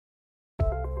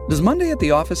Does Monday at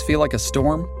the office feel like a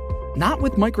storm? Not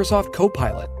with Microsoft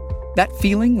Copilot. That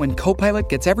feeling when Copilot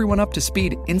gets everyone up to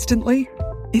speed instantly?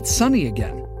 It's sunny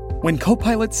again. When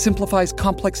Copilot simplifies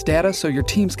complex data so your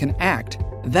teams can act,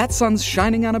 that sun's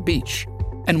shining on a beach.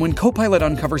 And when Copilot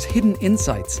uncovers hidden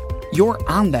insights, you're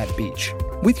on that beach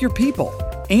with your people,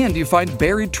 and you find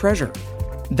buried treasure.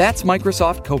 That's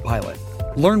Microsoft Copilot.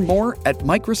 Learn more at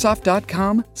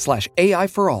Microsoft.com/AI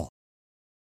for all.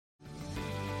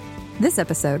 This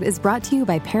episode is brought to you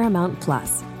by Paramount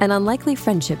Plus. An unlikely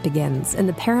friendship begins in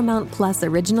the Paramount Plus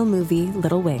original movie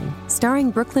Little Wing, starring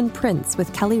Brooklyn Prince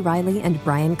with Kelly Riley and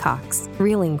Brian Cox.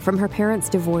 Reeling from her parents'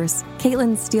 divorce,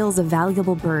 Caitlin steals a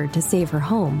valuable bird to save her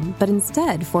home, but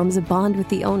instead forms a bond with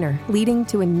the owner, leading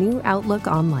to a new outlook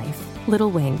on life. Little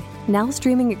Wing, now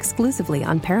streaming exclusively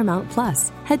on Paramount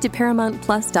Plus. Head to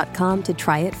ParamountPlus.com to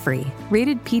try it free.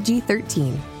 Rated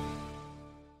PG-13.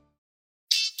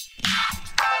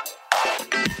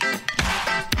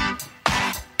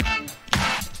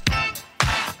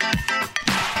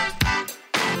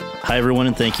 Hi, everyone,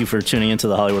 and thank you for tuning into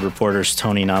the Hollywood Reporter's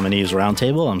Tony Nominees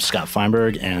Roundtable. I'm Scott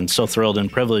Feinberg, and so thrilled and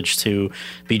privileged to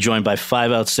be joined by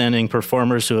 5 outstanding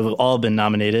performers who have all been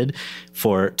nominated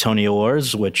for Tony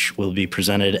Awards, which will be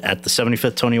presented at the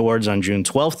 75th Tony Awards on June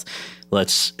 12th.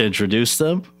 Let's introduce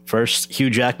them. First, Hugh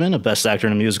Jackman, a Best Actor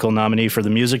in a Musical nominee for The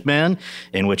Music Man,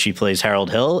 in which he plays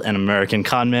Harold Hill, an American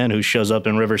con man who shows up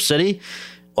in River City.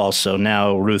 Also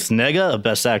now Ruth Negga, a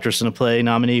Best Actress in a Play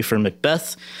nominee for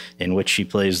Macbeth, in which she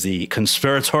plays the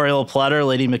conspiratorial plotter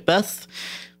Lady Macbeth.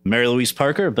 Mary-Louise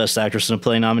Parker, Best Actress in a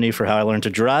Play nominee for How I Learned to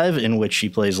Drive, in which she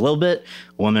plays Lilbit, a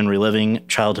woman reliving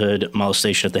childhood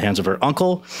molestation at the hands of her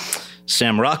uncle.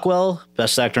 Sam Rockwell,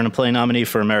 Best Actor in a Play nominee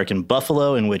for American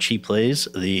Buffalo, in which he plays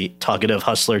the talkative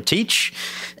hustler Teach.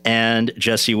 And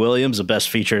Jesse Williams, a Best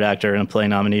Featured Actor in a Play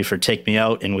nominee for Take Me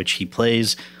Out, in which he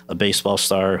plays a baseball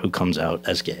star who comes out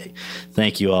as gay.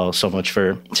 Thank you all so much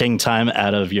for taking time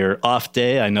out of your off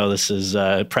day. I know this is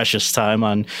precious time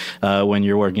on when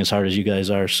you're working as hard as you guys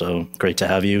are, so great to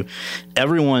have you.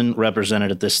 Everyone represented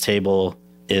at this table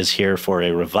is here for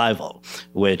a revival,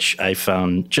 which I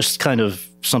found just kind of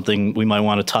something we might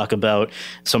want to talk about.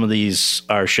 Some of these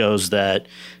are shows that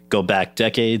go back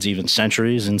decades, even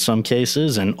centuries in some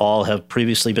cases, and all have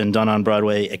previously been done on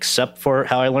Broadway except for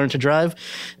How I Learned to Drive,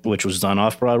 which was done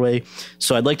off Broadway.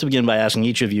 So I'd like to begin by asking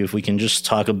each of you if we can just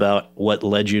talk about what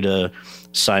led you to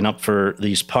sign up for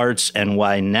these parts and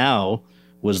why now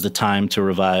was the time to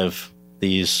revive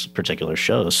these particular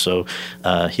shows. So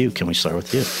Hugh, can we start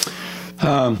with you?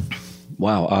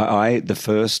 Wow. The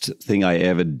first thing I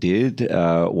ever did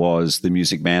was The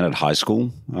Music Man at high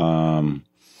school.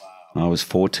 I was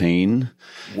 14.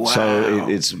 Wow. So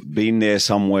it's been there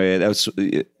somewhere. That was,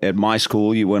 at my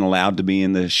school, you weren't allowed to be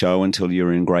in the show until you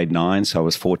were in grade 9. So I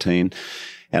was 14.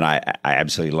 And I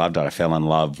absolutely loved it. I fell in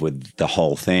love with the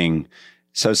whole thing.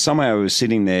 So somewhere I was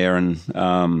sitting there and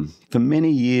for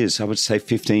many years, I would say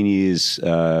 15 years,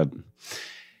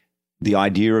 the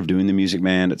idea of doing The Music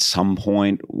Man at some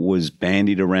point was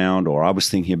bandied around, or I was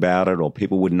thinking about it, or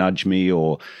people would nudge me,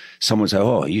 or someone would say,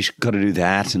 "Oh, you got to do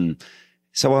that." And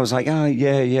so I was like, "Oh,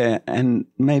 yeah. And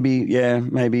maybe, I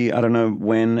don't know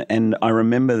when." And I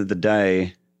remember the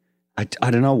day,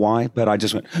 I don't know why, but I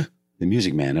just went, The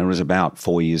Music Man. And it was about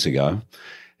 4 years ago.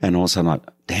 And all of a sudden, I'm like,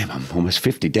 damn, I'm almost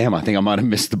 50. Damn, I think I might have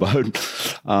missed the boat.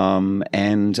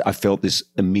 And I felt this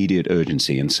immediate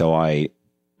urgency. And so I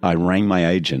rang my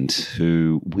agent,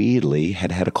 who weirdly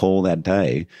had a call that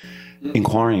day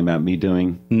inquiring about me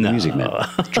doing Music Man.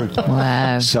 True.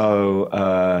 Wow. So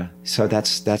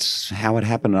that's how it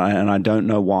happened. And I don't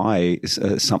know why.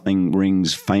 Something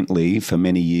rings faintly for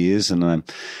many years.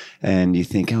 And you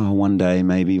think, oh, one day. And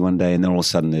then all of a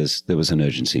sudden there was an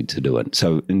urgency to do it.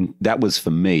 So that was for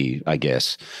me, I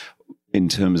guess, in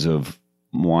terms of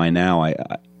why now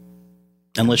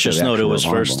And let's just note it was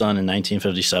first done in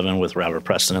 1957 with Robert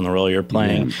Preston in the role you're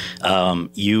playing. Yeah.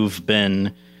 You've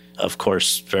been, of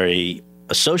course, very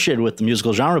associated with the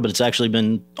musical genre, but it's actually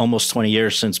been almost 20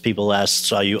 years since people last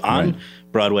saw you on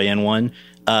Broadway in one.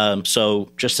 So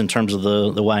just in terms of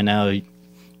the why now.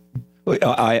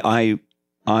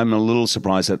 I'm a little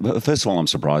surprised first of all, I'm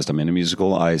surprised I'm in a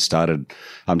musical. I'm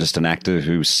just an actor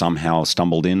who somehow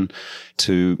stumbled in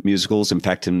to musicals. In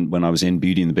fact, when I was in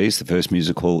Beauty and the Beast, the first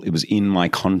musical, it was in my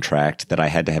contract that I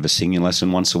had to have a singing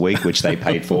lesson once a week, which they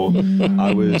paid for.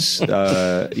 I was,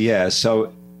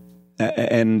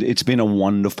 and it's been a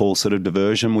wonderful sort of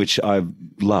diversion, which I've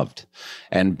loved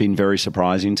and been very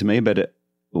surprising to me. But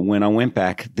when I went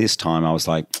back this time, I was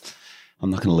like, I'm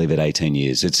not going to live at 18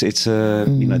 years. It's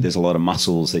you know, there's a lot of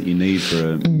muscles that you need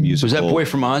for a musical. Was that Boy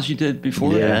from Oz you did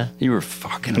before? Yeah. You were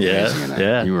fucking amazing in that.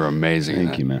 Yeah. You were amazing in that.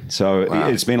 Thank you, man. So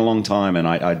it's been a long time, and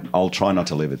I'll try not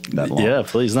to live it that long. Yeah,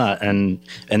 please not. And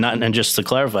just to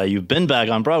clarify, you've been back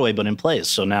on Broadway, but in plays.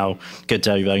 So now, good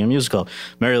to have you back in a musical.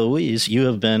 Mary-Louise, you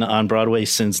have been on Broadway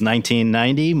since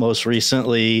 1990, most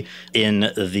recently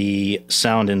in The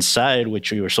Sound Inside,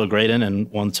 which you were so great in and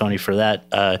won the Tony for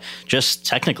that. Just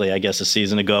technically, I guess, a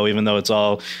season ago, even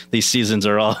though these seasons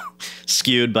are all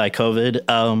skewed by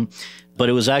COVID. But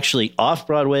it was actually off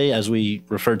Broadway, as we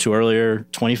referred to earlier,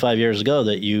 25 years ago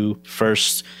that you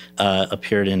first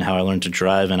appeared in How I Learned to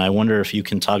Drive. And I wonder if you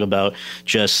can talk about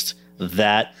just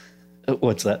that.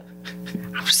 What's that?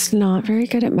 I was not very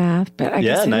good at math, but I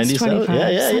guess it was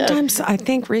 25. Sometimes I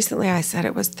think recently I said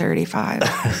it was 35.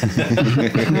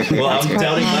 Well, I'm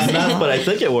doubting my math, but I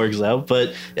think it works out.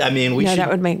 But I mean,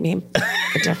 that would make me a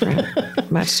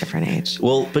much different age.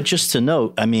 Well, but just to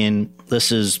note, I mean,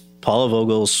 this is Paula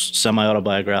Vogel's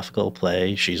semi-autobiographical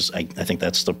play. I think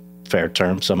that's the fair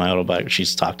term, semi-autobiographical.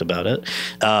 She's talked about it.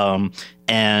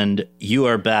 And you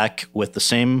are back with the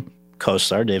same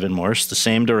co-star, David Morse, the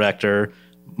same director,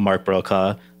 Mark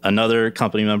Brokaw, another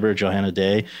company member, Johanna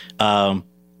Day.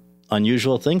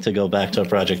 Unusual thing to go back to a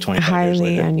project 25 years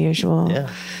later. Highly unusual.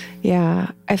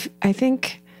 Yeah. I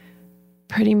think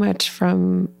pretty much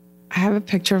I have a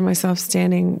picture of myself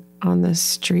standing on the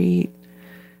street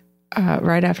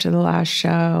right after the last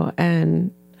show.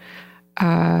 And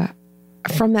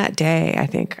from that day, I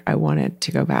think I wanted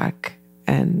to go back,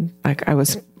 and like I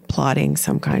was plotting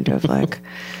some kind of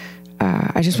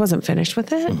I just wasn't finished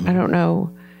with it. I don't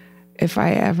know if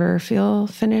I ever feel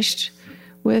finished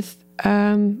with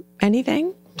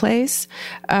anything, plays.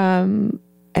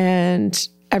 And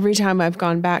every time I've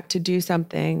gone back to do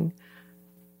something,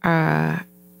 I've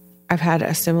had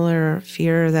a similar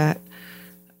fear that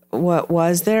what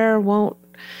was there won't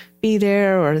be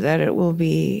there, or that it will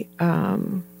be, I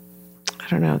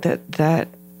don't know, that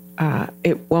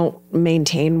it won't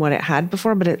maintain what it had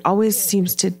before, but it always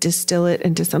seems to distill it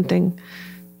into something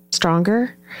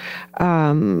stronger,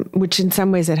 which in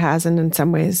some ways it has, and in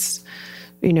some ways,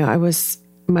 I was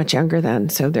much younger then,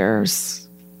 so there's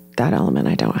that element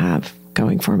I don't have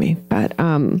going for me. But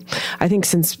I think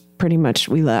since pretty much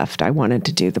we left, I wanted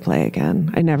to do the play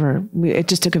again. It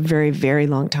just took a very, very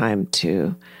long time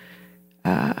to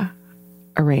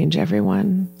arrange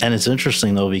everyone. And it's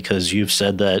interesting, though, because you've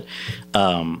said that,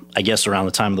 I guess around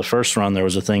the time of the first run, there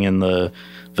was a thing in the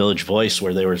Village Voice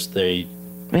where the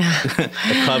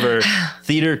cover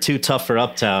Theater Too Tough for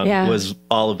Uptown was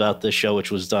all about this show,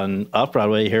 which was done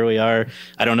off-Broadway. Here we are.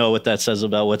 I don't know what that says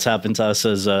about what's happened to us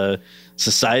as a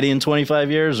society in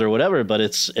 25 years or whatever, but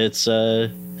it's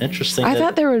interesting. I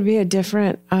thought there would be a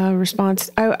different response.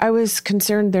 I was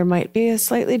concerned there might be a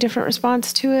slightly different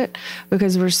response to it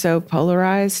because we're so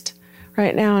polarized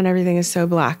right now and everything is so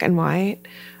black and white.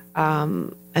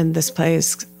 And this play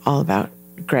is all about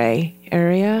gray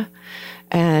area.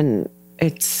 And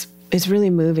it's really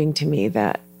moving to me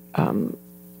that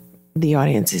the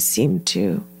audiences seem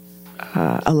to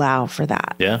allow for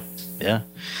that. Yeah.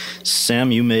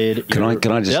 Sam, you made... Can I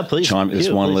just chime?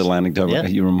 There's one little anecdote. Yeah.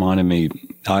 You reminded me.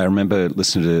 I remember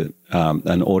listening to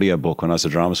an audiobook when I was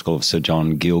at drama school of Sir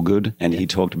John Gielgud, and he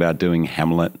talked about doing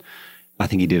Hamlet. I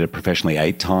think he did it professionally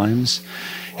 8 times.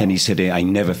 And he said I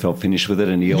never felt finished with it,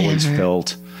 and he always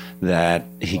felt that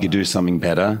he could do something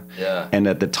better. Yeah. And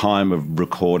at the time of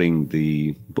recording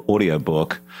the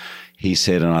audiobook, he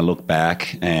said, and I look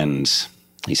back and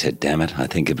he said, damn it, I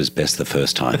think it was best the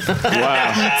first time. Wow.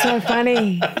 That's so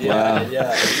funny. Wow.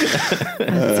 Yeah.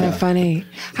 That's so funny.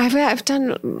 I've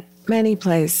done many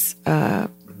plays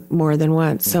more than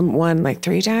once. One like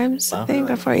 3 times, I think,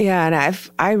 before. Yeah, and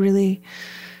I really...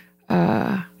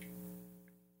 I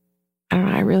don't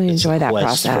know. I really enjoy that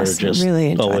process. For just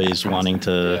really always wanting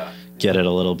to get it a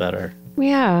little better.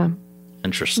 Yeah.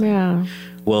 Interesting. Yeah.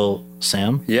 Well,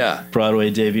 Sam. Yeah. Broadway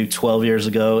debut 12 years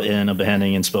ago in A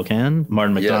Beheading in Spokane,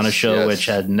 Martin McDonough's show, which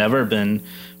had never been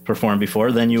performed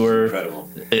before. Then you were incredible.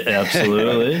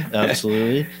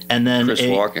 Absolutely. And then Chris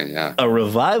Walken, a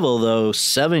revival though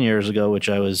 7 years ago, which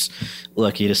I was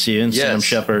lucky to see in Sam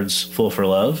Shepard's Fool for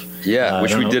Love. Yeah,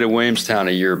 which we did at Williamstown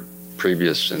a year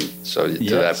previous, and so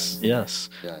yes.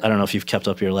 I don't know if you've kept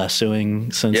up your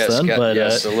lassoing since then, but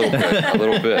yes, a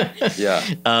little bit, yeah.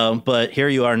 But here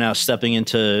you are now stepping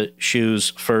into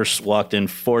shoes first walked in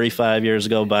 45 years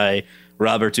ago by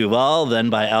Robert Duvall,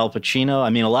 then by Al Pacino. I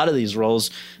mean, a lot of these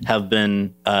roles have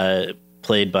been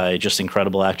played by just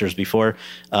incredible actors before.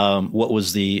 What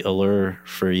was the allure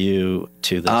for you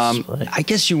to this play? I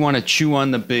guess you want to chew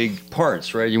on the big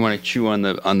parts, right? You want to chew on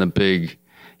the big.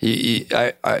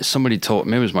 Somebody told,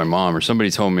 maybe it was my mom or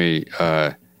somebody told me,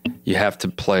 you have to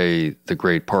play the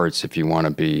great parts if you want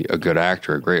to be a good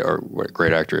actor, a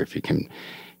great actor if you can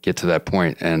get to that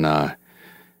point. And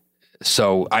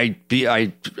so I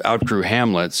outgrew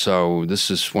Hamlet, so this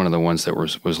is one of the ones that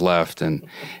was left. And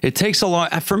it takes a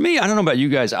lot for me. I don't know about you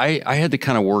guys. I had to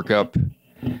kind of work up.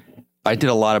 I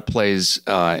did a lot of plays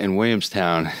in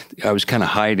Williamstown. I was kind of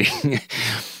hiding.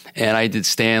 And I did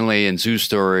Stanley and Zoo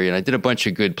Story, and I did a bunch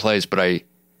of good plays, but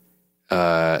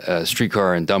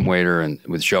Streetcar and Dumbwaiter and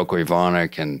with Željko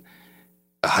Ivanek and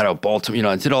Hideout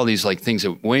Baltimore, I did all these like things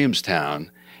at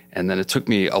Williamstown. And then it took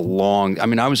me I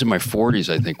was in my 40s,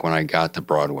 I think, when I got to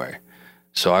Broadway.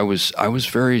 So I was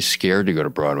very scared to go to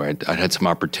Broadway. I had some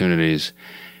opportunities,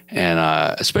 and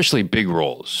especially big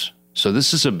roles. So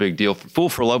this is a big deal. Fool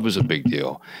for Love was a big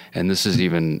deal, and this is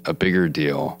even a bigger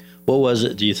deal. What was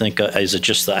it, do you think? Is it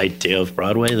just the idea of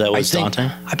Broadway that was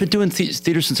daunting? I've been doing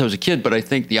theater since I was a kid, but I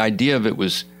think the idea of it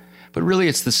was, but really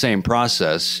it's the same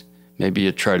process. Maybe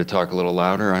you try to talk a little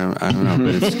louder. I don't know,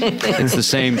 but it's the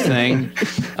same thing,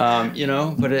 But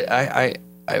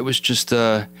it was just.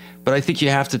 But I think you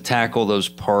have to tackle those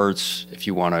parts if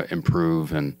you want to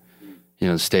improve, and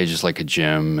the stage is like a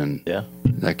gym, and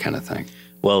that kind of thing.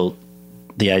 Well,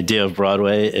 the idea of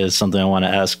Broadway is something I want to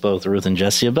ask both Ruth and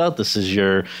Jesse about. This is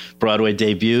your Broadway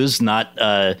debuts, not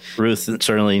Ruth,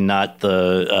 certainly not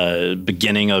the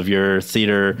beginning of your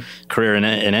theater career in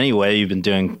any way. You've been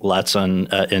doing lots in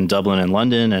Dublin and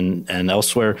London and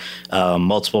elsewhere,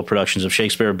 multiple productions of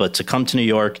Shakespeare. But to come to New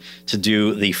York to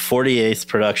do the 48th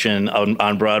production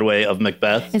on Broadway of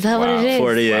Macbeth. Is that what it is?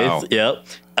 48th,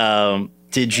 yep.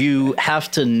 Did you have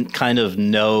to kind of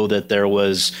know that there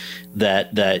was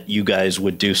that you guys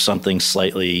would do something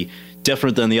slightly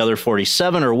different than the other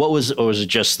 47, or was it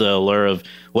just the allure of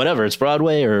whatever, it's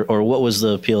Broadway, or what was the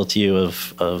appeal to you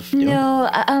of doing? No,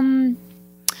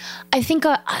 I think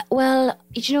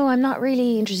I'm not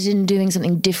really interested in doing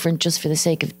something different just for the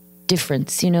sake of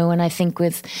difference, and I think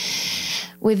with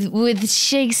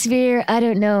Shakespeare, I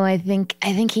don't know. I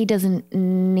think he doesn't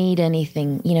need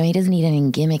anything. He doesn't need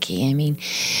anything gimmicky. I mean,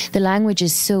 the language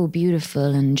is so beautiful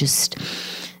and just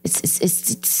it's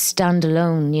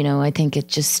standalone. I think it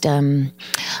just I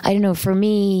don't know. For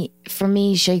me,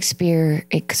 Shakespeare,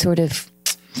 it sort of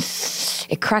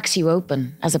it cracks you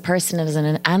open as a person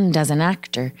and as an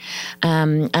actor.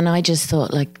 And I just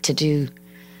thought, like, to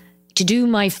do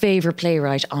my favorite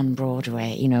playwright on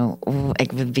Broadway,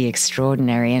 it would be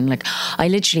extraordinary. And like, I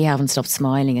literally haven't stopped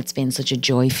smiling. It's been such a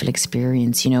joyful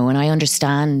experience, and I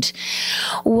understand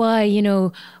why,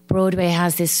 Broadway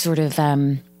has this sort of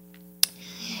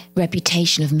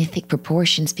reputation of mythic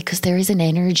proportions, because there is an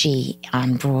energy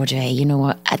on Broadway,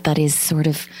 that is sort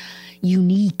of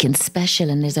unique and special,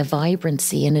 and there's a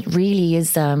vibrancy, and it really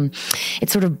is it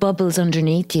sort of bubbles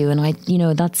underneath you, and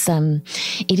that's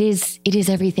it is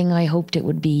everything I hoped it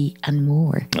would be and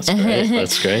more.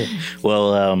 That's great.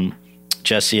 Well,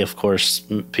 Jesse, of course,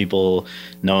 people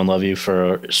know and love you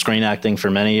for screen acting for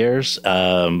many years,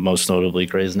 most notably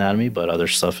Grey's Anatomy, but other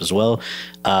stuff as well,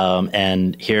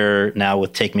 and here now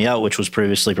with Take Me Out, which was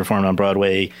previously performed on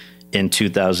Broadway in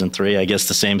 2003, I guess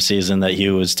the same season that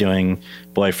Hugh was doing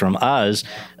Boy from Oz.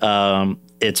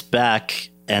 It's back,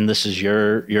 and this is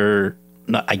your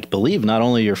I believe not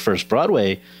only your first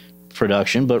Broadway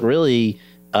production, but really,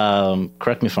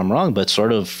 correct me if I'm wrong, but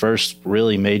sort of first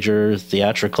really major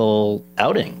theatrical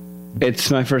outing.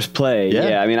 It's my first play.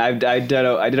 Yeah. I mean, I did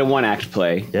a one-act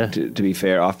play, to be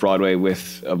fair, off Broadway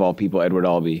with, of all people, Edward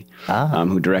Albee,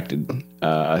 who directed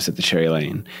us at the Cherry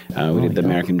Lane. We did The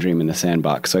American Dream in the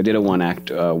Sandbox. So I did a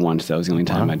one-act once. That was the only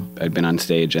time I'd been on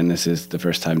stage, and this is the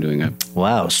first time doing a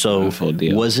full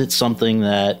deal. Was it something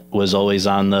that was always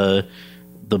on the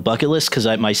bucket list? Because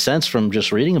my sense from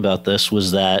just reading about this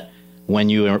was that when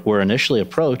you were initially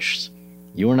approached,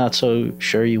 you were not so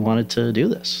sure you wanted to do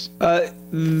this.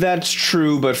 That's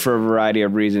true, but for a variety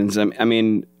of reasons. I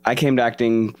mean, I came to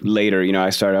acting later.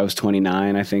 I was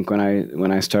 29, I think,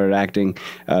 when I started acting,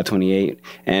 28.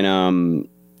 And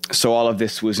so all of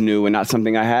this was new and not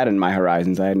something I had in my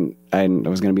horizons. I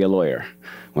was going to be a lawyer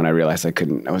when I realized I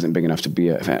wasn't big enough to be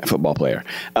a football player.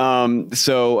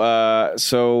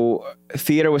 So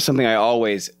theater was something I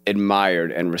always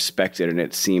admired and respected, and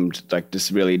it seemed like this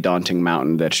really daunting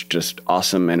mountain that's just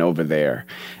awesome and over there.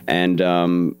 And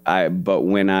but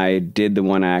when I did the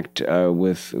one act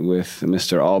with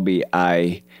Mr. Albee,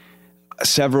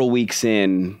 several weeks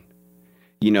in,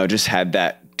 just had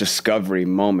that discovery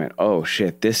moment. Oh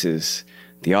shit,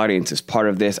 the audience is part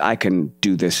of this. I can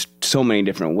do this so many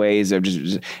different ways. It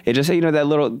just,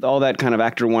 all that kind of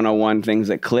actor 101 things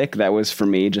that click, that was for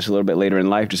me just a little bit later in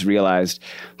life, just realized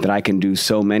that I can do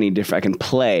so many different, I can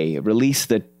play, release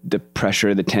the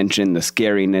pressure, the tension, the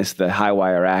scariness, the high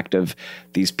wire act of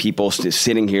these people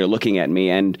sitting here looking at me,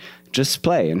 and just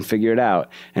play and figure it out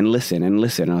and listen. And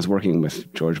I was working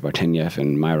with George Bartenieff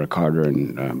and Myra Carter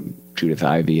and Judith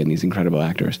Ivey and these incredible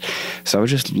actors. So I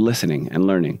was just listening and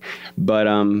learning. But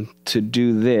to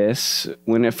do this,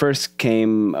 when it first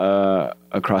came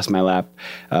across my lap,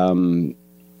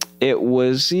 it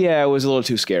was a little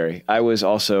too scary. I would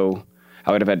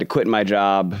have had to quit my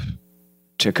job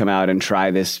to come out and try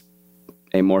this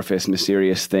amorphous,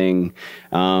 mysterious thing,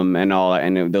 and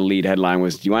the lead headline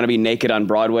was, "Do you want to be naked on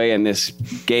Broadway in this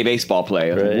gay baseball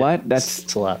play?" I was like, what?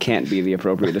 That's a lot. Can't be the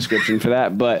appropriate description for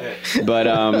that. But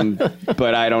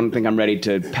I don't think I'm ready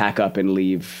to pack up and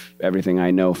leave everything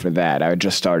I know for that. I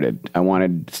just started. I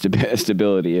wanted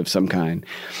stability of some kind,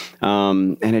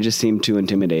 and it just seemed too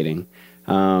intimidating.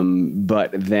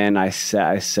 But then I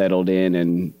settled in,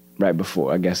 and right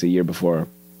before, a year before,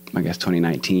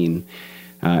 2019.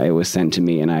 It was sent to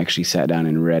me, and I actually sat down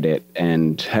and read it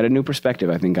and had a new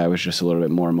perspective. I think I was just a little bit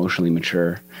more emotionally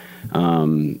mature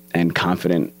and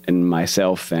confident in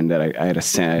myself, and that I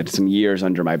had some years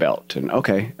under my belt. And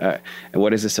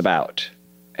what is this about?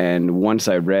 And once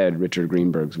I read Richard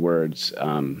Greenberg's words,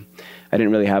 I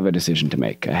didn't really have a decision to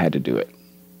make. I had to do it.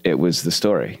 It was the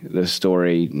story. The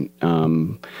story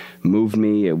moved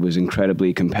me. It was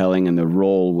incredibly compelling, and the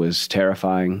role was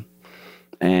terrifying.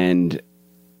 And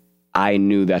I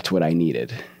knew that's what I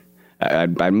needed.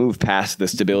 I moved past the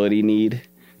stability need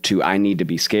to, I need to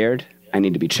be scared. I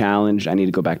need to be challenged. I need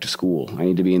to go back to school. I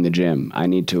need to be in the gym. I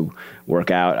need to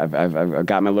work out. I've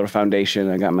got my little foundation.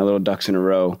 I got my little ducks in a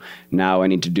row. Now I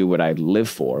need to do what I live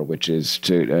for, which is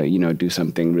to, do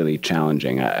something really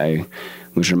challenging. I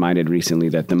was reminded recently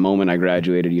that the moment I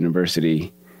graduated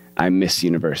university, I miss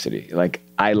university. Like,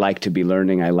 I like to be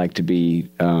learning. I like to be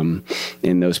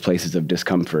in those places of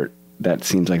discomfort. That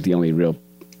seems like the only real,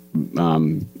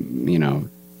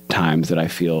 times that I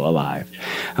feel alive.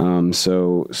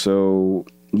 So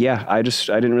I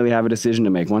didn't really have a decision to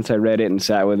make. Once I read it and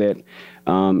sat with it,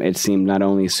 it seemed not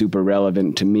only super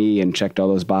relevant to me and checked all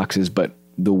those boxes, but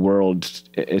the world,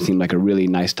 it seemed like a really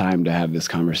nice time to have this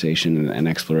conversation and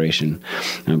exploration,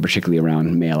 particularly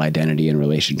around male identity and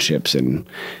relationships and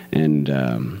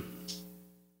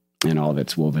all of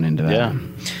it's woven into that. Yeah.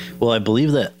 Well, I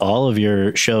believe that all of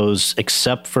your shows,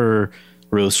 except for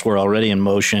Ruth's, were already in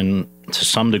motion to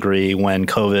some degree when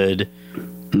COVID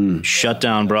shut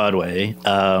down Broadway.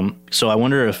 So I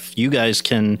wonder if you guys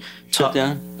can shut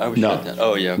down. I was shut down.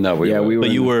 Oh yeah, no, we were. But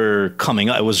you were coming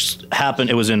up. It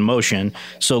was in motion.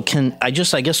 So I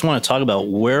guess want to talk about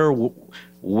where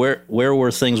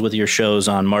were things with your shows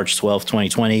on March 12th,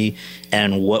 2020,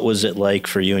 and what was it like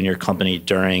for you and your company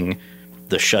during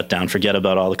the shutdown? Forget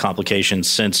about all the complications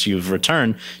since you've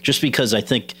returned, just because I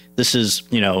think this is,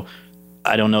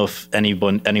 I don't know if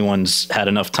anyone's had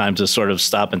enough time to sort of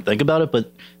stop and think about it,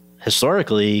 but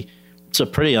historically, it's a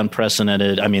pretty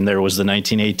unprecedented. I mean, there was the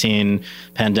 1918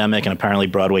 pandemic, and apparently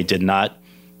Broadway did not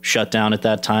shut down at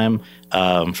that time,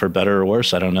 for better or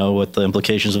worse. I don't know what the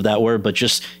implications of that were, but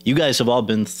just you guys have all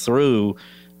been through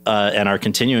and are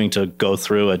continuing to go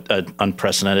through an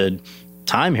unprecedented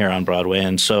time here on Broadway.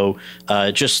 And so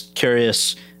just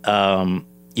curious, what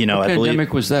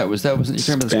pandemic was that? Wasn't you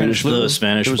talking about the Spanish flu? The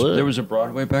Spanish flu. There was a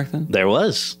Broadway back then? There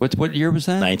was. What year was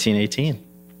that? 1918.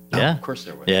 Oh, yeah. Of course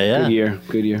there was. Yeah.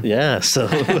 Good year. Yeah. So,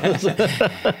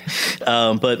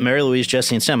 but Mary-Louise,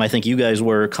 Jesse, and Sam, I think you guys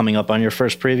were coming up on your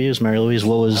first previews. Mary-Louise,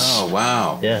 what was? Oh,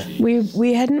 wow. Yeah.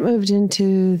 We hadn't moved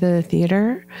into the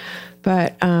theater,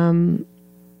 but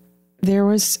there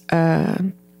was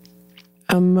a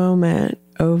moment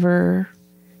over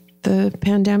the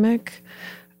pandemic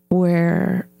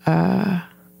where I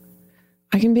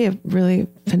can be a really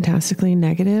fantastically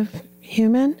negative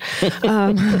human.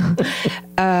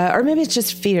 Or maybe it's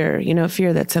just fear,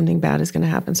 fear that something bad is going to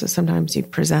happen. So sometimes you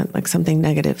present like something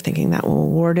negative thinking that will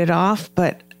ward it off.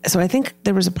 But so I think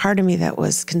there was a part of me that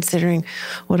was considering,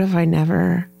 what if I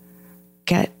never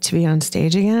get to be on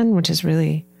stage again, which is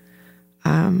really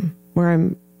where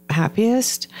I'm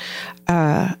happiest.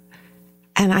 And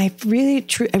I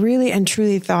really and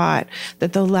truly thought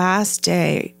that the last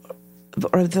day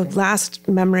or the last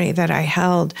memory that I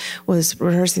held was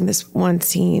rehearsing this one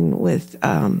scene with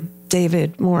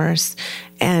David Morris.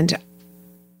 And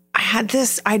I had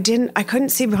this, I couldn't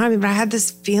see behind me, but I had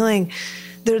this feeling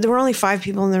there were only 5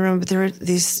 people in the room, but there were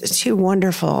these 2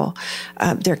 wonderful,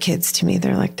 they're kids to me,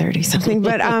 they're like 30 something,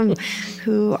 but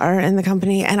who are in the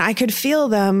company, and I could feel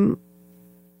them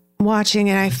watching,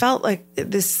 and I felt like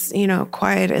this,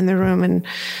 quiet in the room, and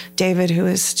David, who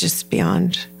is just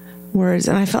beyond words.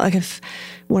 And I felt like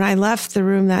when I left the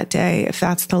room that day, if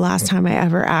that's the last time I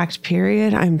ever act,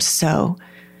 period, I'm so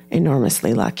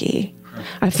enormously lucky.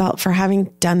 I felt for having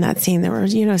done that scene, there were,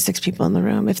 6 people in the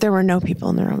room. If there were no people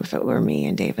in the room, if it were me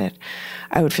and David,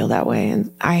 I would feel that way.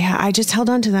 And I just held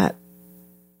on to that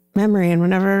memory. And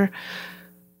whenever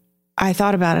I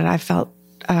thought about it, I felt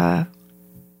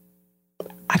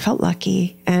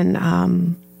lucky,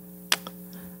 and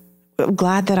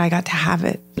glad that I got to have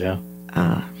it. Yeah.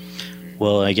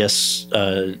 Well, I guess,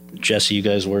 Jesse, you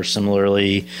guys were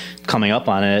similarly coming up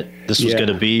on it. This was going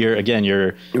to be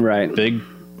your right. big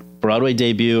Broadway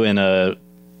debut in a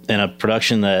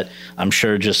production that I'm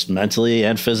sure just mentally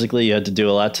and physically you had to do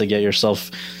a lot to get yourself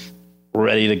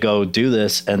ready to go do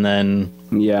this. And then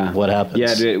what happens?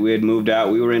 Yeah, we had moved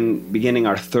out. We were beginning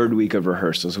our 3rd week of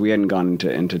rehearsals. We hadn't gone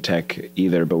into tech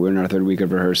either, but we were in our 3rd week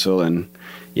of rehearsal, and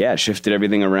shifted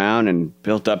everything around and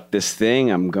built up this thing.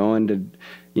 I'm going to,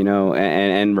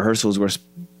 and rehearsals were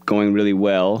going really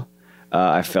well.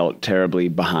 I felt terribly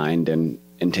behind and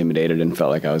intimidated and felt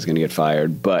like I was going to get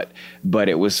fired, but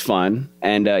it was fun.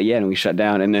 And and we shut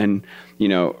down. And then,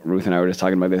 Ruth and I were just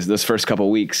talking about this first couple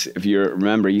of weeks. If you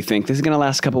remember, you think this is going to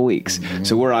last a couple of weeks. Mm-hmm.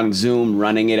 So we're on Zoom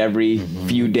running it every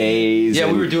few days.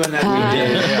 Yeah, we were doing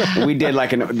that. We did like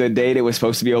the day that was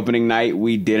supposed to be opening night.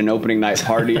 We did an opening night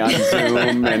party on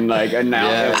Zoom and like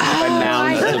announced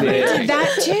we did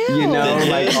that too.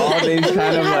 Like all these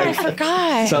kind of like I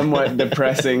forgot. somewhat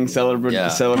depressing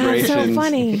celebrations. That's so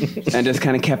funny. And just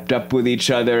kind of kept up with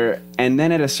each other. And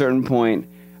then at a certain point,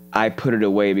 I put it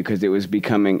away because it was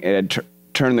becoming, it had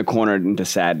turned the corner into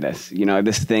sadness.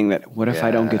 This thing that, what if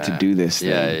I don't get to do this thing?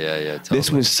 Yeah. Totally.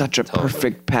 This was such a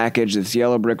perfect package, this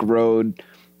yellow brick road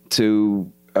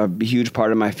to a huge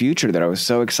part of my future that I was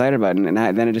so excited about. And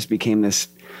then it just became this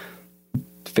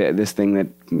thing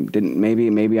that didn't,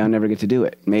 maybe I'll never get to do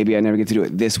it. Maybe I never get to do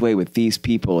it this way with these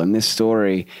people and this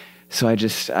story. So I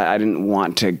didn't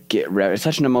want to it's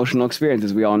such an emotional experience,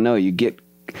 as we all know. You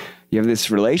have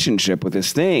this relationship with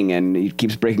this thing, and it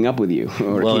keeps breaking up with you,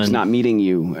 or it keeps not meeting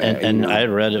you. And I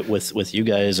read it with you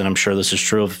guys, and I'm sure this is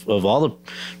true of all the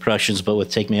productions, but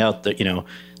with Take Me Out, that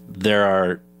there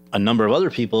are a number of other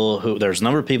people there's a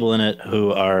number of people in it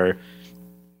who are,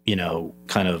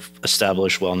 kind of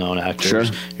established, well-known actors,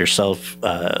 sure. Yourself,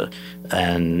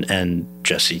 and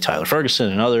Jesse Tyler Ferguson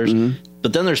and others. Mm-hmm.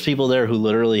 But then there's people there who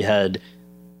literally had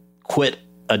quit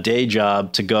a day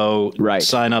job to go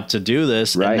sign up to do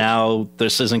this, and now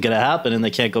this isn't going to happen, and they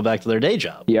can't go back to their day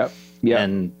job. Yep.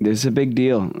 And this is a big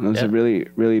deal. It's a really,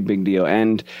 really big deal.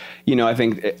 And I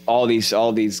think all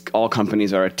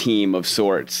companies are a team of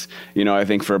sorts. I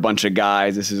think for a bunch of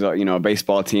guys, this is a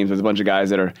baseball team. There's a bunch of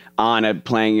guys that are on a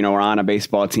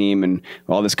baseball team, and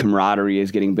all this camaraderie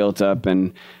is getting built up,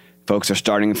 and folks are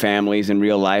starting families in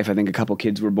real life. I think a couple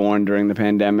kids were born during the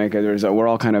pandemic. We're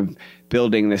all kind of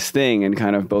building this thing and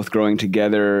kind of both growing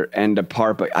together and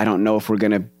apart, but I don't know if we're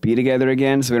going to be together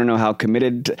again. So we don't know how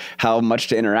committed, how much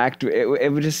to interact. It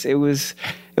was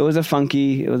a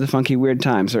funky, weird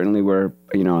time. Certainly we're,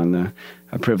 in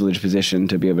a privileged position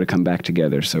to be able to come back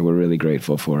together. So we're really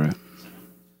grateful for it.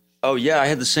 Oh yeah. I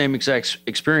had the same exact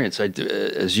experience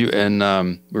as you, and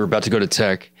we were about to go to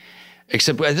tech.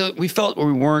 Except we felt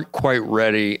we weren't quite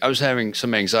ready. I was having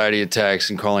some anxiety attacks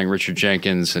and calling Richard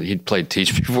Jenkins, and he'd played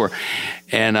Teach before.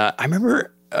 And I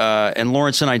remember, and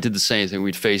Lawrence and I did the same thing.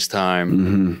 We'd FaceTime.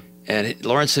 Mm-hmm. And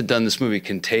Lawrence had done this movie,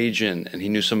 Contagion, and he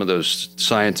knew some of those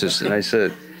scientists. And I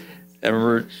said, I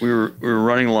remember we were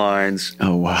running lines.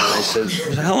 Oh, wow. And I said,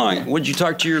 how long? Would you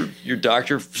talk to your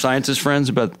doctor scientist friends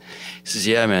about? He says,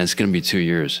 yeah, man, it's going to be 2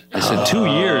 years. I said, 2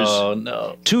 years? Oh,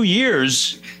 no. 2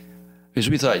 years? Because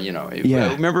we thought,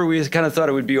 remember we kind of thought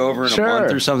it would be over in a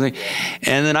month or something.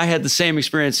 And then I had the same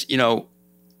experience, it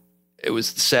was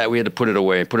sad. We had to put it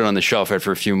away, put it on the shelf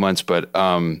for a few months. But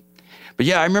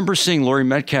yeah, I remember seeing Laurie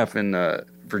Metcalf in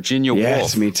Virginia Woolf.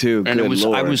 Yes, me too. And Good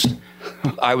Lord.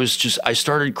 I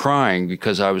started crying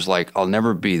because I was like, I'll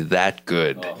never be that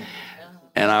good. Oh.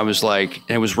 And I was like,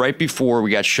 and it was right before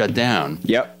we got shut down.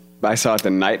 Yep. I saw it the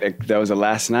night, that was the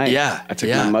last night. Yeah. I took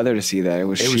my mother to see that.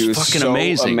 She was fucking so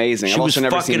amazing. She was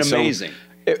fucking amazing.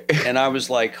 And I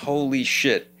was like, holy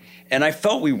shit. And I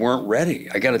felt we weren't ready,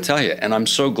 I got to tell you. And I'm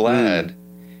so glad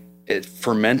it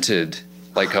fermented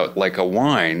like a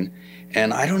wine.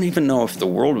 And I don't even know if the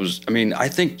world was, I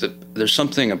think that there's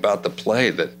something about the play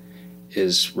that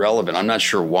is relevant. I'm not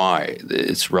sure why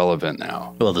it's relevant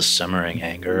now. Well, the simmering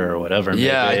anger or whatever.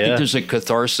 Yeah, maybe, I think there's a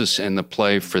catharsis in the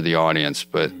play for the audience,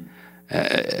 but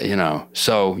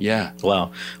so yeah.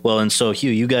 Wow. Well, and so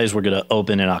Hugh, you guys were going to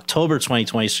open in October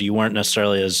 2020, so you weren't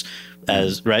necessarily as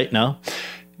right? No?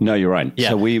 No, you're right. Yeah.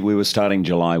 So we were starting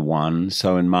July 1.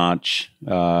 So in March,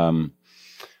 when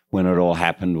it all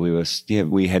happened,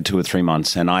 we had 2 or 3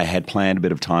 months, and I had planned a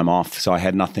bit of time off. So I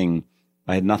had nothing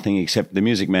except the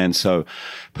Music Man. So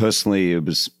personally, it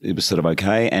was sort of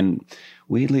okay. And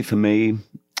weirdly for me,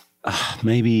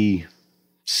 maybe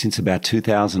since about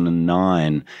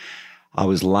 2009, I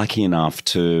was lucky enough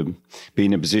to be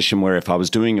in a position where if I was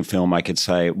doing a film, I could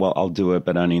say, well, I'll do it,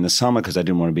 but only in the summer because I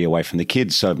didn't want to be away from the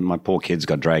kids. So my poor kids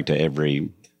got dragged to every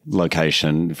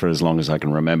location for as long as I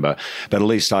can remember, but at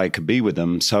least I could be with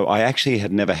them. So I actually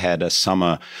had never had a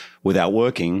summer without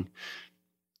working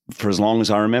for as long as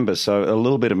I remember. So a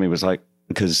little bit of me was like,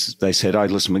 because they said, oh,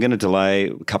 listen, we're going to delay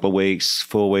a couple of weeks,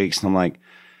 4 weeks. And I'm like,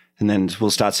 and then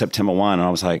we'll start September 1. And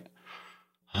I was like,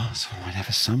 oh, so I might have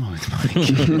a summer with my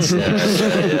kids.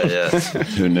 Yeah.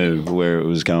 Who knew where it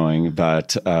was going?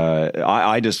 But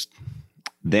I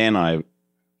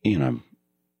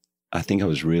think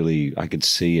I could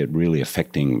see it really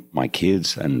affecting my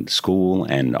kids and school,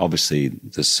 and obviously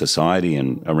the society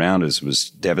and around us was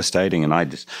devastating. And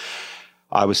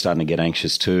I was starting to get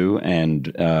anxious too,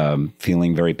 and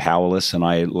feeling very powerless.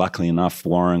 And luckily enough,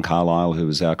 Warren Carlisle, who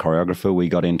was our choreographer, we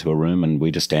got into a room and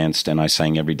we just danced, and I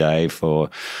sang every day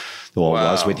I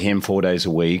was with him 4 days a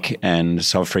week. And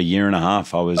so for a year and a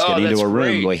half, I was getting into a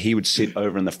room where he would sit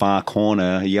over in the far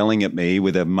corner yelling at me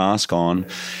with a mask on,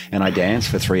 and I danced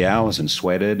for 3 hours and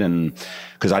sweated, and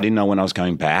because I didn't know when I was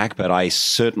going back, but I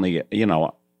certainly,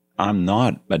 I'm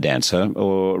not a dancer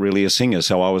or really a singer.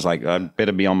 So I was like, I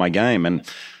better be on my game. And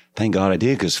thank God I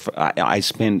did, because I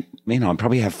spent, I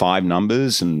probably have 5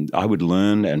 numbers, and I would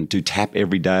learn and do tap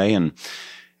every day. And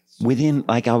within,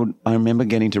 I remember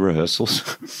getting to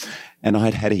rehearsals and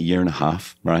I'd had a year and a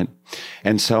half, right?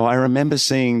 And so I remember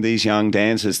seeing these young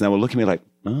dancers, and they were looking at me like,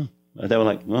 oh. They were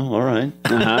like, oh, all right.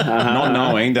 Not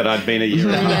knowing that I'd been a year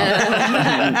and a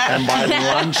half. And by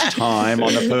lunchtime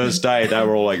on the first day, they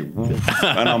were all like, woof.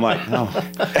 And I'm like, oh.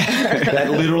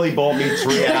 That literally bought me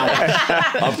 3 hours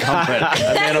of comfort.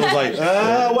 And then I was like,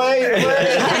 wait.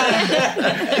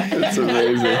 That's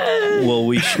amazing. Well,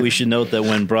 we should note that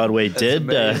when Broadway did...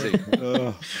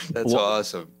 That's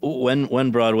awesome.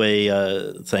 When Broadway,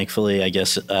 thankfully, I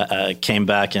guess, came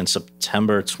back in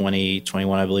September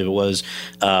 2021, I believe it was,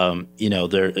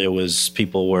 it was,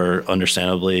 people were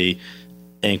understandably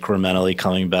incrementally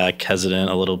coming back, hesitant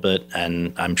a little bit,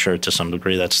 and I'm sure to some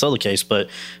degree that's still the case. But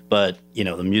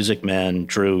the Music Man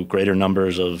drew greater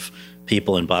numbers of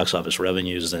people in box office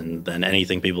revenues than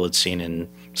anything people had seen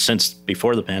since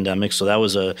before the pandemic. So that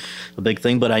was a big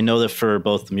thing. But I know that for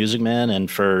both the Music Man and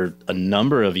for a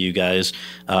number of you guys,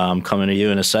 coming to you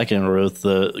in a second, Ruth,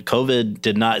 the COVID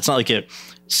did not. It's not like it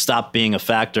stopped being a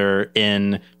factor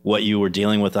in what you were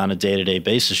dealing with on a day-to-day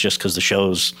basis just because the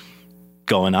show's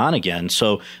going on again.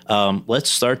 So let's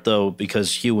start, though,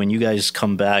 because Hugh, when you guys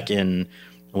come back in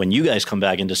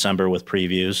December with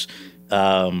previews,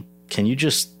 can you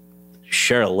just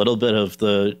share a little bit of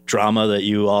the drama that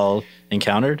you all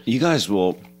encountered? You guys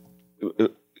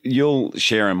you'll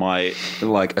share in my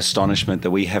astonishment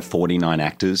that we have 49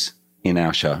 actors in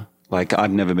our show.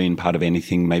 I've never been part of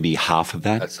anything, maybe half of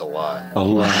that. That's a lot. A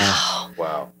lot.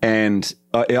 Wow. And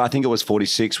I think it was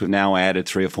 46. We've now added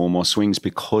 3 or 4 more swings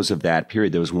because of that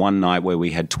period. There was one night where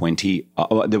we had 20.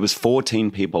 There was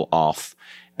 14 people off,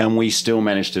 and we still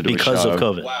managed to do because a show. of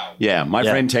COVID. Wow. Yeah. My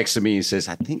friend texted me and says,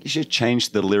 I think you should change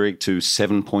the lyric to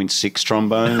 7.6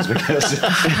 trombones because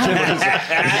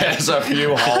there's a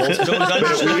few holes.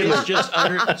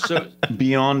 So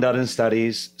beyond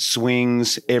understudies,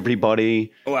 swings,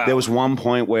 everybody. Wow. There was one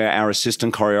point where our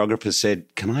assistant choreographer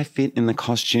said, can I fit in the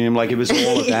costume? It was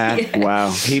all of that.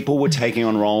 Wow. People were taking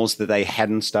on roles that they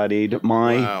hadn't studied.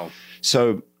 Wow.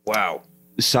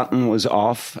 Sutton was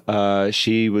off. Her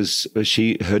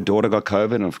daughter got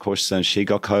COVID, and of course then she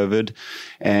got COVID.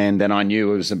 And then I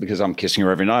knew it was because I'm kissing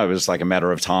her every night. It was like a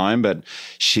matter of time, but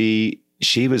she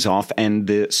was off, and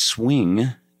the swing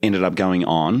ended up going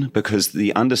on because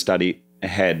the understudy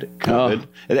had COVID.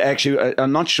 Actually,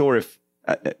 I'm not sure if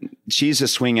she's a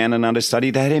swing and an understudy.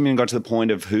 They hadn't even got to the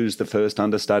point of who's the first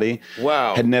understudy.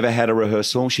 Wow. Had never had a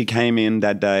rehearsal. She came in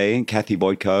that day, Kathy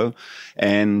Voitko,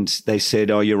 and they said,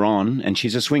 oh, you're on. And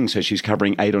she's a swing, so she's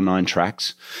covering 8 or 9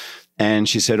 tracks. And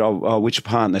she said, oh which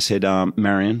part? And they said,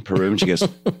 Marion, Peru. And she goes,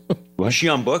 what? Was she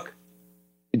on book?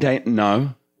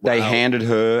 No. They handed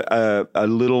her a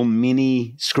little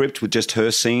mini script with just her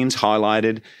scenes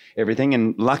highlighted, everything.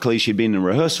 And luckily she'd been in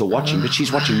rehearsal watching, but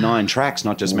she's watching 9 tracks,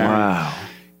 not just Mary. Wow.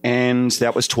 And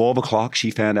that was 12 o'clock. She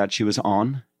found out she was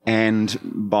on. And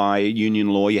by union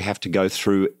law, you have to go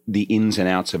through the ins and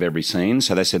outs of every scene.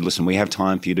 So they said, listen, we have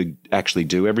time for you to actually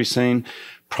do every scene,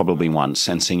 probably once,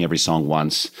 and sing every song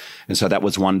once. And so that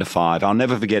was 1 to 5. I'll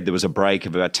never forget, there was a break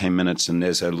of about 10 minutes and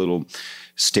there's a little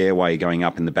stairway going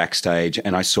up in the backstage,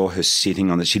 and I saw her sitting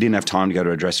on she didn't have time to go to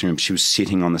her dressing room. She was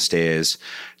sitting on the stairs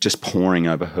just poring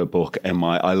over her book, and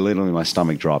my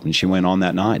stomach dropped, and she went on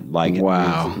that night. Like,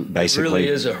 wow. Basically. It really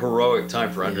is a heroic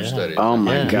time for understudy. Oh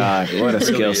my God, what a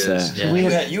skill set.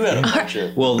 Yeah. You had a bunch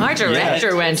of... Well, Our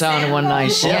director went on one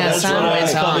night. that's Sam what I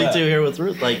was went coming on. to here with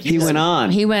Ruth. Like, He went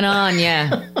on. He went on,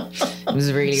 yeah. It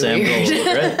was really Sam weird. Gold,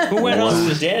 right? Who went on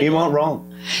with Dad? He went wrong.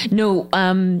 No,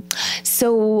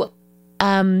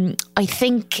 I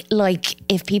think like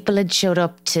if people had showed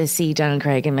up to see Daniel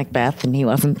Craig in Macbeth and he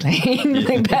wasn't playing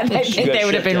Macbeth, I think there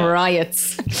would have been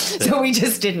riots. So we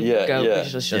just didn't go. We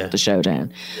just shut the show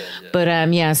down. But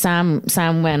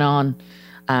Sam went on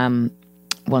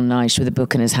one night with a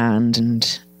book in his hand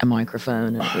and a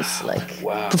microphone, and it was like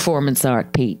performance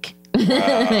art peak.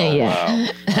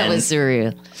 That was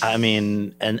surreal. I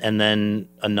mean, and then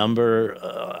a number.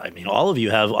 All of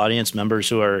you have audience members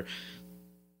who are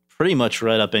pretty much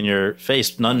right up in your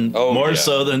face. None more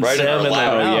so than right Sam in the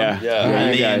round.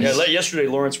 Yesterday,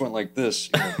 Lawrence went like this.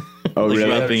 Oh,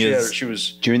 really? She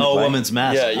was during the play? Woman's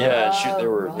mask. They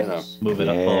were moving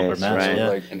up all over mask. right. Yeah.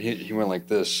 like, and he went like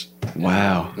this.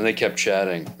 Wow. And they kept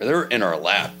chatting. They were in our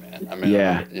lap, man. I mean,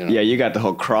 you got the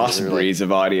whole cross breeze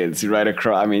of audience right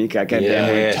across. I mean, you got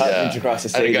reach across the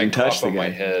stage and touch the on my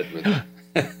guy. head. With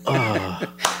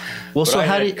Well, so I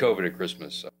how had do you, COVID at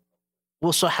Christmas? So.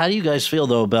 well, so how do you guys feel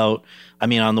though about? I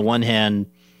mean, on the one hand,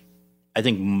 I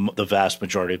think the vast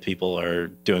majority of people are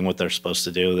doing what they're supposed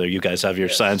to do. You guys have your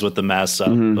signs with the masks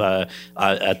up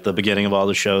at the beginning of all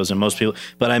the shows, and most people.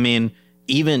 But I mean,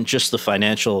 even just the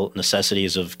financial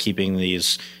necessities of keeping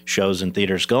these shows and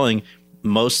theaters going,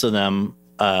 most of them,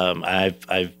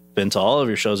 I've been to all of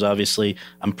your shows, obviously.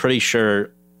 I'm pretty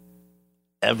sure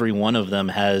every one of them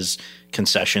has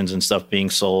concessions and stuff being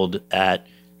sold at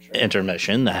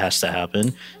intermission. That has to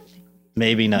happen.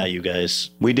 Maybe not you guys.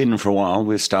 We didn't for a while.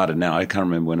 We've started now. I can't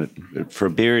remember when for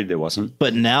a period there wasn't.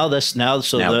 But now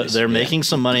they're making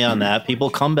some money on that. People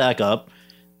come back up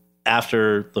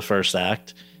after the first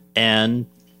act and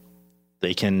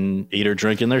they can eat or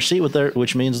drink in their seat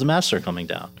which means the masks are coming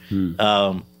down.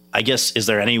 I guess, is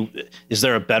there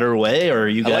a better way, or are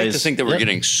you guys? I like to think that we're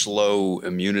getting slow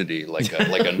immunity, like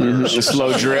a nurse. A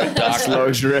slow drip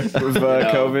of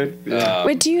COVID.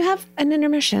 Wait, do you have an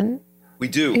intermission? We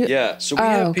do, yeah. So we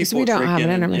have people we don't have an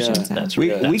drinking intermission. That's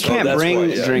We can't bring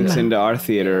drinks into our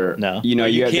theater. No.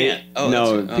 You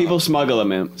can't. People smuggle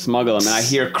them in. And I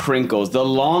hear crinkles, the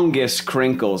longest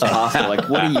crinkles possible. Like,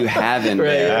 what are you having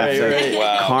there? It's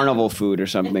like carnival food or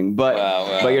something.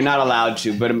 But you're not allowed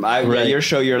to. But your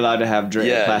show, you're allowed to have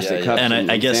plastic cups.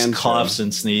 And I guess coughs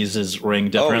and sneezes ring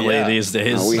differently these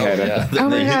days. We had Oh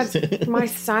my God. My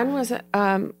son was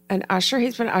an usher.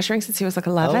 He's been ushering since he was like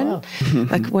 11,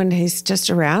 like when he's just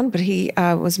around, but he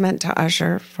was meant to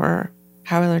usher for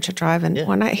How I Learned to Drive. And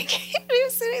one night he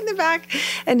was sitting in the back,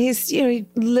 and he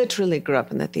literally grew up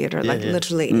in the theater,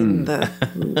 literally in the,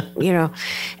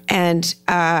 and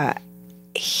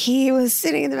he was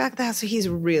sitting in the back of the house. So he's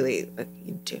really,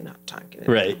 you do not talk.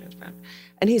 Right.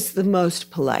 And he's the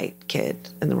most polite kid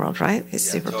in the world, right? He's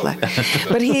super polite.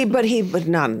 but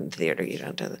not in the theater. You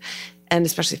don't do that. And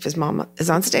especially if his mom is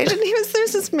on stage, and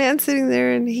there's this man sitting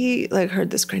there, and he heard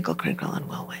this crinkle, and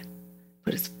Will went,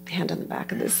 put his hand on the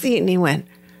back of the seat, and he went,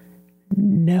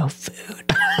 "No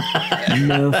food,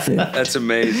 no food." That's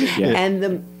amazing. Yeah. And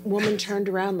the woman turned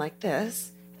around like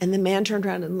this, and the man turned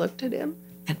around and looked at him,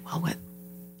 and Will went.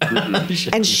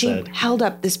 And she held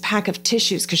up this pack of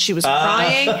tissues because she was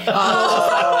crying.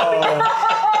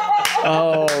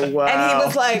 Oh, wow. And he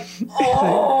was like,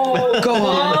 go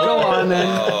on then.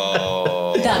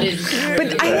 That is.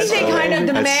 But I think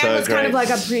the man was kind of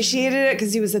like appreciated it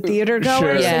because he was a theater goer.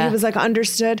 Sure. So he was like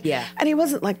understood. Yeah. And he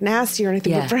wasn't like nasty or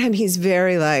anything. But for him, he's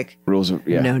very like, rules.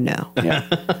 no. Yeah.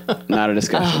 Not a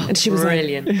discussion. And she was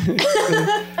brilliant.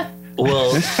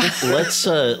 Well, let's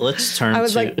turn. I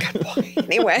was to, like, good boy.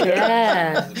 Anyway.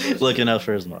 Yeah. Looking out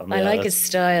for his mom. I like his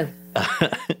style.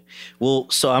 Well,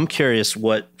 so I'm curious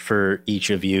what for each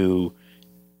of you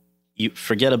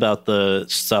forget about the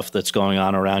stuff that's going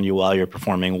on around you while you're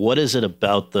performing. What is it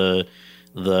about the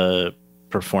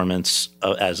performance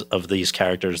of these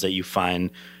characters that you find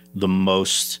the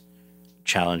most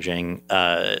challenging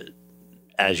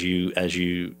as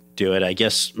you do it. I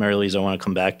guess, Mary-Louise, I want to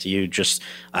come back to you. Just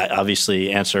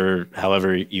obviously answer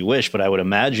however you wish, but I would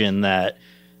imagine that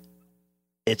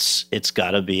it's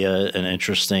got to be an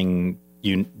interesting,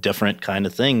 different kind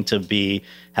of thing to be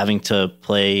having to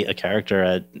play a character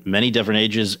at many different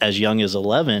ages, as young as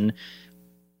 11.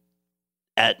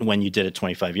 At when you did it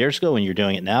 25 years ago, when you're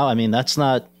doing it now. I mean, that's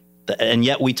not, and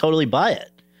yet we totally buy it.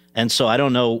 And so I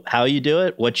don't know how you do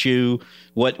it, what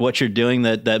you're doing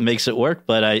that makes it work.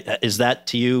 But is that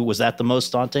to you, was that the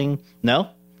most daunting? No?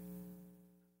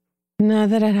 No,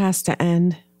 that it has to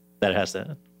end. That it has to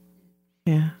end.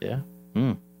 Yeah. Yeah.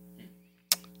 Mm.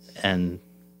 And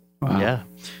Wow. yeah.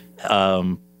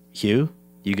 Hugh,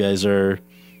 you guys are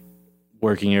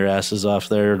working your asses off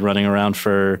there, running around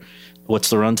for,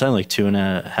 what's the runtime? Like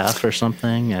 2.5 or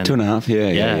something? And 2.5,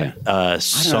 yeah.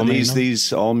 So many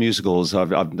these old musicals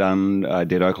I've done, I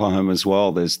did Oklahoma as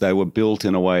well. They were built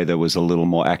in a way that was a little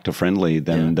more actor friendly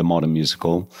than the modern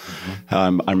musical. I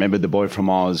remember The Boy from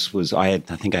Oz I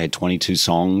think I had 22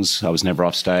 songs. I was never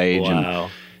off stage.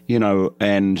 Wow.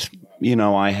 And,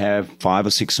 I have 5 or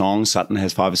 6 songs. Sutton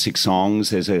has 5 or 6 songs.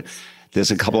 There's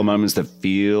a couple of moments that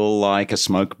feel like a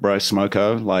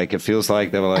smoko. Like it feels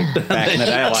like they were like back in the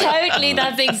day. Like, Totally,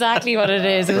 that's exactly what it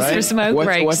is. It was for smoke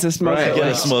breaks. What's the smoke? Right, break?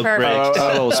 a smoke break. a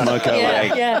little smoko.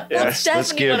 Yeah, that's Let's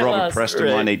definitely give what it Robert was. Preston.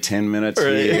 I need 10 minutes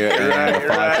here.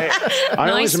 I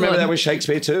always remember that with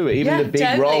Shakespeare too. Even the big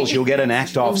totally. roles, you'll get an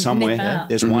act off somewhere. out.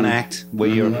 There's one act where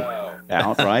you're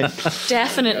out, right?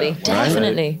 Definitely.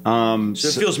 So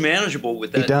it feels manageable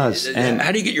with that. It does. And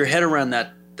how do you get your head around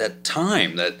that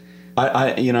time? That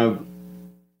I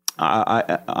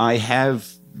have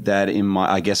that in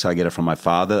my, I guess I get it from my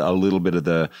father, a little bit of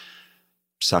the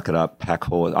suck it up, pack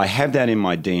horse. I have that in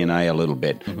my DNA a little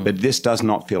bit, but this does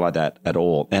not feel like that at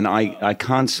all. And I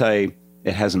can't say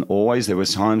it hasn't always. There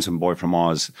was times when Boy from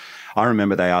Oz, I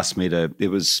remember they asked me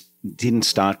didn't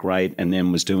start great and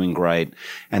then was doing great.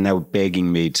 And they were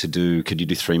begging me to could you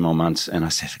do 3 more months? And I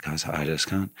said, guys, I just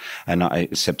can't. And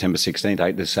September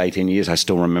 16th, this 18 years, I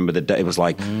still remember the day. It was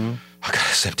like,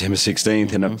 okay, September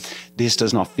 16th. And this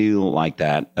does not feel like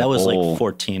that. That was all. like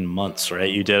 14 months, right?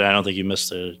 You did. I don't think you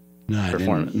missed a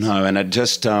performance. No, and it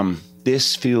just,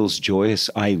 this feels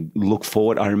joyous. I look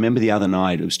forward. I remember the other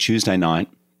night, it was Tuesday night.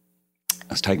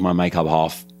 I was taking my makeup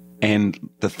off and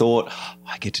the thought,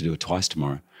 I get to do it twice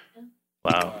tomorrow.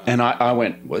 Wow. And I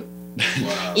went, what?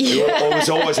 Wow. It was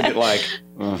always a bit like,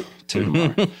 2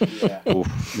 tomorrow.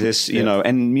 Oof. This,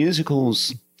 and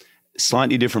musicals,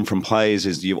 slightly different from plays,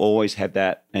 is you always have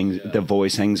that the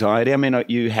voice anxiety. I mean,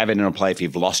 you have it in a play if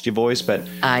you've lost your voice, but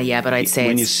but I'd say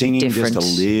when you're it's singing different.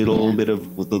 just a little bit of,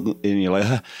 and you're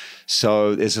like,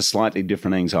 so there's a slightly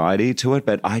different anxiety to it,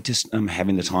 but I just am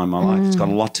having the time of my life. It's got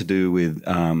a lot to do with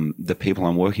the people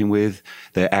I'm working with.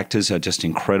 The actors are just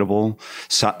incredible.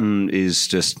 Sutton is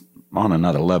just on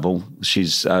another level.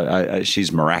 She's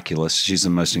miraculous. She's the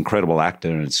most incredible actor,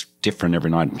 and it's different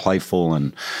every night and playful.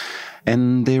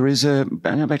 And there is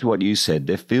back to what you said,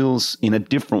 there feels in a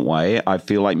different way, I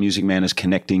feel like Music Man is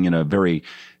connecting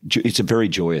it's a very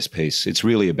joyous piece. It's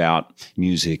really about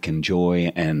music and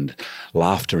joy and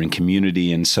laughter and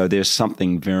community. And so there's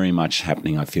something very much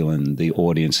happening, I feel, in the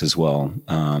audience as well,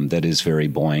 that is very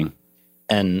buoying.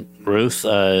 And Ruth,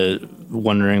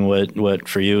 wondering what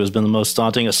for you has been the most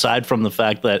daunting, aside from the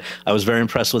fact that I was very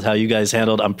impressed with how you guys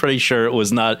handled. I'm pretty sure it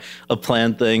was not a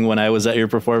planned thing when I was at your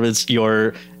performance. They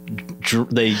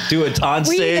do it on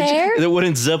stage. It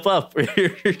wouldn't zip up.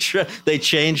 They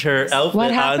change her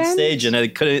outfit on stage, and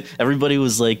it couldn't. Everybody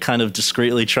was like kind of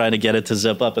discreetly trying to get it to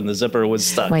zip up, and the zipper was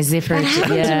stuck. My zipper. That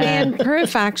happened to me in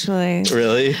Proof, actually.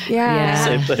 Really? Yeah.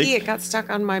 Same thing? It got stuck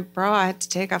on my bra. I had to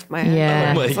take off my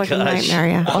Yeah. Oh It's like my a gosh. nightmare.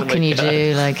 Yeah. What can you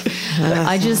do? Like,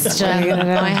 I just,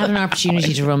 I had an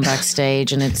opportunity to run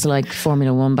backstage, and it's like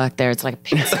Formula One back there. It's like a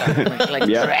pit stop. Like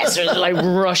dressers like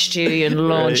rush to you and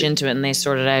launch into it, and they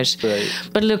sort it out. Right.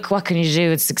 But look, what can you do?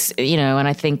 It's, and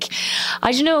I think,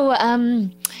 I don't know,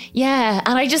 and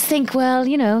I just think, well,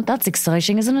 that's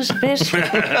exciting, isn't it, a bit?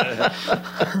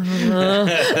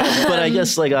 But I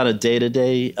guess like on a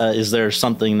day-to-day, is there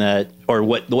something that, or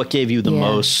what gave you the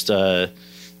most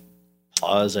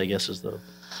pause, I guess is the...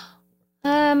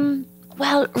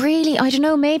 Well, really, I don't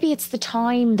know, maybe it's the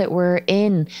time that we're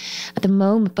in at the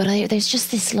moment, but there's just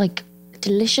this like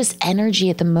delicious energy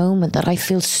at the moment that I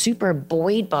feel super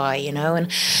buoyed by, and I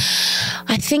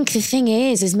think the thing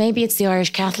is maybe it's the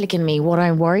Irish Catholic in me. What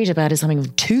I'm worried about is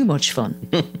having too much fun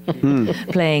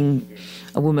playing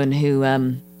a woman who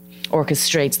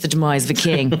orchestrates the demise of a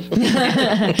king. But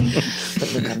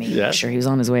look, I mean, I'm sure he was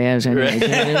on his way out anyway. Right. Do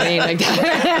you know what I mean? Like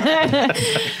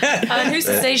that. And who's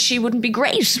to say she wouldn't be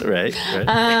great? Right.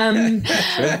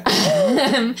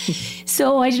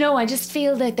 So I don't know. I just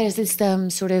feel that there's this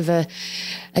sort of a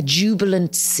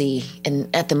jubilancy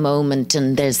at the moment,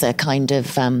 and there's a kind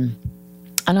of.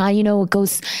 And it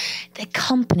goes, the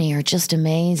company are just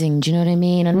amazing. Do you know what I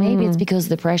mean? And maybe it's because of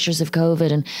the pressures of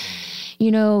COVID and,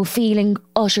 feeling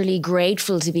utterly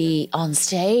grateful to be on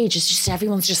stage. It's just,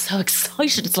 everyone's just so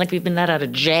excited. It's like we've been let out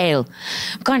of jail.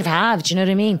 We kind of have, do you know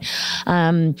what I mean?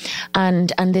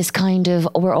 And this kind of,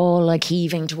 we're all like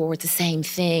heaving towards the same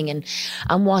thing.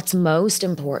 And what's most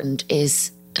important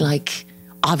is like,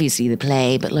 obviously the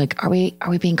play, but like, are we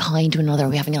being kind to another? Are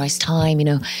we having a nice time?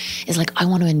 It's like, I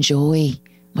want to enjoy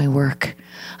my work.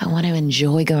 I want to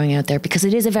enjoy going out there because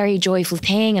it is a very joyful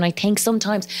thing. And I think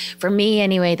sometimes, for me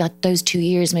anyway, that those 2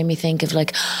 years made me think of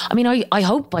like, I mean, I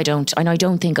hope I don't, and I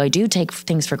don't think I do take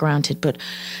things for granted, but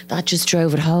that just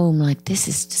drove it home. Like, this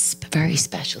is just a very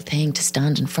special thing to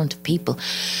stand in front of people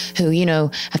who,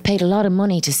 have paid a lot of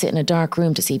money to sit in a dark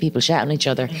room to see people shouting at each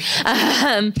other,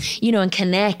 and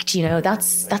connect,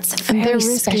 that's a very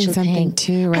special thing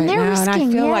too right now. And I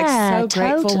feel like so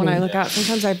grateful when I look out.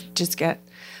 Sometimes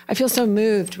I feel so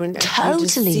moved when I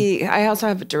just see. I also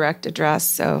have a direct address,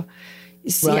 so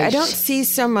you see, I don't see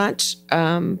so much,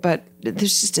 but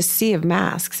there's just a sea of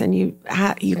masks, and you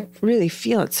really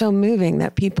feel it. So moving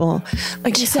that people,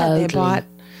 like you said, they bought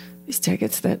these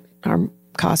tickets that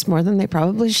cost more than they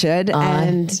probably should,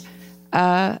 and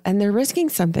they're risking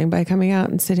something by coming out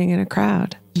and sitting in a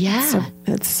crowd. Yeah,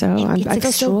 I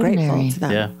feel so grateful to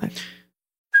them. Yeah.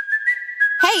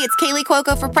 Hey, it's Kaylee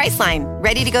Cuoco for Priceline.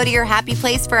 Ready to go to your happy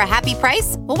place for a happy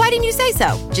price? Well, why didn't you say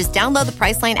so? Just download the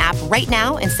Priceline app right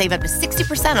now and save up to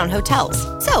 60% on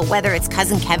hotels. So whether it's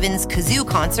Cousin Kevin's Kazoo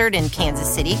Concert in Kansas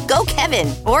City, go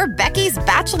Kevin, or Becky's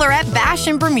Bachelorette Bash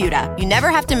in Bermuda, you never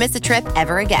have to miss a trip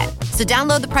ever again. So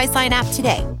download the Priceline app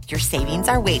today. Your savings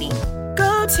are waiting.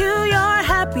 Go to your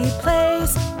happy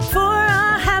place for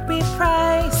a happy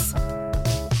price.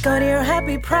 Go to your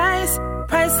happy price,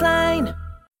 Priceline.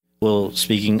 Well,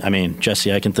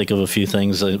 Jesse, I can think of a few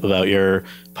things about your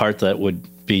part that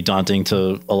would be daunting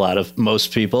to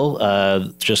most people,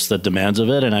 just the demands of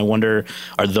it. And I wonder,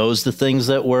 are those the things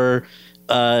that were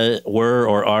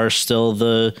or are still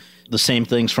the same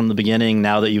things from the beginning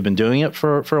now that you've been doing it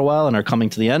for a while and are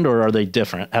coming to the end, or are they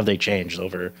different? Have they changed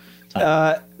over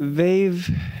time? They've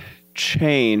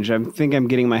changed. I think I'm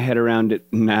getting my head around it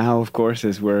now, of course,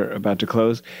 as we're about to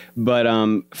close. But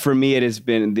for me, it has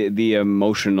been the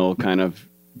emotional kind of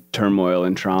turmoil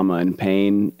and trauma and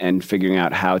pain, and figuring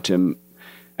out how to,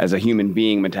 as a human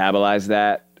being, metabolize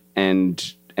that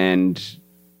and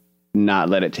not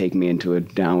let it take me into a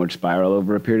downward spiral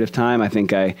over a period of time. I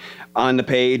think on the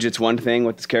page, it's one thing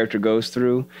what this character goes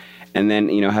through. And then,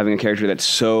 having a character that's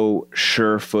so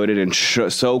sure-footed and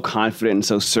so confident and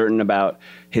so certain about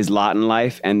his lot in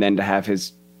life, and then to have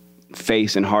his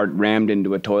face and heart rammed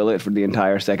into a toilet for the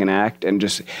entire second act, and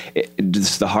just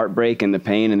the heartbreak and the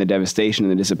pain and the devastation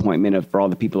and the disappointment from all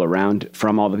the people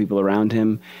around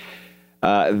him,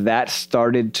 that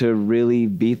started to really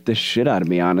beat the shit out of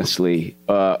me, honestly,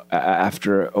 over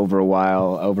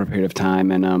a period of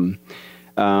time. And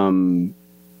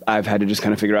I've had to just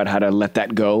kind of figure out how to let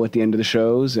that go at the end of the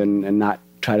shows and not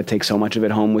try to take so much of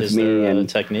it home with me. Is there a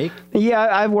technique? Yeah,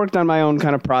 I've worked on my own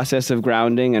kind of process of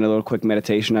grounding and a little quick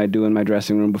meditation I do in my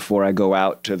dressing room before I go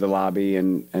out to the lobby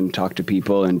and talk to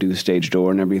people and do the stage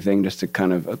door and everything, just to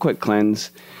kind of a quick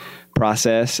cleanse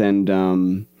process and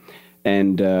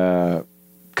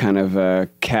kind of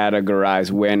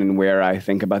categorize when and where I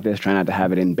think about this. Try not to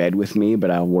have it in bed with me,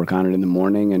 but I'll work on it in the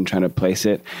morning and try to place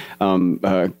it.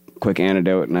 Quick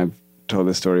anecdote, and I've told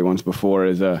this story once before,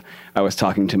 is I was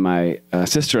talking to my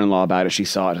sister-in-law about it. She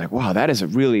saw it, like, wow, that is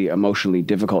really emotionally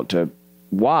difficult to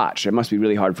watch. It must be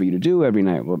really hard for you to do every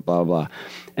night, blah, blah, blah.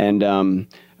 And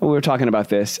we were talking about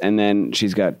this, and then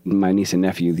she's got my niece and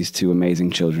nephew, these two amazing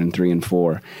children, 3 and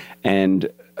 4. And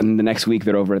the next week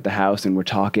they're over at the house, and we're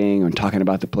talking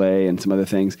about the play and some other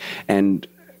things, and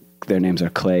their names are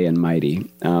Clay and Mighty,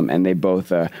 and they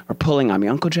both are pulling on me.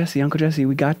 Uncle Jesse,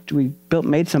 we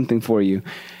made something for you.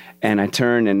 And I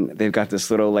turn, and they've got this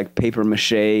little like paper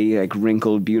mache, like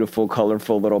wrinkled, beautiful,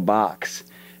 colorful little box.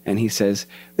 And he says,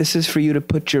 "This is for you to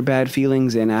put your bad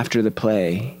feelings in after the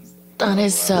play." That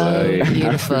is so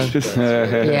beautiful.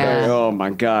 Yeah. Oh my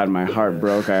God, my heart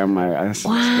broke. It was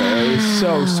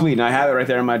so sweet, and I have it right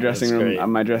there in my dressing room.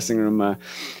 On my dressing room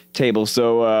table.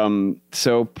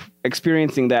 So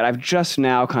experiencing that, I've just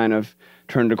now kind of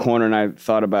turned a corner, and I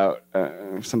thought about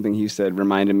something Hugh said.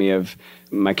 Reminded me of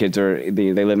my kids they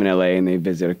live in LA, and they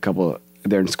visit a couple.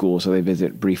 They're in school, so they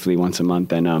visit briefly once a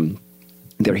month, and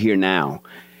they're here now.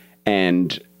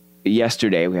 And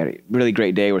yesterday we had a really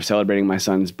great day. We're celebrating my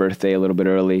son's birthday a little bit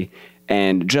early,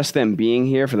 and just them being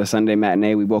here for the Sunday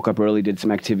matinee, we woke up early, did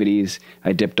some activities.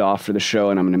 I dipped off for the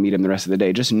show, and I'm going to meet them the rest of the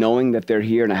day. Just knowing that they're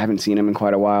here, and I haven't seen them in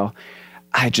quite a while,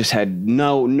 I just had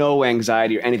no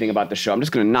anxiety or anything about the show. I'm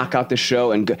just going to knock out the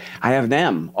show, and I have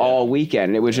them all weekend.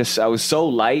 And it was just, I was so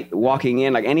light walking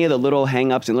in. Like any of the little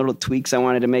hang-ups and little tweaks I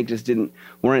wanted to make just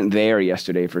weren't there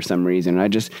yesterday for some reason. I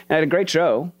had a great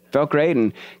show. Felt great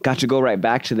and got to go right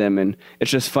back to them. And it's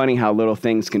just funny how little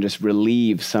things can just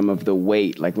relieve some of the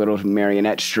weight, like little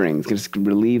marionette strings can just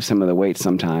relieve some of the weight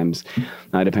sometimes,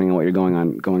 depending on what you're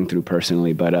going through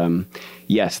personally. But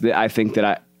yes, I think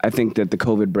that the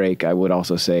COVID break, I would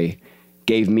also say,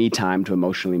 gave me time to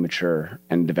emotionally mature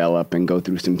and develop and go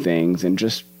through some things and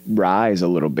just rise a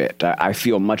little bit. I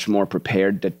feel much more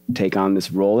prepared to take on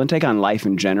this role and take on life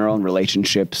in general and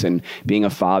relationships and being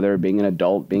a father, being an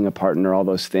adult, being a partner, all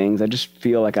those things. I just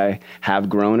feel like I have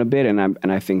grown a bit, and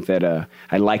I think that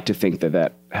I like to think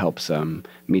that helps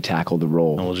me tackle the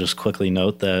role. And we'll just quickly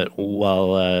note that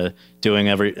while doing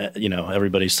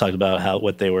everybody's talked about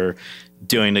what they were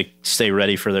doing to stay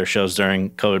ready for their shows during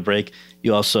COVID break,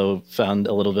 you also found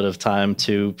a little bit of time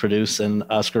to produce an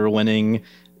Oscar-winning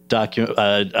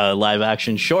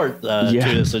live-action short, Two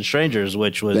Distant Strangers,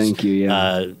 which was,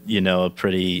 a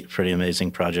pretty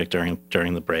amazing project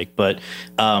during the break. But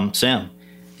Sam,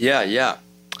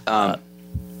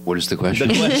 what is the question?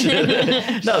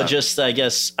 No, just I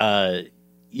guess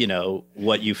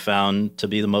what you found to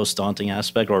be the most daunting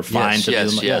aspect, or find to be the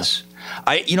most. Yes.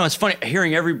 It's funny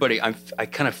hearing everybody. I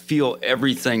kind of feel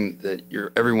everything that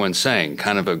everyone's saying,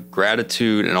 kind of a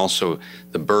gratitude and also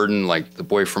the burden, like the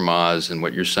boy from Oz and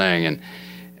what you're saying,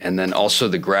 and then also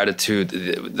the gratitude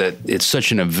that it's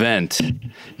such an event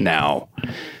now,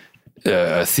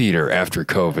 a theater after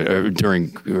COVID or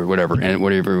during or whatever, and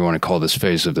whatever you want to call this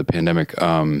phase of the pandemic.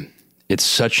 It's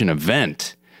such an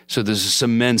event, so there's this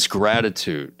immense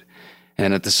gratitude,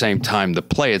 and at the same time, the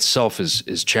play itself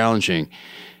is challenging.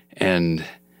 And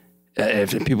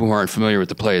if people who aren't familiar with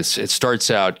the play, it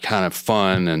starts out kind of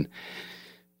fun, and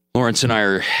Lawrence and I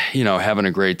are, having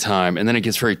a great time, and then it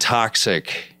gets very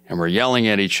toxic, and we're yelling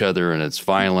at each other, and it's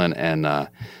violent, and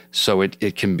so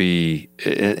it can be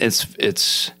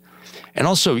it's, and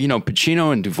also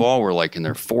Pacino and Duvall were like in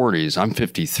their 40s. I'm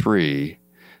 53,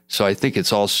 so I think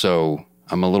it's also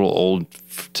I'm a little old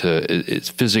it's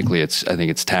physically I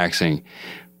think it's taxing.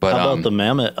 But, how about the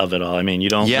mammoth of it all? I mean, you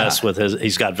don't mess with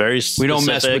he's got very specific. We don't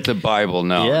mess with the Bible,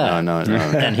 no. Yeah. No.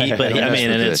 And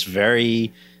and it's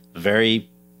very, very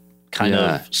kind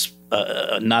of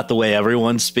not the way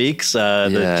everyone speaks,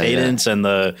 the cadence and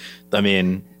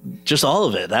just all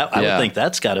of it. I would think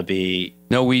that's got to be.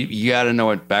 No, you got to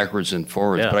know it backwards and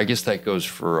forwards. But I guess that goes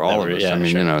for all of us.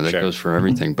 That goes for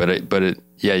everything. But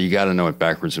you got to know it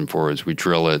backwards and forwards. We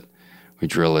drill it. We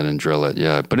drill it and drill it,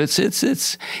 yeah. But it's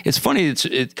funny.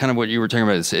 It's kind of what you were talking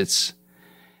about. It's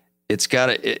got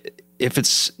to. If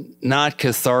it's not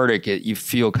cathartic, you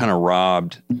feel kind of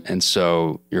robbed, and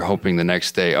so you're hoping the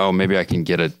next day, maybe I can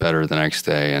get it better the next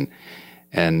day.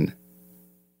 And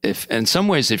if in some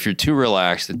ways, if you're too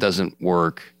relaxed, it doesn't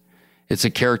work. It's a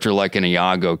character like an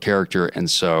Iago character, and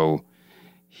so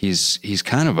he's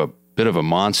kind of a bit of a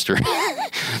monster.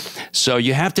 So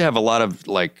you have to have a lot of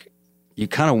you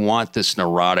kind of want this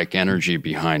neurotic energy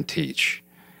behind Teach.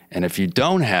 And if you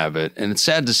don't have it, and it's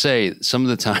sad to say, some of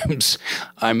the times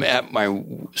I'm at my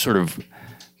sort of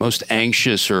most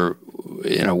anxious or,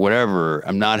 whatever,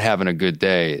 I'm not having a good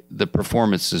day, the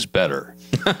performance is better.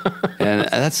 And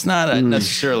that's not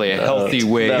necessarily a healthy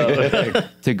way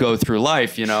to go through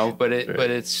life, but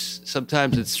it's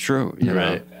sometimes it's true,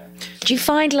 Right. Do you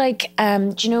find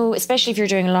especially if you're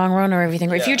doing a long run or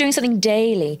everything, or if you're doing something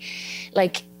daily,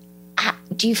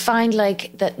 do you find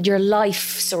that your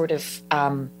life sort of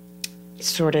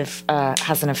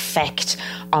has an effect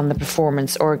on the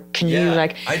performance, or can you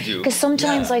I do. Because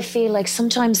sometimes I feel like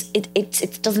sometimes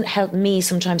it doesn't help me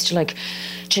sometimes to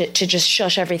just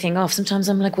shut everything off. Sometimes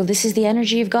I'm like, well, this is the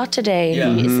energy you've got today.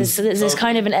 Yeah. There's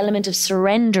kind of an element of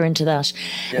surrender into that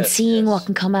and seeing what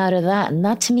can come out of that. And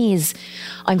that to me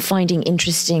I'm finding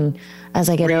interesting as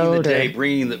I get older.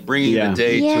 Bringing the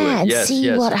day to it. And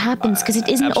see what happens, because it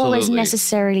isn't always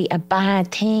necessarily a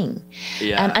bad thing.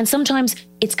 Yeah. And sometimes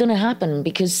it's going to happen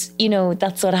because, you know,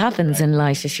 that's what happens in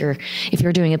life. If you're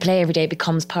doing a play every day, it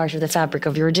becomes part of the fabric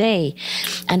of your day,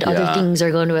 and other things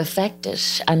are going to affect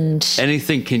it. And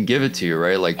anything can give it to you,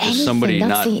 right? Like just somebody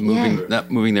not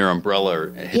moving their umbrella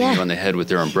or hitting you on the head with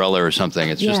their umbrella or something.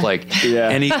 It's just like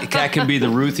that can be the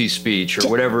Ruthie speech or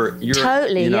whatever. You're,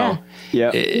 totally, you know,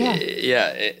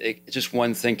 just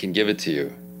one thing can give it to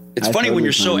you. It's funny when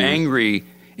you're so angry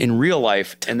in real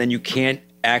life, and then you can't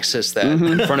access that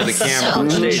in front of the camera on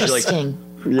stage. You're like,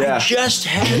 I just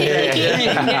had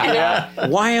that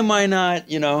thing. Why am I not,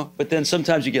 you know? But then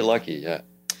sometimes you get lucky,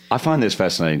 I find this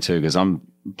fascinating too, because I'm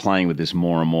playing with this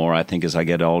more and more, I think, as I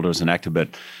get older as an actor, but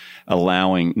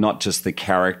allowing not just the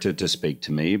character to speak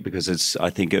to me, because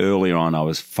I think earlier on I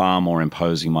was far more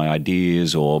imposing my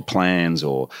ideas or plans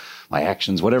or my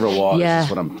actions, whatever it was, is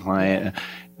what I'm playing.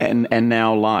 And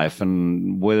now life,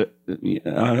 and I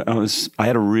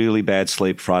had a really bad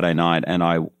sleep Friday night, and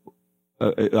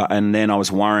and then I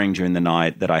was worrying during the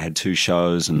night that I had 2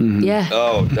 shows, and that's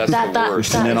the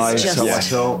worst. And then I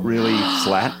felt really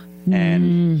flat,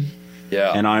 and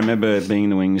I remember being in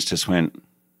the wings, just went,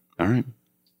 all right,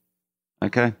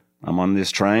 okay, I'm on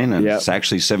this train, and it's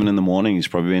actually 7 a.m. He's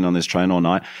probably been on this train all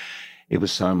night. It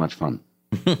was so much fun.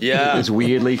 It was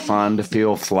weirdly fun to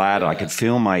feel flat. I could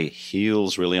feel my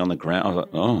heels really on the ground. I was like,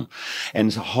 oh.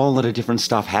 And a whole lot of different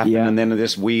stuff happened. And then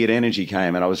this weird energy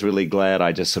came, and I was really glad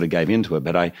I just sort of gave into it.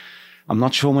 But I'm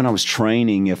not sure when I was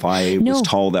training if I was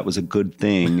told that was a good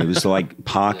thing. It was like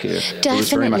it was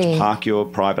very much park your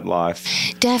private life.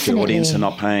 Definitely. The audience are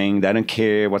not paying. They don't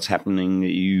care what's happening.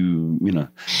 You know.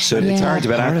 So it's hard.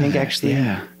 But I think actually,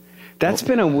 that's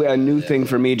been a new thing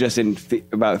for me just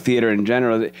about theater in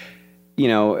general. You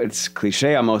know, it's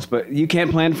cliche almost, but you can't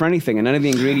plan for anything, and none of the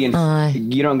ingredients,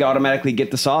 you don't automatically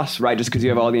get the sauce, right? Just because you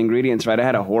have all the ingredients, right? I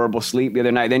had a horrible sleep the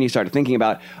other night. Then you start thinking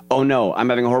about, oh no, I'm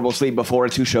having a horrible sleep before a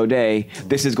 2-show day.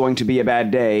 This is going to be a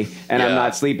bad day, and I'm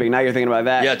not sleeping. Now you're thinking about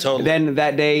that. Yeah, totally. Then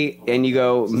that day, and you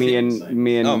go, me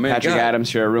and Patrick Adams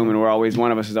share a room, and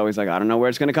one of us is always like, I don't know where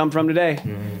it's going to come from today,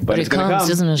 but it's going to come,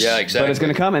 doesn't it? Yeah, exactly. But it's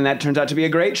going to come, and that turns out to be a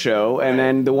great show. And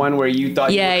then the one where you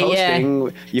thought you were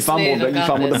coasting, you fumbled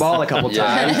the ball a couple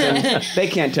times, and they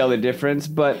can't tell the difference,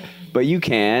 but you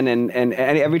can, and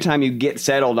every time you get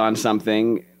settled on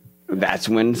something, that's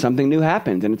when something new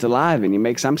happens, and it's alive, and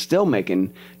I'm still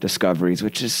making discoveries,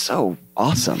 which is so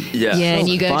awesome. And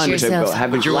you go to yourself, to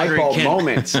have light bulb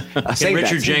moments. Can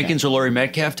Richard Jenkins or Laurie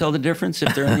Metcalf tell the difference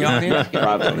if they're in the audience?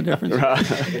 Tell the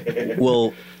difference?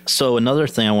 Well, so another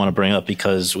thing I want to bring up,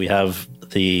 because we have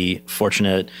the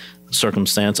fortunate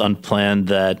circumstance, unplanned,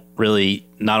 that really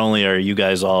not only are you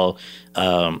guys all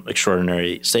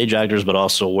extraordinary stage actors, but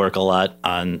also work a lot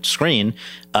on screen.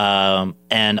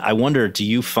 And I wonder, do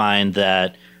you find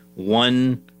that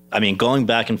going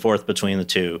back and forth between the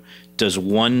two, does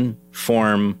one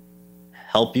form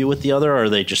help you with the other, or are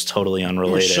they just totally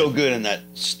unrelated? You were so good in that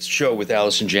show with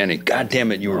Allison Janney. God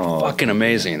damn it, you were fucking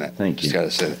amazing in that. Thank you. Just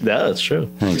gotta say that. Yeah, that's true.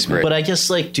 Thanks, man. But I guess,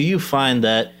 do you find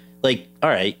that, all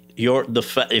right,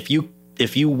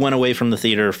 if you went away from the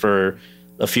theater for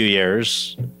a few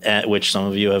years, which some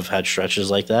of you have had stretches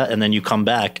like that, and then you come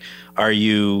back, have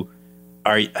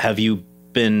you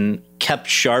been kept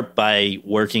sharp by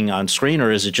working on screen,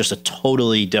 or is it just a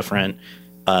totally different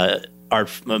art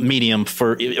medium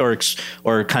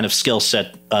or kind of skill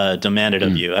set demanded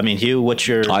of you? I mean, Hugh, what's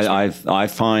your? I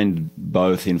find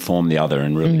both inform the other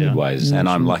in really good ways, and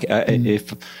I'm like,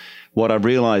 if what I've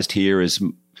realized here is,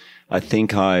 I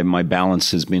think my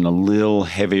balance has been a little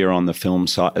heavier on the film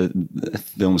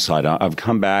side. I've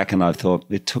come back, and I thought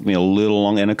it took me a little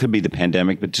longer, and it could be the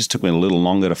pandemic, but it just took me a little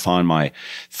longer to find my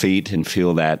feet and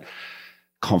feel that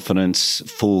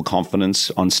full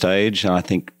confidence on stage. And I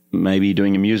think maybe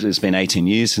doing a musical, it's been 18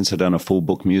 years since I've done a full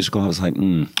book musical. I was like, I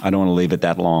don't want to leave it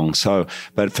that long. So,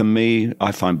 but for me,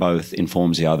 I find both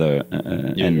informs the other.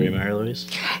 You agree, Mary-Louise?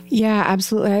 Yeah,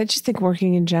 absolutely. I just think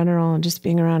working in general and just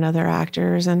being around other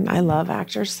actors, and I love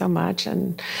actors so much.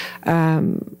 And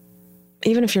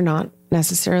even if you're not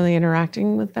necessarily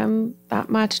interacting with them that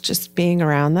much, just being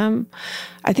around them,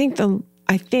 I think the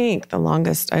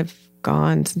longest I've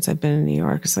gone since I've been in New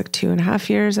York is 2.5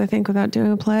 years, I think, without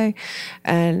doing a play.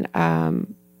 And I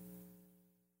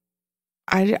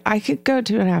could go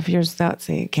 2.5 years without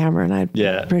seeing a camera, and I'd be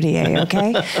pretty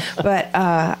okay. But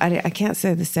I can't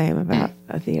say the same about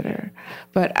a theater.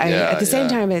 But at the same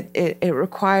time, it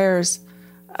requires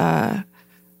something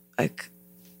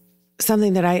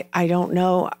that I don't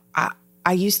know.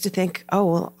 I used to think, oh,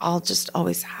 well, I'll just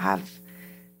always have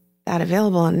that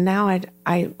available. And now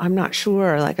I'm not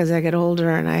sure, like as I get older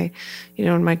and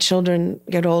when my children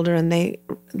get older and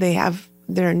they have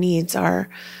their needs are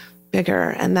bigger,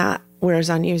 and that wears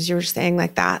on you, as you were saying,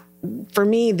 like that. For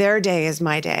me, their day is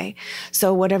my day.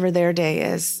 So whatever their day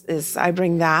is I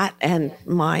bring that and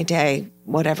my day,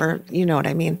 whatever, you know what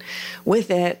I mean, with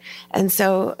it. And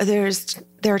so there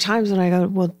are times when I go,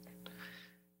 well,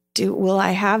 will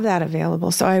I have that available?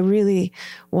 So I really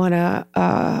want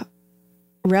to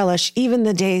relish even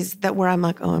the days that where I'm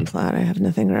like, oh, I'm flat, I have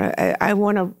nothing. Or I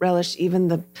want to relish even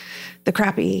the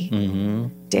crappy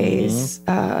days.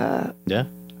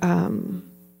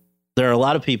 There are a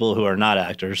lot of people who are not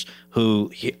actors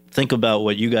who think about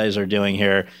what you guys are doing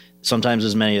here, sometimes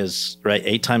as many as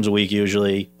 8 times a week,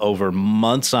 usually over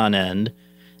months on end,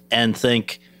 and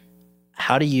think,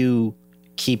 how do you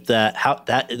keep that?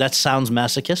 That sounds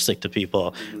masochistic to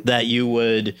people, that you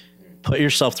would put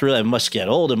yourself through that. It must get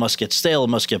old, it must get stale, it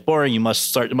must get boring, it must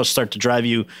start to drive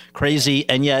you crazy,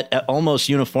 and yet almost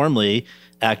uniformly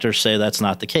actors say that's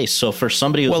not the case. So for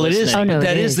somebody who's listening,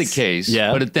 that is the case.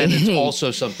 Yeah, but then it's also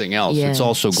something else. Yeah. It's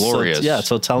also glorious.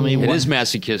 So tell me, it is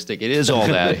masochistic. It is all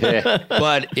that.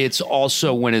 But it's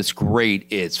also, when it's great,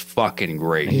 it's fucking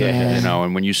great. Yeah.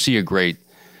 And when you see a great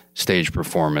stage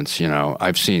performance,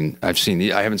 I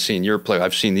haven't seen your play.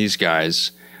 I've seen these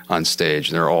guys on stage.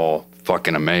 They're all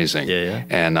fucking amazing. Yeah.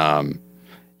 And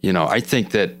I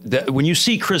think that when you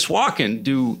see Chris Walken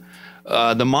do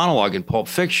the monologue in Pulp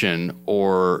Fiction,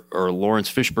 or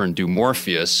Lawrence Fishburne do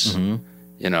Morpheus,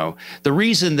 the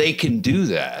reason they can do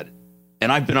that,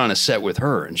 and I've been on a set with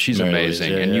her, and she's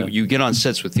amazing, you get on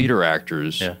sets with theater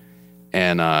actors,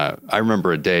 and I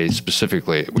remember a day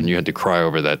specifically when you had to cry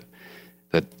over that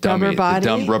dummy, the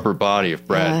dumb rubber body of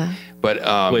Brad. Yeah. But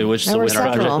our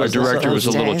director was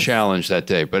a little challenged that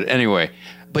day. But anyway.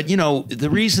 But, the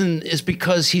reason is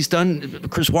because Chris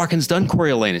Walken's done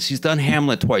Coriolanus. He's done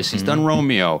Hamlet twice. He's done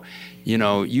Romeo.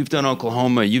 You've done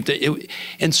Oklahoma.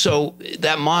 And so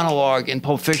that monologue in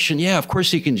Pulp Fiction, of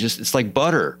course he can it's like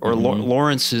butter. Or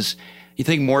Lawrence is, you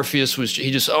think Morpheus was,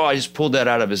 I just pulled that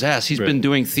out of his ass. He's been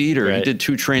doing theater. Right. He did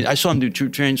 2 Trains. I saw him do 2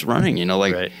 Trains Running,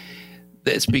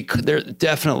 It's because they're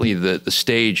definitely the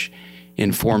stage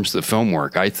informs the film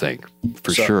work, I think,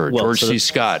 for sure. George C.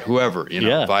 Scott, whoever,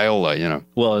 Viola,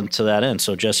 Well, and to that end,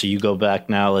 so Jesse, you go back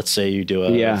now, let's say you do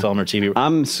a film or TV.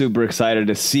 I'm super excited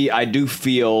to see. I do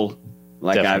feel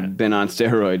like I've been on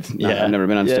steroids. I've never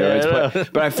been on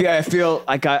steroids, but I feel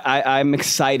like I'm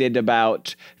excited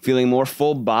about feeling more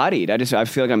full-bodied. I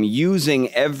feel like I'm using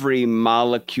every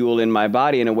molecule in my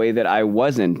body in a way that I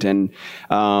wasn't, and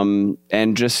I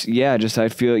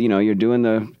feel you're doing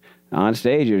the. On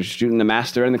stage, you're shooting the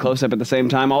master and the close-up at the same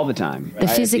time all the time. The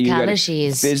physicality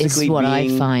is what I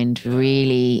find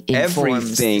really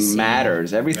informs everything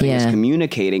matters. Everything is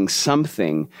communicating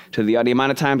something to the audience. The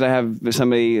amount of times I have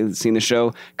somebody who's seen the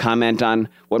show comment on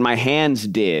what my hands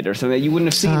did or something that you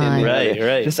wouldn't have seen.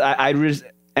 Right.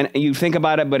 And you think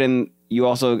about it, but you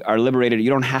also are liberated. You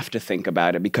don't have to think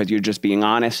about it because you're just being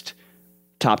honest,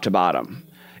 top to bottom.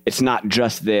 It's not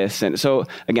just this. And so,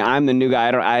 again, I'm the new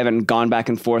guy. I haven't gone back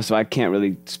and forth, so I can't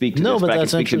really speak to this. But I can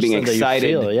speak to being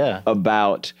excited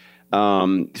about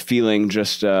feeling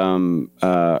just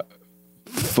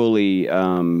fully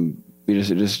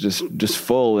just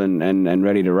full and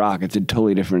ready to rock. It's a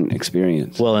totally different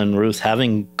experience. Well, and Ruth,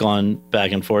 having gone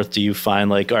back and forth, do you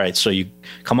find all right, so you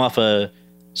come off a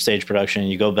stage production,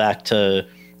 you go back to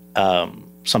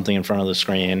something in front of the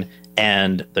screen,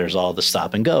 and there's all the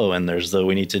stop and go, and there's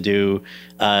we need to do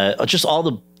just all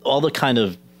the kind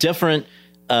of different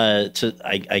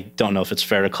I don't know if it's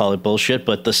fair to call it bullshit,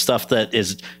 but the stuff that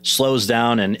slows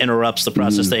down and interrupts the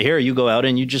process. They hear you go out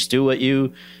and you just do what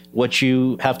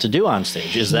you have to do on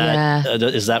stage. Is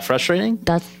that frustrating?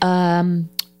 That's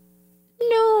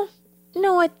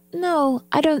No,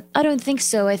 I don't think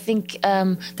so. I think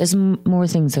there's more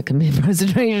things that can be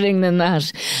frustrating than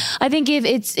that. I think if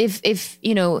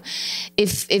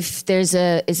there's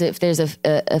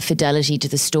a fidelity to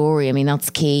the story, I mean that's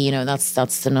key.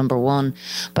 That's the number one.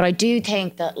 But I do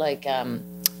think that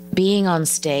being on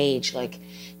stage,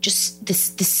 just the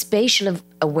spatial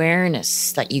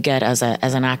awareness that you get as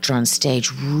an actor on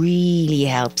stage really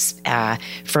helps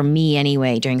for me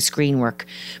anyway during screen work,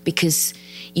 because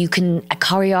a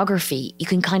choreography, you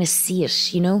can kind of see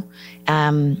it, you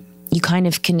kind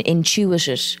of can intuit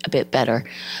it a bit better,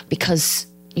 because,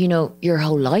 your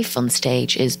whole life on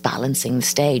stage is balancing the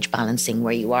stage, balancing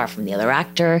where you are from the other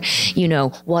actor,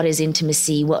 what is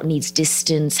intimacy, what needs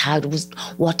distance,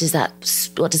 what does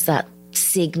that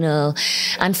signal.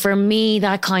 And for me,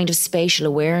 that kind of spatial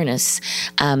awareness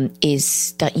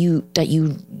is that you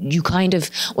kind of,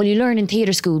 well, you learn in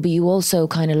theatre school, but you also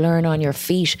kind of learn on your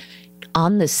feet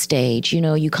on the stage. You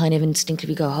know, you kind of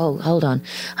instinctively go, hold on,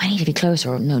 I need to be closer,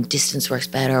 or no, distance works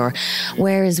better, or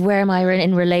where am I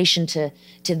in relation to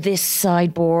this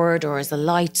sideboard, or is the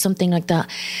light, something like that.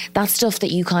 That stuff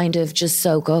that you kind of just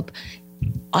soak up.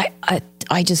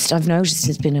 I've noticed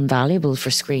it's been invaluable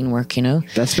for screen work, you know.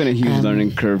 That's been a huge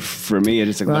learning curve for me.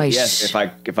 It's like, right. Yes,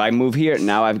 if I move here,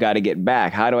 now I've got to get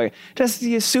back. How do I? Just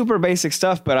super basic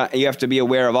stuff, but you have to be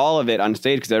aware of all of it on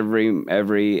stage, because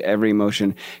every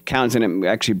motion counts. And it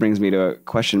actually brings me to a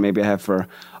question maybe I have for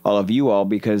all of you all,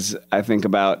 because I think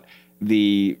about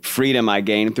the freedom I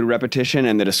gain through repetition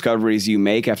and the discoveries you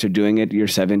make after doing it your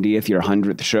 70th, your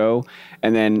 100th show.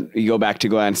 And then you go back to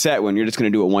go on set when you're just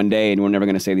going to do it one day and we're never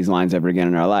going to say these lines ever again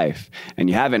in our life. And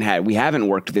we haven't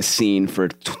worked this scene for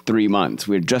 3 months.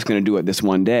 We're just going to do it this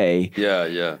one day.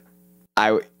 Yeah.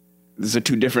 These are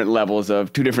two different levels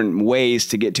of two different ways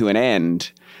to get to an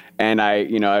end. And I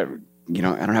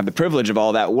don't have the privilege of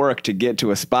all that work to get to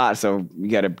a spot. So you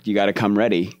gotta come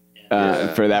ready.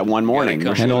 For that one morning,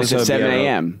 and also at 7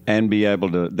 a.m. and be able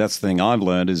to. That's the thing I've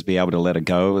learned, is be able to let it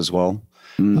go as well.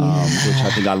 Which I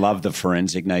think I love the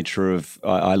forensic nature of.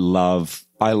 I love.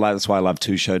 That's why I love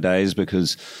 2 show days,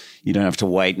 because you don't have to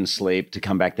wait and sleep to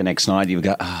come back the next night. You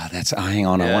go, hang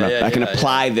on, I can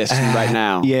apply this right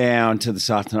now. Yeah, until this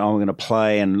afternoon, I'm going to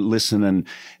play and listen, and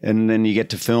then you get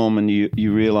to film and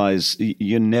you realize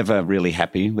you're never really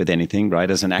happy with anything,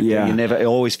 right? As an actor, you never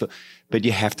always feel, but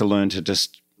you have to learn to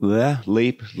just.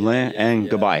 Leap, and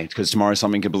goodbye, because tomorrow's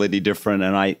something completely different.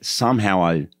 And I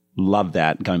love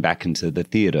that, going back into the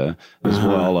theater as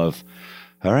well, of,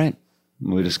 all right,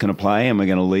 we're just going to play and we're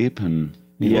going to leap. And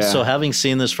Well, so having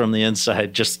seen this from the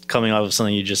inside, just coming off of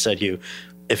something you just said, Hugh,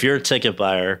 if you're a ticket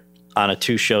buyer on a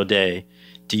 2-show day,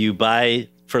 do you buy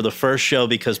for the first show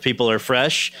because people are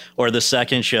fresh, or the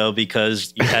second show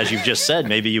because, as you've just said,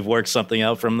 maybe you've worked something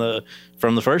out from the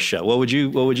first show? What would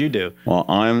you do? Well,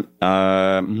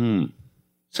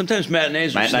 Sometimes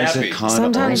matinees are snappy.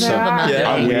 Sometimes they're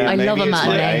I love a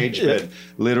matinee. But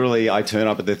literally, I turn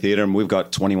up at the theater and we've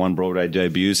got 21 Broadway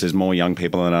debuts. There's more young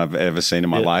people than I've ever seen in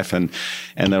my life, and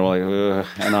they're like, ugh.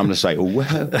 And I'm just like, well.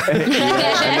 And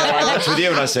I looked with you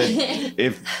and I said,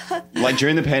 if like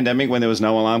during the pandemic when there was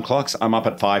no alarm clocks, I'm up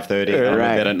at 5:30 and I'm in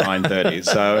bed at 9:30.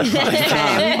 So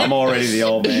I'm already the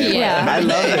old man. Yeah. I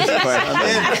love this question.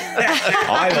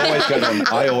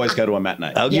 I always go to a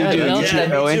matinee. Oh, you do?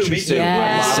 Oh, interesting.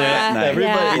 Yeah.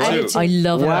 Everybody too. I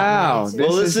love it. Wow.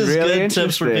 Well, this is really good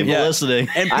tips for people listening.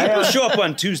 And people show up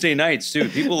on Tuesday nights too.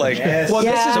 People like, Well,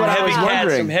 this is what I was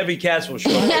wondering. Some heavy cats will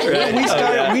show up.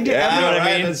 Right? We did. You know what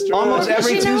I mean? Almost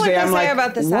every Tuesday, I'm like,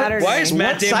 about the Saturday. Why is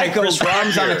Matt Damon and Chris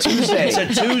runs on a Tuesday? It's a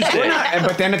Tuesday.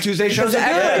 But then a Tuesday shows up.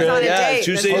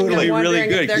 Tuesday's going to be really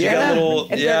good because you got a little,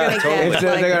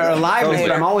 They're alive,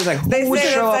 but I'm always like, who would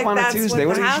show up on a Tuesday?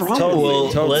 What is wrong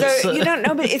with you? So you don't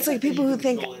know, but it's like people who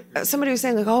think, somebody was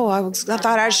saying like, oh, I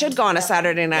thought I should go on a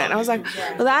Saturday night. And I was like,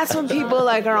 well, that's when people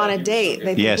like are on a date.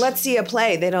 They think, let's see a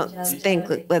play. They don't think,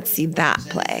 let's see that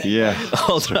play. Yeah.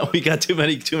 Hold on, we got too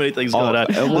many things going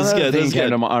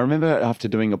on. I remember after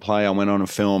doing a play, I went on a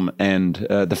film, and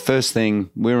the first thing,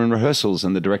 we were in rehearsals,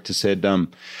 and the director said,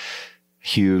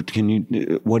 Hugh,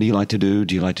 what do you like to do?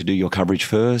 Do you like to do your coverage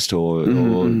first or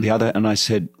the other? And I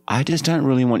said, I just don't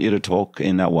really want you to talk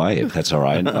in that way, if that's all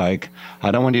right. Like,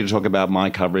 I don't want you to talk about my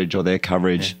coverage or their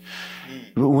coverage.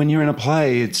 But when you're in a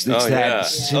play, it's that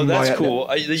that's cool.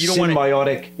 You don't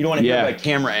symbiotic. You don't want to hear about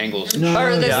camera angles. No.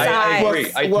 Or the size. I agree.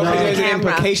 Well, there's an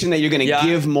implication that you're going to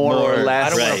give more or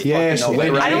less.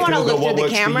 I don't want to look through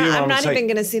the camera. I'm not even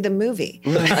going to see the movie.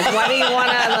 Like, why do you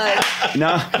want to like?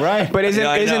 No, right. But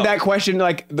isn't that question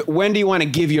like, when do you want to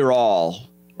give your all?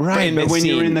 Right, but when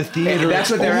you're in the theater, that's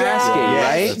what they're asking,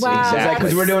 right? Wow. Exactly,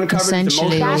 because we're doing coverage.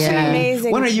 That's an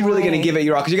amazing. When are you really going to give it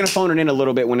your all? Because you're going to phone it in a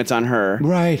little bit when it's on her,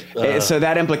 right? So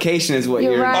that implication is what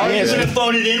you're. Are you going to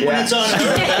phone it in when it's on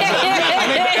her?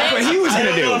 That's what he was going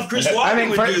to do. I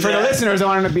think for the listeners, I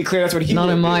want to be clear. That's what he. Not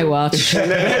in my watch.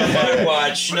 Not in my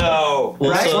watch. No.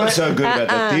 Right. What's so good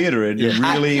about the theater? It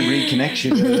really reconnects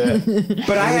you to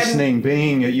listening,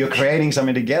 you're creating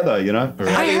something together. You know.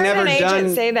 I heard an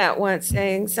agent say that once,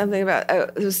 saying something about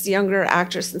this younger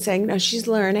actress and saying, no, she's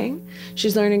learning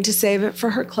to save it for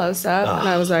her close-up. And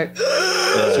I was like,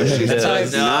 so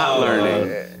she's not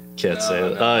learning. Can't say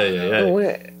it. Oh, yeah.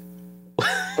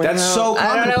 That's so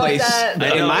commonplace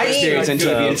in my experience in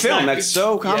TV and film. That's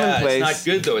so commonplace. Yeah, it's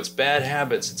not good though. It's bad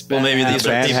habits. It's bad. Well, maybe these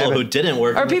are people who didn't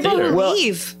work or in the people theater. who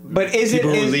leave. But is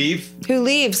people it who leave? Who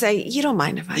leave say, you don't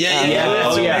mind if I Yeah.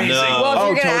 Well, if you're going to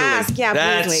totally. ask,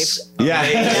 please leave.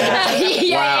 Yeah.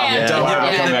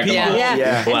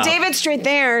 Yeah. Wow. And David's straight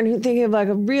there, and thinking of like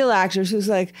a real actor who's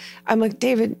like, I'm like,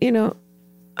 David,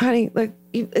 honey, like,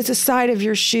 it's a side of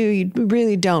your shoe. You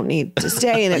really don't need to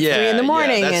stay in at 3 in the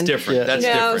morning. Yeah, that's and, different. That's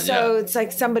different. So it's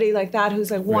like somebody like that who's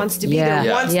like wants to be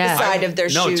there, wants the side of their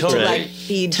shoe to like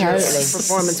feed your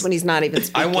performance when he's not even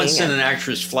speaking. I once sent an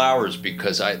actress flowers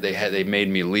because they made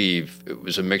me leave. It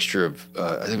was a mixture of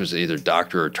I think it was either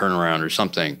doctor or turnaround or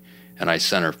something, and I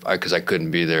sent her because I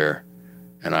couldn't be there,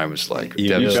 and I was like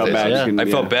devastated. Felt bad. I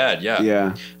felt bad.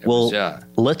 Yeah.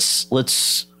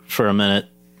 Let's for a minute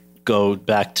go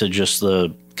back to just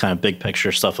the kind of big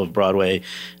picture stuff of Broadway.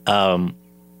 Do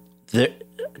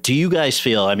you guys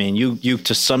feel, I mean, you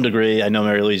to some degree, I know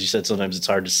Mary-Louise, you said sometimes it's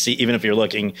hard to see, even if you're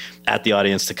looking at the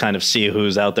audience, to kind of see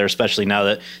who's out there, especially now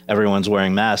that everyone's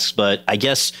wearing masks. But I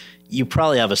guess you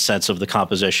probably have a sense of the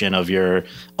composition of your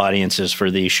audiences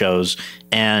for these shows.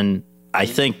 And I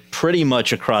think pretty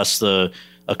much across the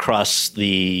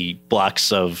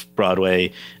blocks of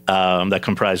Broadway that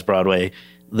comprise Broadway,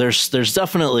 there's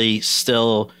definitely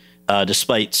still,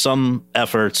 despite some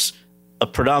efforts, a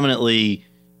predominantly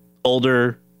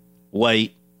older,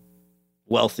 white,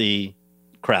 wealthy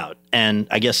crowd. And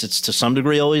I guess it's to some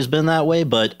degree always been that way,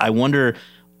 but I wonder,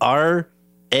 is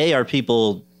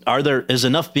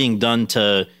enough being done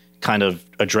to kind of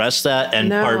address that?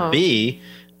 And part B,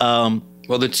 well,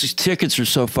 the tickets are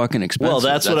so fucking expensive. Well,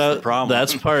 that's the problem.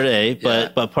 That's part A,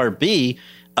 but part B,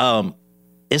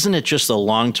 isn't it just a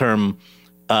long-term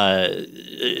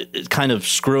kind of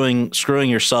screwing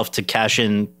yourself to cash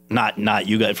in, not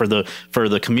you guys, for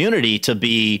the community to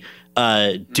be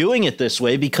doing it this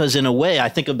way? Because in a way, I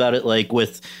think about it like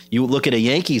you look at a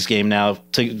Yankees game now,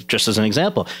 just as an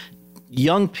example,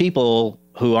 young people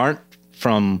who aren't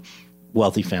from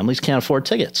wealthy families can't afford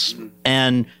tickets,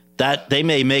 and that they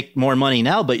may make more money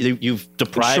now, but you've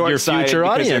deprived your future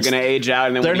audience. They're going to age out,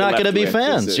 and then they're not going to be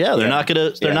fans. They're not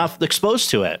going to. They're not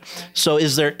exposed to it. So,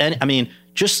 is there any? I mean,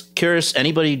 just curious.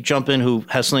 Anybody jump in who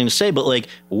has something to say? But like,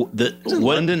 doesn't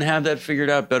London have that figured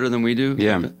out better than we do?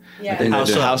 Yeah.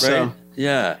 How so?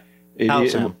 Yeah.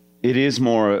 It is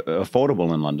more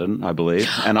affordable in London, I believe.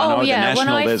 And I know at the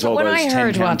National there's all those 10 When I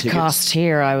heard what tickets. cost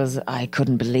here, I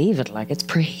couldn't believe it. Like, it's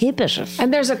prohibitive.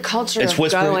 And there's a culture of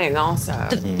going also.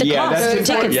 The cost of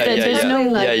tickets, there's no...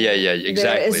 Exactly.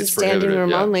 There is a It's standing prohibitive,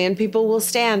 room only, and people will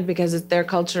stand because it's their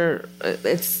culture.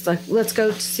 It's like, let's go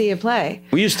see a play.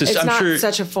 We used to. It's I'm not sure.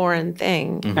 such a foreign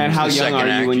thing. Mm-hmm. And how young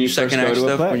are you when you first go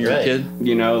to a play? When you're a kid?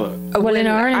 Well, in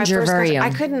Orange, you're very young. I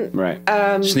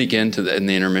couldn't sneak in the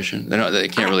intermission. They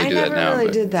can't really do that now. I never really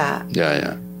but did that.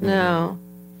 Yeah. No.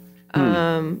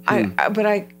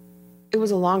 It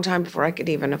was a long time before I could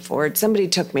even afford. Somebody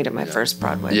took me to my first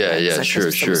Broadway. Sure.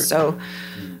 It was so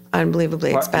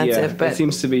unbelievably expensive. But it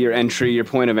seems to be your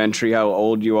point of entry, how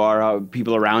old you are, how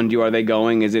people around you, are they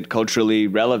going? Is it culturally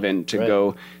relevant to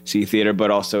go see theater,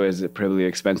 but also is it prohibitively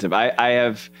expensive? I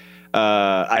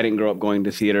didn't grow up going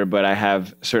to theater, but I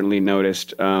have certainly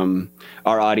noticed our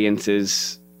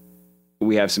audiences.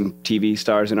 We have some TV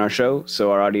stars in our show,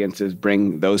 so our audiences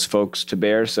bring those folks to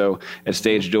bear. So at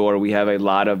Stage Door, we have a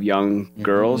lot of young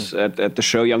girls at the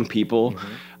show, young people,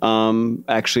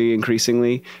 actually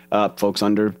increasingly, folks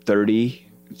under 30,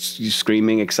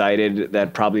 screaming, excited,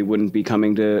 that probably wouldn't be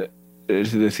coming to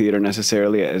the theater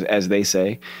necessarily, as they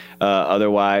say,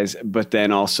 otherwise. But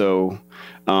then also,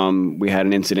 we had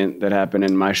an incident that happened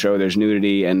in my show. There's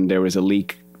nudity, and there was a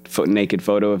naked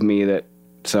photo of me that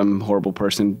some horrible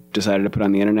person decided to put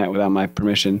on the internet without my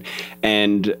permission,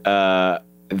 and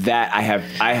that I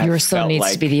have. Your son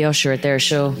needs to be the usher at their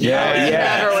show.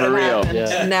 Yeah, for real.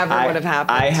 Never would have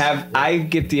happened. I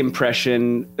get the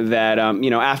impression that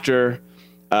after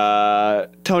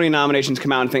Tony nominations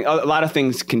come out, and a lot of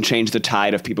things can change the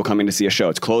tide of people coming to see a show.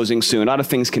 It's closing soon. A lot of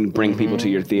things can bring people to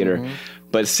your theater,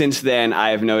 but since then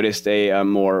I have noticed a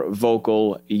more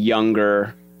vocal,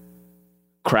 younger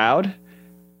crowd.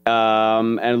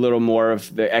 And a little more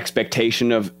of the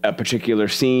expectation of a particular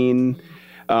scene,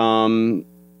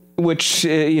 which,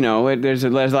 there's a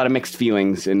lot of mixed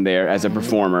feelings in there as a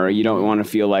performer. You don't want to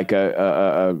feel like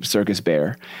a circus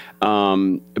bear.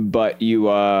 But you,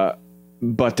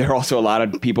 but there are also a lot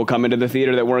of people coming to the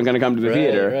theater that weren't going to come to the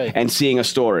theater and seeing a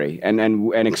story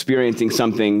and experiencing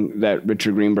something that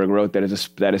Richard Greenberg wrote that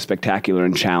is spectacular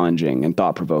and challenging and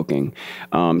thought provoking.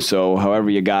 So however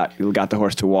you got the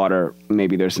horse to water,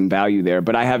 maybe there's some value there.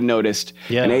 But I have noticed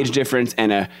an age difference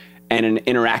and an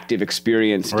interactive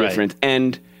experience difference.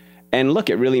 And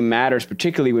look, it really matters,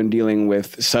 particularly when dealing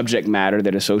with subject matter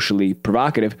that is socially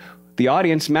provocative. The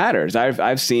audience matters.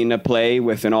 I've seen a play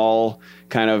with an all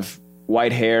kind of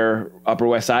white hair Upper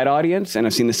West Side audience, and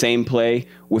I've seen the same play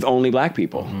with only black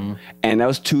people. And that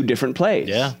was two different plays.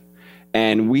 Yeah.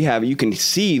 And you can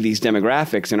see these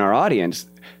demographics in our audience.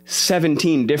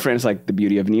 17 different, it's like the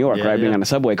beauty of New York, right? Being on a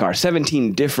subway car,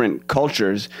 17 different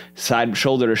cultures,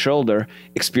 shoulder to shoulder,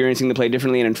 experiencing the play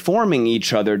differently and informing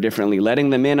each other differently, letting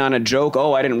them in on a joke.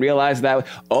 Oh, I didn't realize that.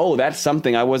 Oh, that's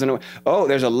something I wasn't. Oh,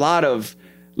 there's a lot of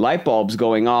light bulbs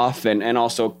going off and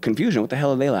also confusion. What the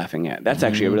hell are they laughing at? That's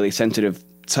actually a really sensitive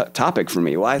topic for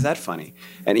me. Why is that funny?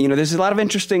 And, there's a lot of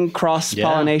interesting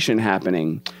cross-pollination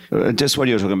happening. Just what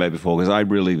you were talking about before, because I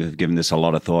really have given this a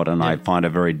lot of thought, and I find it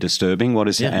very disturbing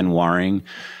and worrying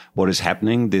what is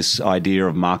happening. This idea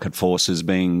of market forces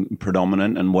being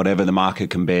predominant and whatever the market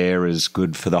can bear is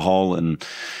good for the whole. And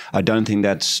I don't think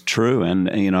that's true.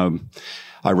 And,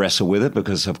 I wrestle with it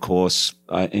because, of course,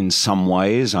 in some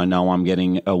ways, I know I'm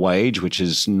getting a wage, which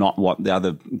is not what the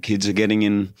other kids are getting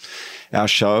in our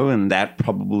show, and that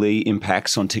probably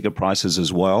impacts on ticket prices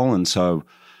as well. And so,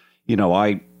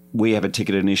 we have a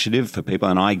ticket initiative for people,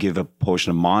 and I give a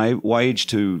portion of my wage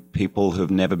to people who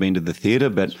have never been to the theatre,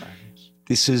 but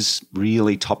this is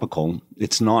really topical.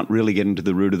 It's not really getting to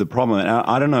the root of the problem. And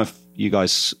I don't know if you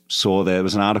guys saw, there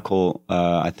was an article,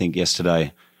 I think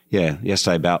yesterday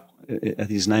about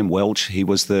his name Welch. He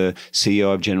was the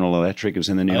CEO of General Electric. It was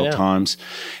in the New York Times,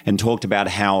 and talked about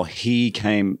how he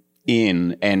came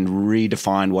in and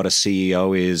redefined what a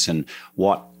CEO is and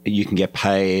what you can get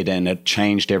paid, and it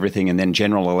changed everything. And then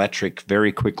General Electric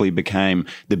very quickly became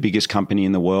the biggest company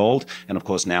in the world. And of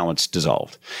course, now it's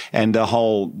dissolved. And the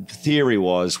whole theory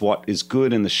was what is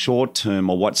good in the short term,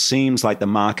 or what seems like the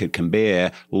market can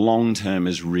bear, long term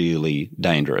is really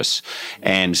dangerous.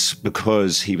 And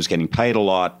because he was getting paid a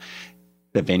lot,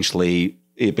 eventually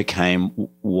it became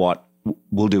what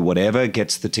we'll do whatever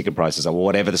gets the ticket prices up, or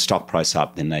whatever the stock price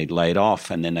up. Then they laid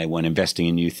off, and then they weren't investing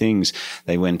in new things.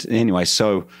 They went anyway.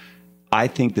 So I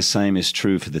think the same is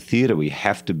true for the theatre. We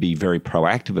have to be very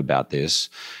proactive about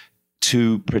this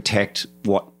to protect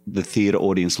what the theatre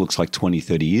audience looks like 20,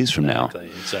 30 years from now.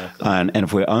 Exactly. And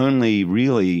if we're only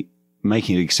really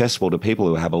making it accessible to people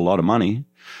who have a lot of money,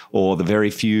 or the very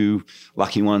few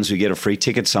lucky ones who get a free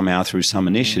ticket somehow through some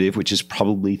initiative, which is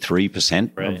probably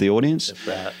 3% of the audience,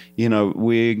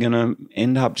 we're going to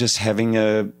end up just having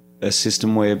a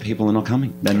system where people are not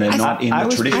coming. Then they're not in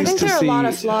the tradition. I think there are a lot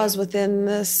of flaws within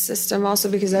this system also,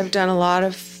 because I've done a lot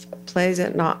of plays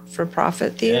at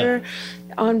not-for-profit theater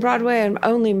on Broadway, and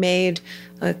only made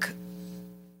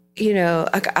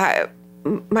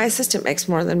my assistant makes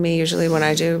more than me usually when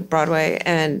I do Broadway,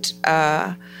 and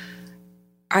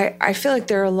I feel like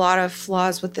there are a lot of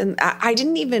flaws within. I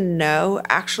didn't even know,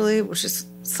 actually, which is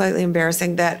slightly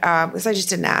embarrassing, that because I just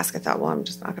didn't ask. I thought, well, I'm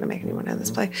just not going to make anyone in this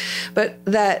play, but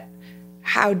that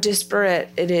how disparate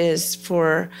it is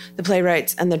for the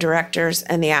playwrights and the directors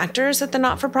and the actors at the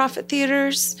not-for-profit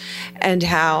theaters, and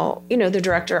how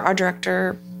our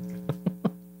director.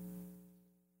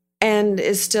 And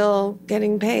is still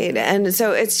getting paid. And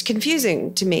so it's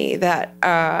confusing to me that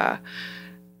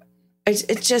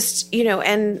it's just,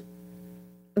 and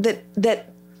that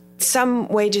some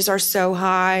wages are so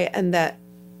high and that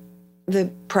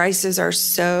the prices are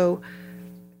so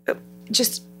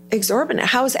just exorbitant.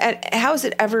 How is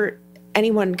it ever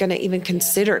anyone going to even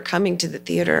consider coming to the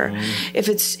theater if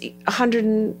it's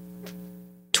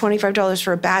 $125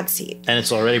 for a bad seat? And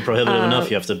it's already prohibitive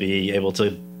enough. You have to be able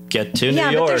to get to New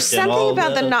York. But there's something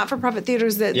about the not-for-profit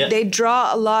theaters that they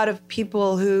draw a lot of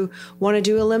people who want to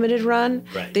do a limited run.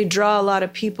 Right. They draw a lot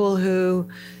of people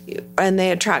and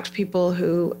they attract people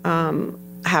who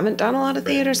haven't done a lot of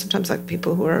theater, sometimes like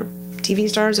people who are TV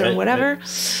stars or whatever.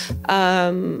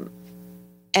 Right.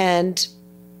 And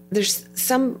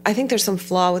I think there's some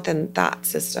flaw within that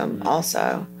system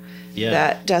also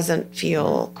that doesn't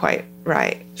feel quite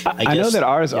right. I know that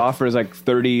ours offers like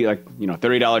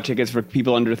 $30 tickets for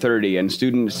people under 30, and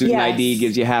student ID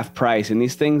gives you half price, and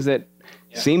these things that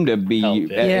seem to be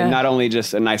not only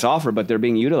just a nice offer, but they're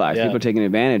being utilized. People are taking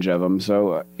advantage of them.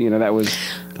 So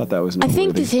thought that was. I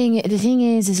think the thing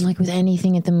is like with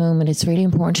anything at the moment, it's really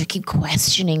important to keep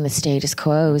questioning the status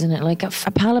quo, isn't it? Like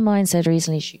a pal of mine said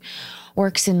recently, she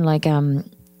works in like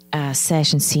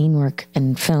set and scene work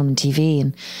and film and TV.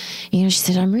 And, you know, she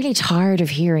said, I'm really tired of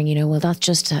hearing, you know, well, that's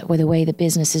just the way the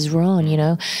business is run, you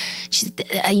know. She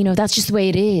said, you know, that's just the way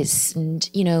it is. And,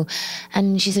 you know,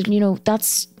 and she said, you know,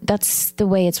 that's the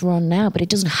way it's run now, but it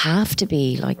doesn't have to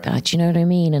be like that. You know what I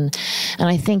mean? And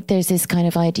I think there's this kind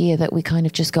of idea that we kind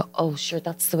of just go, oh, sure,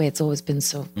 that's the way it's always been.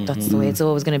 So that's the way it's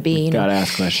always going to be. You gotta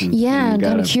ask questions. Yeah, and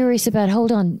kind of curious about,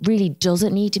 hold on, really, does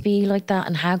it need to be like that?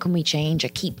 And how can we change? Or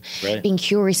keep being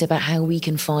curious about how we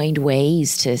can find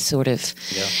ways to sort of,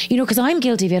 you know, because I'm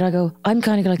guilty of it. I'm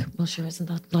kind of like, well, sure, isn't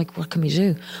that like, what can we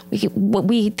do?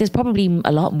 There's probably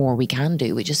a lot more we can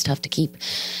do. We just have to keep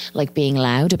like being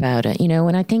loud about it, you know.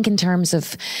 And I think in terms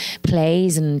of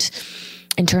plays and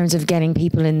in terms of getting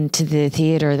people into the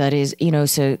theatre, that is, you know,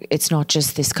 so it's not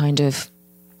just this kind of,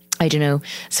 I don't know,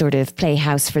 sort of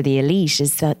playhouse for the elite,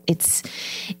 is that it's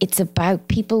about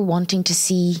people wanting to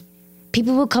see,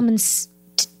 people will come and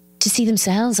to see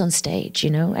themselves on stage, you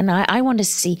know. And I want to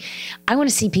see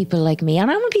people like me, and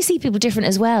I want to see people different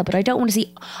as well, but I want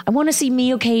to see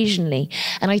me occasionally.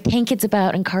 And I think it's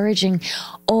about encouraging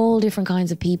all different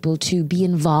kinds of people to be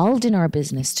involved in our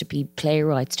business, to be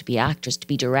playwrights, to be actors, to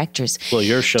be directors. Well,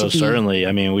 your show certainly,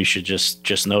 I mean, we should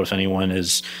just note if anyone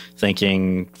is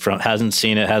thinking, hasn't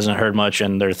seen it, hasn't heard much,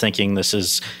 and they're thinking this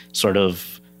is sort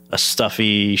of a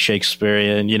stuffy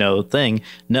Shakespearean, you know, thing.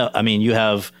 No, I mean, you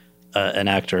have an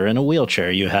actor in a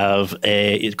wheelchair. You have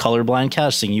a colorblind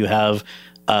casting. You have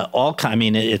all kind. I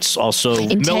mean, it's also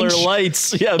Miller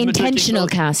Lights. Yeah, intentional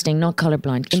casting, not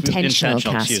colorblind. Intentional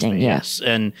casting. Yes,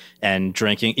 and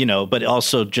drinking. You know, but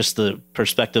also just the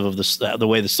perspective of the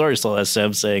way the story is told. As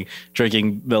Sam saying,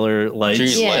 drinking Miller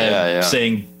Lights,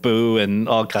 saying boo and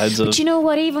all kinds of. But you know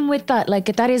what? Even with that, like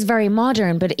that is very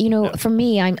modern. But you know, for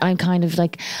me, I'm kind of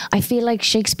like, I feel like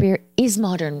Shakespeare is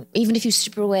modern. Even if you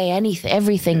strip away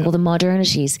everything, all the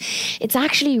modernities, it's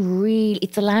actually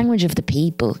it's the language of the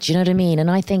people. Do you know what I mean? And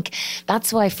I think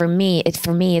that's why for me, it's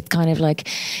kind of like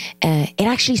it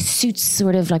actually suits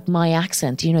sort of like my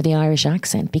accent. You know, the Irish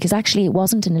accent, because actually it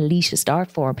wasn't an elitist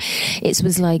art form. It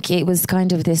was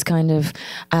kind of this kind of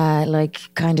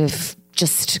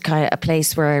just kind of a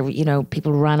place where, you know,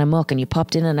 people ran amok and you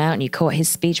popped in and out and you caught his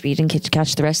speech, but you didn't get to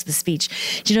catch the rest of the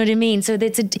speech. Do you know what I mean? So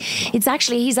he's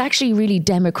actually really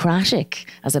democratic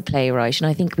as a playwright, and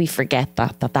I think we forget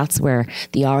that's where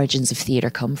the origins of theatre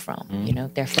come from. You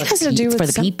know, they're for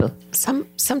the people.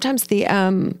 Sometimes the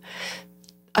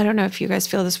I don't know if you guys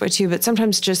feel this way too, but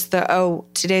sometimes just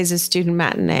today's a student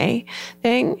matinee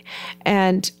thing,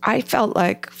 and I felt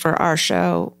like for our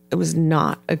show it was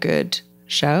not a good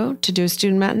show to do a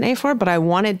student matinee for, but I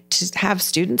wanted to have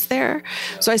students there.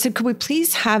 So I said, could we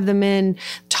please have them in,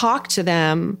 talk to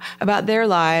them about their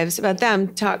lives, about them,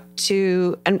 talk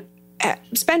to, and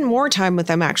spend more time with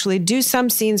them, actually, do some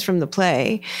scenes from the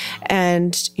play.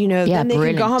 And, you know, then they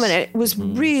could go home. And it was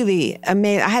really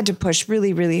amazing. I had to push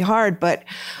really, really hard, but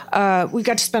we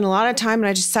got to spend a lot of time,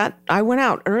 and I went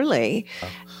out early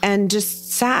and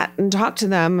just sat and talked to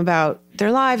them about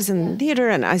their lives and theater.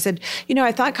 And I said, you know,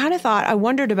 I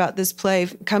wondered about this play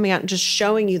coming out and just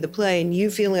showing you the play and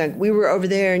you feeling like we were over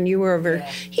there and you were over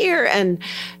here, and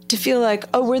to feel like,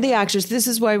 oh, we're the actors. This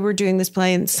is why we're doing this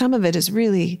play. And some of it is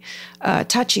really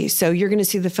touchy. So you're going to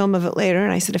see the film of it later.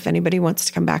 And I said, if anybody wants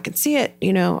to come back and see it,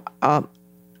 you know, of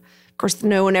course,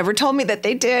 no one ever told me that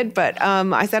they did, but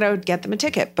I said I would get them a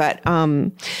ticket. But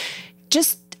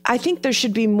I think there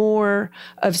should be more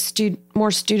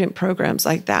student programs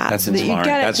like that. That's so that smart.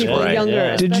 You get people younger.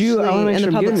 Yeah. Did you? I want to make in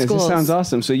sure the I'm getting public this. schools. This sounds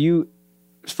awesome. So you,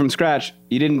 from scratch,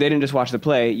 they didn't just watch the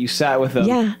play. You sat with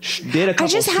them, did a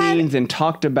couple scenes, and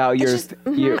talked about your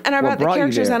and about the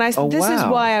characters. And this is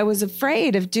why I was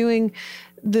afraid of doing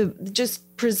just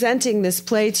presenting this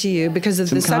play to you, because of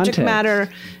the subject matter.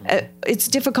 It's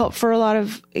difficult for a lot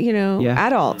of, you know,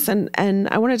 adults. And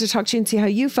I wanted to talk to you and see how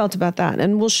you felt about that.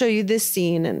 And we'll show you this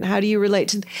scene and how do you relate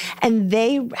to, and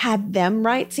they had them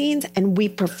write scenes and we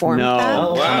performed them.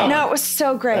 Oh, wow. No, it was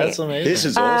so great. That's amazing. This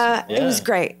is awesome. It was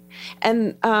great.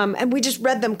 And we just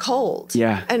read them cold.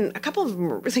 Yeah. And a couple of them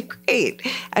were really great.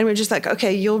 And we're just like,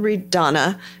 okay, you'll read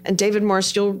Donna, and David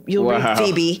Morse, you'll read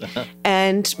Phoebe.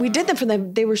 And we did them for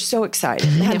them. They were so excited.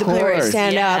 They had the playwright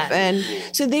stand up. And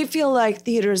so they feel like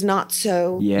theater is not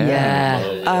so, you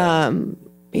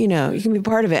know, you can be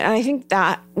part of it. And I think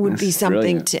that would be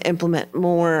something to implement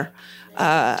more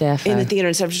in the theater,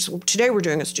 instead of just, today we're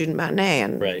doing a student matinee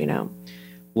and, you know.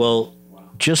 Well,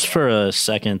 just for a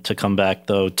second to come back,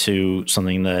 though, to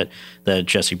something that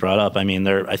Jesse brought up. I mean,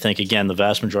 I think, again, the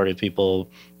vast majority of people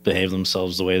behave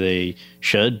themselves the way they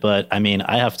should. But, I mean,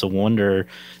 I have to wonder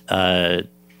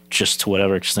just to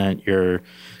whatever extent you're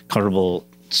comfortable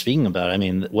speaking about it, I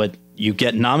mean, what you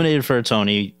get nominated for a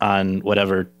Tony on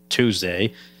whatever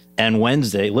Tuesday, and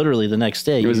Wednesday, literally the next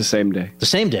day. It was the same day. The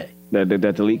same day. That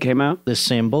the leak came out? This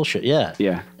same bullshit, yeah.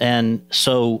 Yeah. And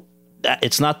so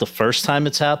it's not the first time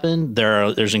it's happened.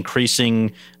 There's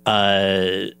increasing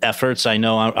efforts, I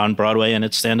know, on Broadway and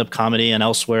at stand-up comedy and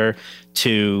elsewhere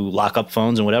to lock up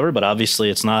phones and whatever, but obviously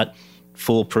it's not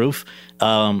foolproof.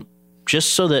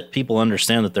 Just so that people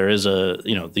understand that there is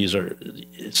these are,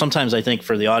 sometimes I think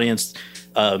for the audience,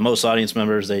 most audience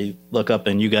members, they look up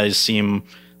and you guys seem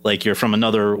like you're from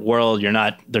another world.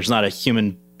 There's not a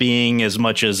human being as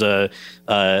much as a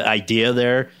idea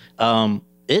there.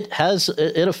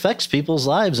 It affects people's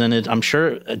lives, and I'm sure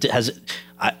it has.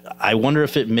 I wonder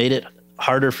if it made it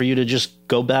harder for you to just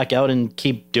go back out and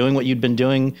keep doing what you'd been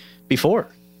doing before.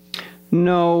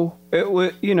 No, it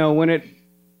was, when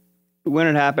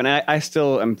it happened, I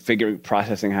still am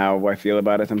processing how I feel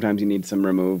about it. Sometimes you need some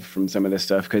remove from some of this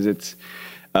stuff because it's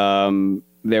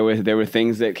there were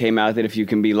things that came out that if you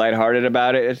can be lighthearted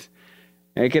about it,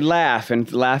 it could laugh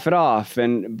it off,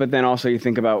 but then also you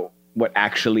think about what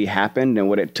actually happened and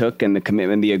what it took and the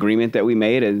commitment, the agreement that we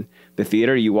made at the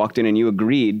theater. You walked in and you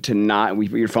agreed to not, we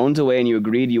put your phones away and you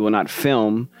agreed you will not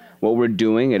film what we're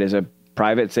doing. It is a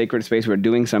private, sacred space. We're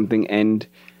doing something, and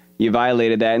you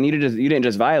violated that. And you didn't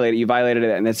just violate it, you violated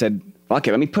it and then said, fuck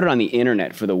it, let me put it on the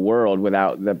internet for the world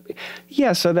without the,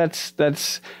 yeah, so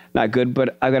that's not good,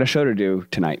 but I've got a show to do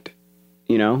tonight.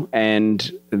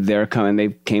 And they're coming. They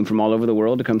came from all over the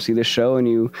world to come see this show, and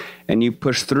you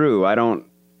push through. I don't,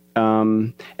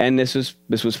 and this was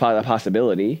a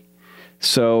possibility.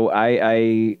 So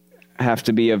I have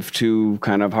to be of two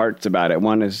kind of hearts about it.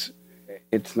 One is,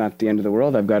 it's not the end of the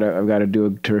world. I've got to do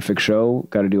a terrific show.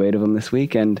 Got to do 8 of them this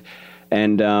week, and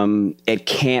I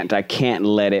can't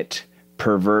let it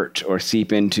pervert or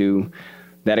seep into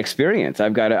that experience.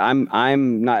 I've got to,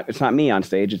 I'm not, it's not me on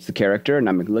stage, it's the character, and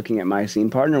I'm looking at my scene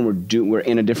partner, and we're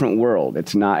in a different world.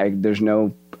 It's not, there's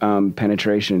no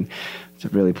penetration. It's a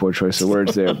really poor choice of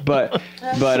words there, but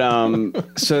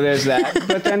so there's that.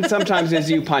 But then sometimes as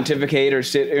you pontificate or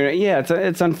sit,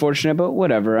 it's unfortunate, but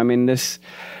whatever. I mean, this,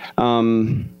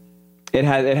 it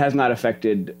has not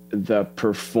affected the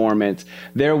performance.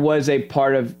 There was a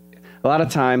part of, a lot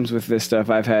of times with this stuff,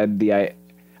 I've had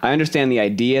I understand the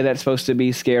idea that's supposed to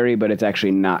be scary, but it's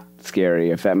actually not scary,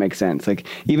 if that makes sense. Like,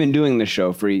 even doing the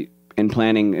show and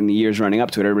planning in the years running up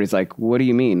to it, everybody's like, what do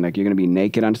you mean? Like, you're going to be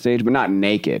naked on stage? But not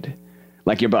naked.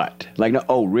 Like your butt. Like, no,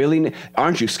 oh, really?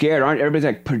 Aren't you scared? Everybody's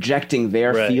like projecting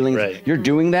their feelings. Right. You're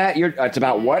doing that? It's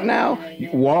about what now?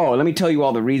 Whoa, let me tell you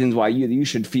all the reasons why you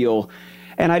should feel.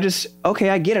 And I just,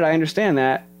 okay, I get it. I understand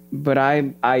that. But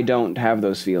I don't have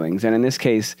those feelings. And in this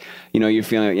case, you're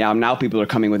feeling, now people are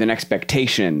coming with an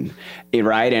expectation,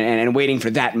 right? And waiting for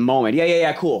that moment.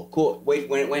 Yeah, cool. Wait,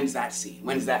 when's that scene?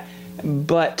 When's that?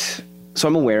 But, so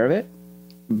I'm aware of it,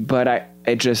 but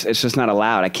it's just not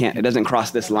allowed. It doesn't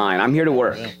cross this line. I'm here to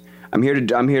work. Yeah. I'm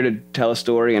here to tell a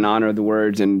story and honor the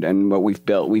words and what we've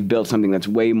built. We've built something that's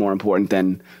way more important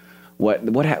than what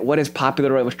is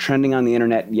popular, what was trending on the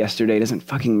internet yesterday.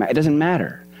 It doesn't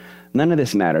matter. None of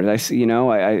this matters.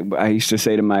 I used to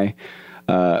say to my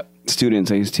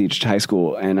students, I used to teach high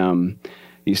school, and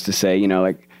used to say,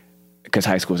 because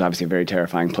high school is obviously a very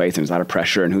terrifying place, and there's a lot of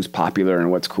pressure, and who's popular and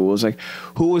what's cool. It's like,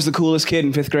 who was the coolest kid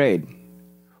in 5th grade?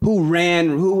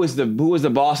 Who was the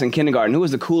boss in kindergarten? Who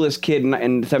was the coolest kid in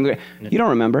 7th grade? You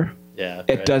don't remember. Yeah.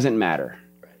 It doesn't matter.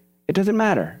 Right. It doesn't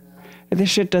matter. This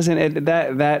shit doesn't,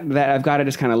 that I've got to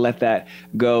just kind of let that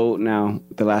go. Now,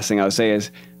 the last thing I would say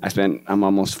is I'm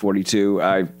almost 42.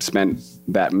 I spent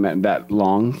that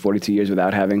long, 42 years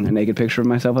without having a naked picture of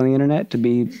myself on the internet to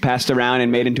be passed around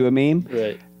and made into a meme.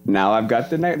 Right. Now I've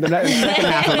got the second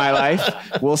half of my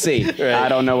life. We'll see. Right. I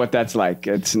don't know what that's like.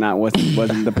 It's not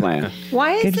wasn't the plan.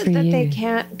 Why is it that they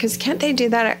can't? Because can't they do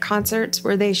that at concerts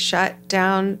where they shut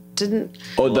down?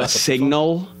 The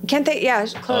signal? Can't they? Yeah.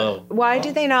 Why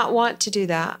do they not want to do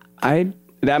that?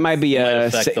 That might be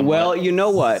well, you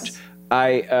know what?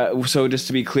 So just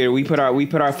to be clear, we put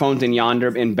our phones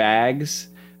in bags,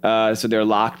 so they're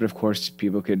locked. But of course,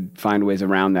 people could find ways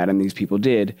around that, and these people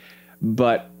did.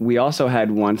 But we also had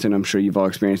once, and I'm sure you've all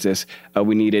experienced this,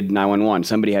 we needed 911.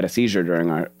 Somebody had a seizure during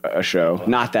a show.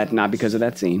 Not because of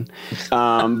that scene,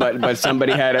 but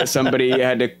somebody had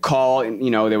to call. And,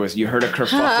 you heard a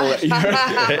kerfuffle.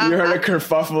 you heard a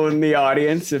kerfuffle in the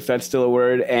audience, if that's still a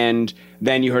word, and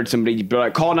then you heard somebody be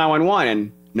like, "Call 911,"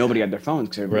 and nobody had their phones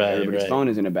because everybody's phone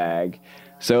is in a bag.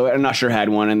 So an usher had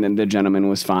one, and then the gentleman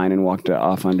was fine and walked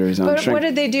off under his own But strength. what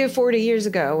did they do 40 years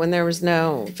ago when there was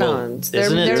no phones?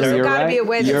 isn't it There's terrible? got to be a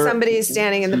way that You're- somebody is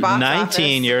standing in the box 19 office.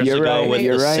 years You're ago right, with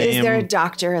you're the right. same. Is there a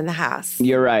doctor in the house?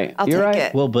 You're right. I'll You're take right.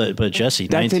 it. Well, but Jesse,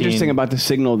 That's 19. interesting about the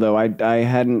signal, though. I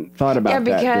hadn't thought about that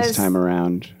because this time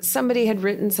around. somebody had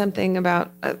written something about,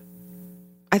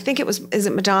 I think it was, is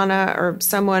it Madonna or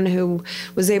someone who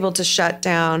was able to shut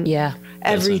down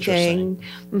everything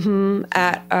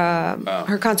at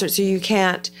her concert. So you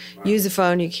can't use a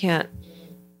phone. You can't.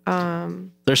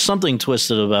 There's something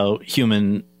twisted about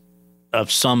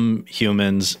some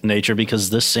humans' nature, because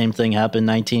this same thing happened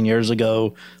 19 years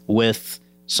ago with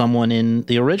someone in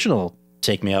the original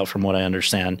Take Me Out, from what I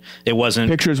understand. It wasn't.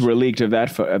 Pictures were leaked of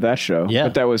that show. Yeah.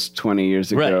 But that was 20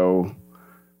 years ago.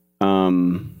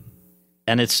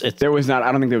 And it's There was not.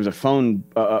 I don't think there was a phone.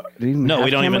 no,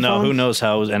 we don't even know. Phones? Who knows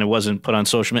how? And it wasn't put on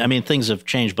social media. I mean, things have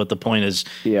changed, but the point is,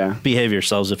 behave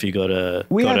yourselves if you go to.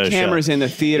 We go had to a cameras show. in the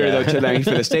theater though,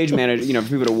 for the stage manager, for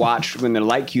people to watch when the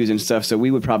light cues and stuff. So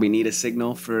we would probably need a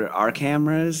signal for our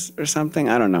cameras or something.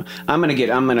 I don't know. I'm gonna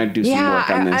do some work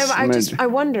on this. I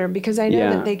wonder, because I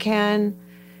know that they can.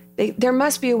 There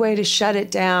must be a way to shut it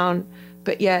down,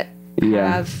 but yet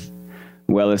have.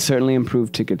 Well, it certainly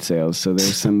improved ticket sales, so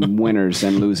there's some winners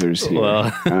and losers here.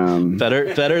 Well,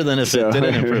 better than if it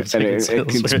didn't improve ticket a sales.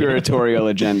 conspiratorial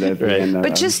agenda. At the end of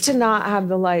But just to not have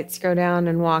the lights go down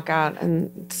and walk out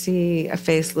and see a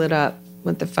face lit up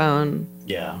with the phone.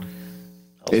 Yeah.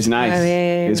 It's nice. I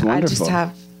mean, it's wonderful. I just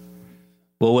have.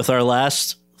 Well, with our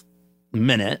last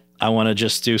minute, I want to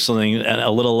just do something a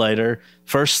little lighter.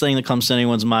 First thing that comes to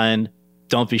anyone's mind,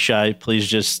 don't be shy. Please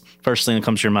just, first thing that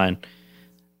comes to your mind.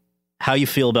 How you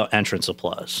feel about entrance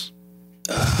applause?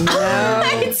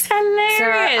 It's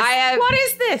hilarious. What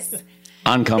is this?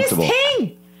 Uncomfortable.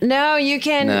 No, you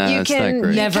can. Nah, you it's not can. great.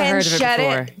 You Never can heard of it shut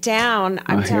before. it down.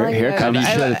 I'm here- telling here you. comes- How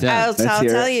do you shut it down? I'll Let's hear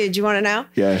tell it. you. Do you want to know?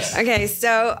 Yes. Okay.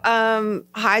 So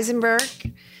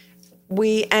Heisenberg,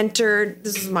 we entered.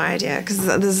 This is my idea because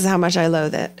this is how much I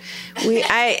loathe it.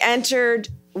 I entered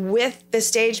with the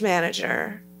stage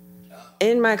manager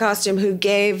in my costume, who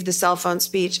gave the cell phone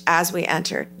speech as we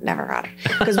entered. Never got it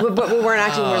because we weren't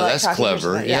acting. We're like that's talking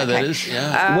clever. versus- Yeah, that okay. is.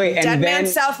 Yeah. Wait, and Dead then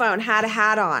man's cell phone had a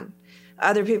hat on.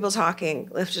 Other people talking,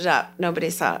 lifted up. Nobody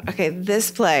saw it. Okay,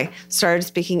 this play started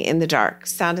speaking in the dark.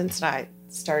 Sound inside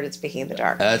started speaking in the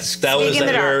dark. That was Speaking in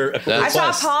the your dark. I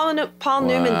saw Paul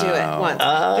Newman do it once.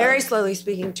 Very slowly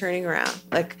speaking, turning around.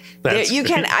 Like you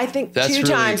can. I think That's two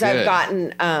really times I've good.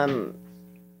 gotten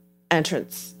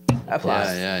entrance applause.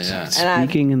 Yeah. And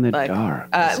speaking in the like, dark.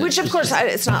 which of course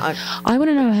it's not like I want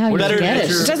to know how you Better get than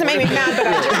it. it doesn't make me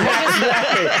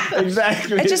mad, but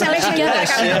Exactly. it just makes me feel like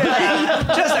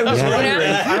I'm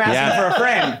I'm asking for a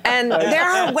friend. And there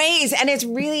are ways, and it's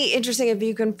really interesting if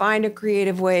you can find a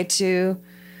creative way to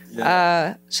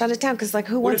shut it down. Because like,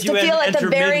 who wants to feel at the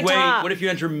very top? What if you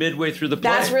enter midway through the play?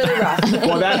 That's really rough.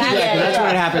 Well, that's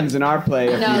when it happens in our play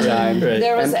a few times.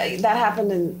 There was that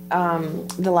happened in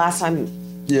the last time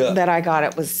that I got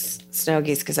it was Snow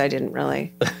Geese because I didn't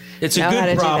really. It's a know how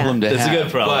to good do problem to that. have. It's a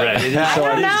good problem, but right. it is, I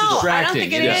don't know. I don't distracting.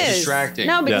 think it It is is distracting.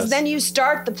 No, because Yes. then you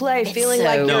start the play feeling so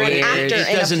like you're No, an it actor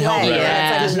in doesn't a help play. that.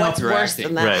 Yeah, It it's doesn't like, help what's your worse acting.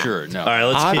 than that? Right. Sure, no. All right,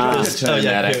 let's I'd keep love this. to turn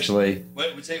that Hugh. actually,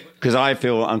 because I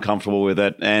feel uncomfortable with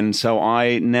it, and so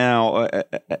I now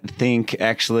think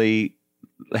actually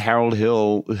Harold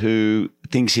Hill, who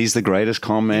thinks he's the greatest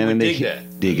con man in the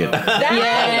dig it.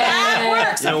 That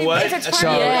works. You know what? If it's part So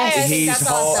of the play, I think he's that's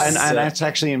whole, awesome. and that's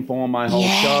actually informed my whole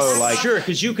show. Like, Sure,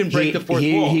 because you can break the fourth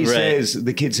he, wall. He Right. says,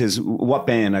 the kid says, "What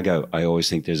band?" I go, "I always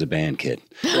think there's a band, kid."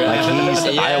 Like I always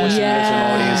think there's an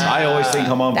audience. I always think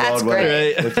I'm on That's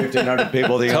Broadway great. with 1,500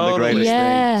 people. Think I'm the Totally. greatest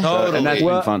Yeah. thing. So, Totally. and that's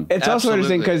been fun. It's also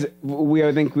interesting because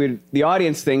the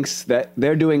audience thinks that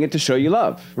they're doing it to show you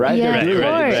love, right? Yeah, They're of doing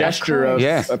course. a gesture of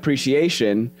Yeah.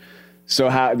 appreciation. So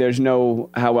how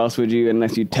else would you,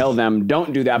 unless you tell them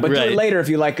don't do that, but do Right. it later if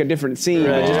you like a different scene.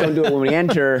 But just don't do it when we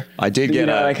enter. I did You get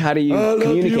know, a, like how do you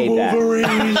communicate that?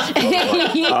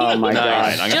 Oh my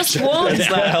god! Just one. It's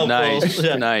not helpful. Nice,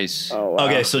 Yeah. nice. Oh, wow.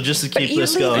 Okay, so just to But keep you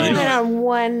this leave going. it on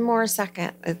one more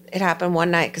second. It happened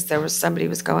one night because there was somebody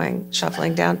was going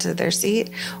shuffling down to their seat.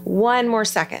 One more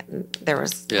second, and there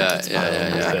was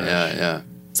Yeah.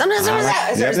 Sometimes there was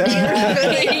that.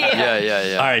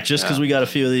 Yeah. All right, just because we got a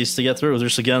few of these to get through,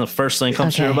 just again, the first thing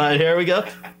comes to your mind. Here we go.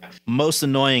 Most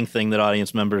annoying thing that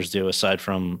audience members do, aside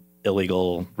from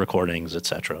illegal recordings,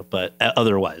 etc., but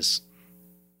otherwise.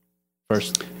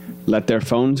 First, Let their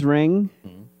phones ring.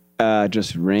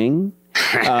 Just ring.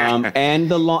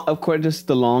 And of course, just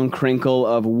the long crinkle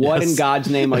of what in God's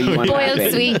name are you unwrapping?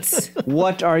 Boiled sweets.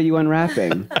 What are you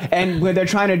unwrapping? And when they're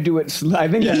trying to do it, I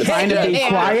think they're trying to be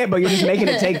quiet, but you're just making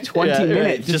it take 20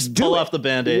 minutes. Just pull off the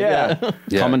Band-Aid. Yeah.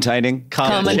 Commentating.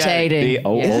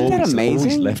 Commentating. Isn't that amazing?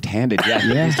 He's left-handed.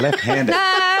 Yeah, he's left-handed.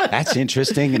 That's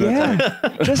interesting.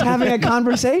 Just having a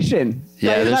conversation.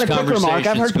 Yeah, it's not a quick remark.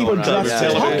 I've heard people just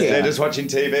talking. They're just watching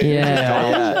TV.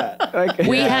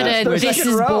 We had a "This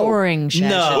is boring" show.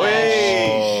 No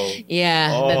way.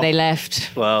 Yeah, then they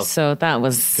left. Wow. So that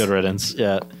was good riddance.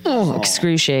 Yeah.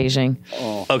 Excruciating.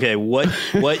 Okay,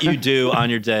 what you do on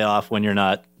your day off when you're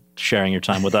not sharing your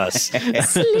time with us?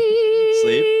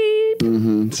 Sleep.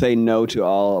 Mm-hmm. Say no to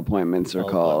all appointments or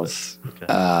calls.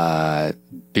 Okay.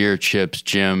 Beer, chips,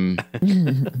 gym,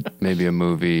 maybe a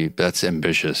movie. That's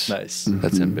ambitious. Nice.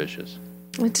 That's ambitious.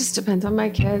 It just depends on my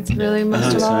kids, really,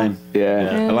 most of all.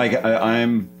 Yeah. I'm like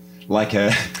a...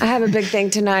 I have a big thing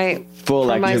tonight. Full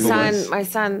for my activities. son. My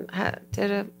son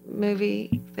did a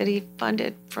movie that he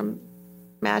funded from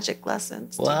magic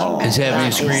lessons. Wow. Is having a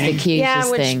It's the screening?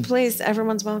 cutest thing. Please,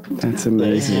 everyone's welcome to That's that.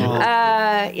 amazing.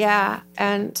 Yeah,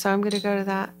 and so I'm going to go to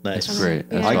that. Nice. tonight. Great.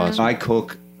 That's Yeah. awesome. I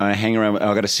cook. I hang around.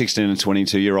 I've got a 16 and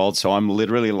 22-year-old, so I'm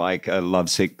literally like a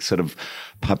lovesick sort of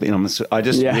puppy. I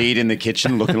just read in the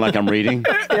kitchen, looking like I'm reading.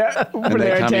 And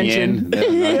they're coming in.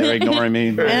 They're ignoring me.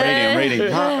 I'm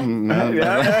reading. Hang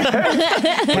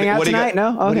out tonight?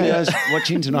 No? What are you Okay. guys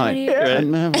watching tonight?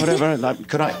 Whatever. Like,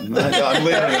 could I? I'm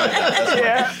literally like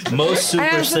that. Most I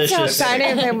am so superstitious.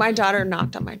 excited. My daughter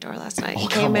knocked on my door last night. She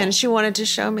came in. She wanted to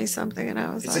show me something, and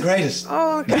I was It's like, the greatest.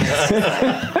 "Oh, okay."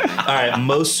 All right,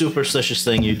 most superstitious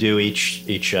thing you do each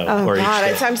show Oh or each God,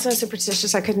 day. I'm so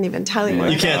superstitious. I couldn't even tell you.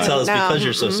 You can't tell us No. because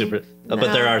you're so super. But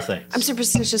there are things. I'm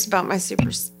superstitious about my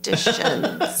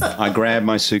superstitions. I grab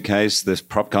my suitcase. This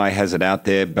prop guy has it out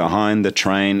there behind the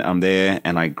train. I'm there,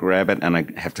 and I grab it, and I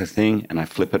have to thing, and I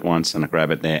flip it once, and I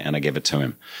grab it there, and I give it to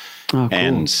him. Oh, cool.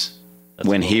 And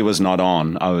when he was not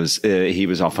on, he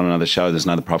was off on another show. There's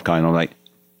another prop guy, and I'm like,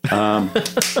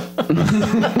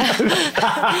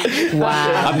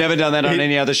 Wow. I've never done that on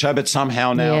any other show, but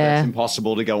somehow now Yeah. it's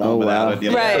impossible to go on without it.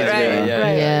 You know? Right.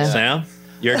 Yeah. Sam,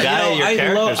 your guy, your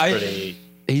character's I- pretty.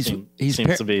 He's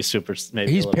seems to be super.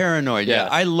 Maybe he's a little- paranoid. Yeah. Yeah.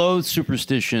 I loathe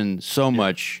superstition so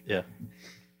much. Yeah.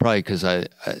 Probably because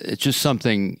it's just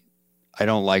something I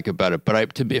don't like about it.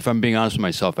 But if I'm being honest with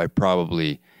myself, I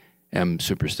probably am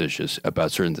superstitious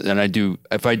about certain things. And I do.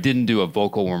 If I didn't do a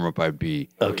vocal warm up, I'd be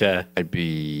Okay.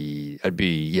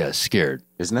 scared.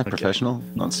 Isn't that professional?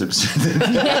 Not superstitious.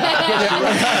 That's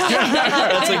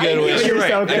a good way. You're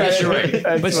right. I guess you're right.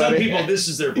 That's But some funny. people, this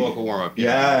is their vocal warm up.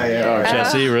 Yeah.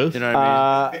 Jesse, Ruth. You know what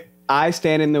I mean? I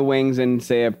stand in the wings and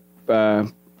say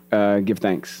give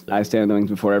thanks. I stand in the wings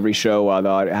before every show while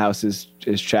the house is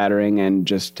chattering and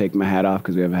just take my hat off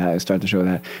because we have start the show with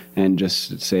that and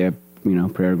just say a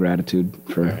prayer of gratitude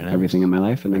for everything in my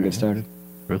life and then get started.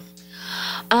 Ruth.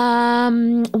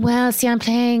 Well, see, I'm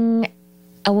playing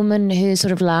a woman who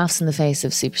sort of laughs in the face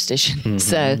of superstition.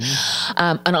 So,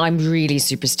 and I'm really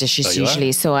superstitious you are?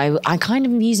 usually. So I kind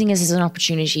of am using this as an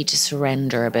opportunity to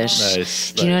surrender a bit.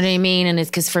 Nice, Do you know what I mean? And it's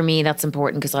because for me, that's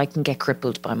important because I can get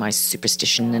crippled by my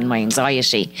superstition and my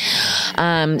anxiety.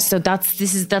 So that's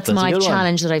a my good one.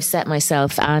 challenge that I've set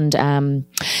myself. And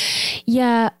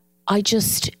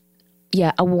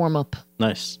a warm up.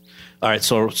 Nice. All right.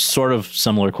 So sort of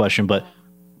similar question, but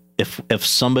if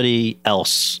somebody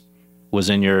else was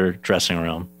in your dressing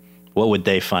room, what would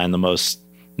they find the most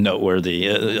noteworthy,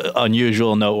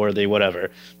 unusual, noteworthy, whatever?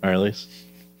 Mary-Louise?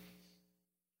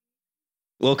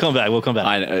 We'll come back.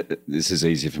 This is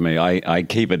easy for me. I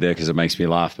keep it there because it makes me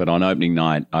laugh. But on opening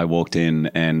night, I walked in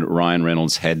and Ryan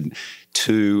Reynolds had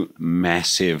two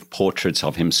massive portraits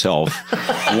of himself.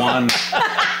 One.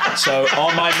 So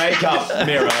on my makeup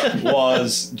mirror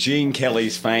was Gene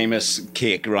Kelly's famous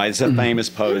kick, right? It's a famous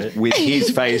pose with his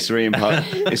face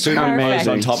reimposed. As soon as he posed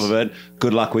on top of it,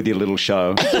 good luck with your little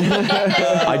show.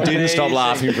 I didn't stop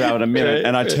laughing for about a minute,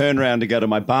 and I turned around to go to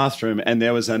my bathroom, and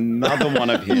there was another one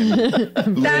of him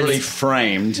literally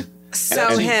framed.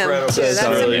 So him too. That's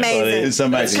really amazing. funny. It's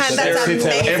amazing. That's So there it sits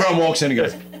there. amazing. Everyone walks in and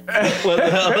goes,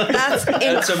 That's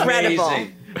incredible.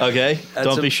 amazing. Okay.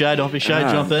 Don't be shy.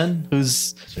 Jump in.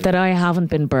 Who's That I haven't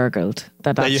been burgled.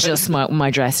 That's you- just what my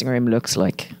dressing room looks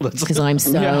like. Because I'm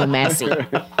so messy.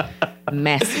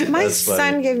 Messy. My That's funny.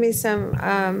 son gave me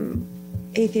some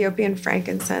Ethiopian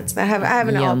frankincense. I have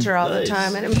an Yum. altar all Nice. the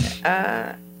time,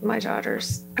 and my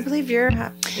daughters. I believe you're.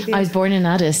 I was born in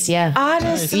Addis, yeah.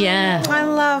 Addis. Yeah. I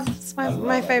love. It's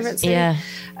my favorite city. Yeah.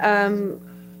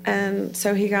 And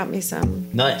so he got me some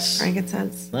nice?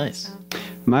 frankincense. Nice.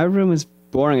 My room is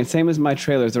boring. It's same as my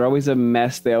trailers. They're always a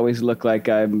mess. They always look like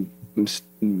I'm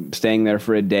staying there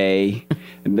for a day.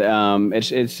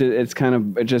 It's kind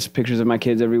of just pictures of my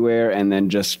kids everywhere, and then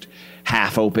just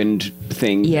half-opened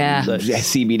things. Yeah.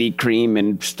 CBD cream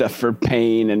and stuff for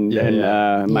pain, and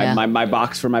my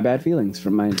box for my bad feelings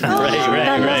from my.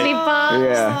 Lovely box.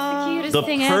 Yeah. The cutest The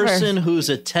thing person ever. whose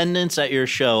attendance at your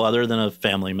show, other than a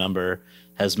family member,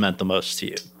 has meant the most to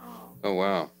you. Oh,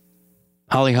 wow.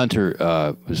 Holly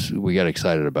Hunter, we got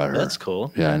excited about her. That's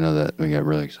cool. Yeah, I know that. We got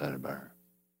really excited about her.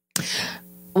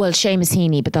 Well, Seamus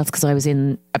Heaney, but that's because I was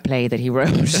in a play that he wrote.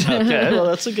 Okay, well,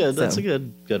 that's a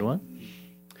good one.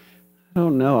 I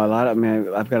don't know.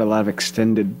 I've got a lot of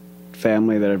extended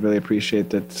family that I really appreciate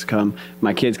that's come.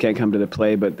 My kids can't come to the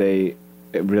play, but they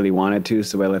really wanted to,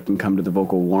 so I let them come to the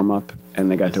vocal warm-up, and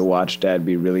they got to watch Dad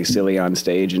be really silly on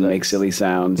stage and make silly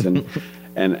sounds and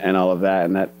all of that,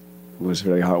 and that was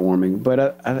really heartwarming.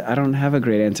 But I don't have a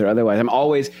great answer otherwise. I'm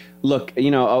always,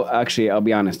 I'll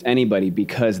be honest, anybody,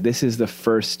 because this is the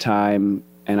first time,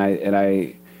 and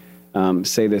I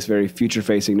say this very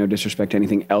future-facing, no disrespect to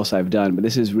anything else I've done, but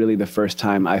this is really the first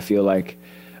time I feel like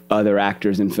other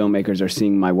actors and filmmakers are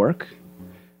seeing my work.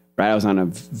 Right? I was on a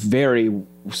very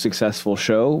successful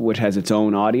show, which has its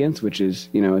own audience, which is,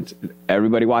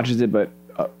 everybody watches it, but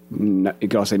you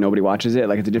could also say nobody watches it.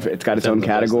 Like it's got its own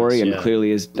category and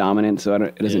clearly is dominant, so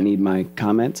it doesn't need my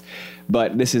comments.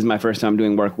 But this is my first time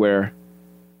doing work where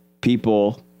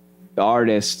people,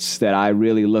 artists that I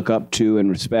really look up to and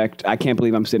respect. I can't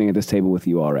believe I'm sitting at this table with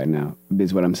you all right now,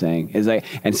 is what I'm saying.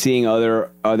 And seeing other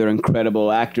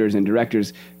incredible actors and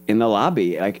directors in the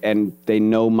lobby, and they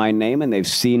know my name and they've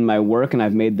seen my work, and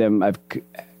I've made them,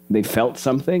 they felt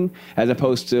something, as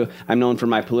opposed to I'm known for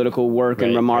my political work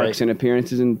and remarks and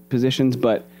appearances and positions,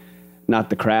 but not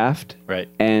the craft. Right.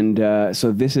 And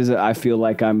so this is, I feel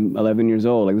like I'm 11 years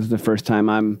old. Like this is the first time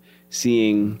I'm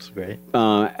seeing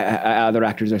other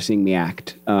actors are seeing me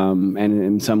act, and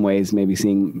in some ways maybe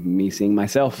seeing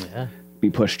myself be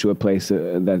pushed to a place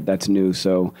that's new.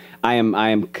 So I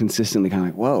am consistently kind of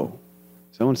like, whoa,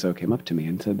 so and so came up to me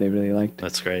and said they really liked.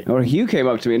 That's great. Or Hugh came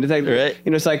up to me and it's like,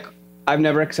 it's like I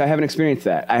haven't experienced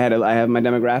that. I have my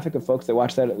demographic of folks that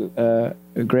watch that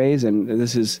Grays, and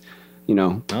this is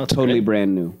totally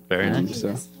brand new. Very nice.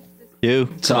 So. You,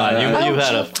 come on, you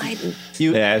had Joe a.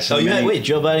 Biden.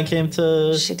 Joe Biden came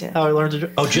to. She did. How I learned to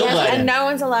drive. Oh, Jill Biden. And no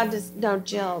one's allowed to. No,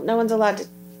 Jill. No one's allowed to.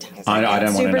 I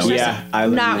don't want to know. Yeah, I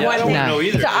don't know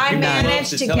either. So I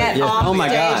managed to get off Oh my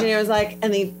stage, God. and it was like,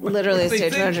 and he literally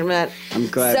stage manager met. I'm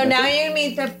glad. So now you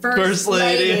meet the first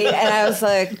lady, and I was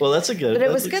like, well, that's a good. But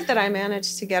it was good that I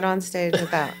managed to get on stage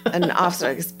without an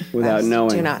officer. Without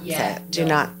knowing. Do not say it.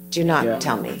 Do not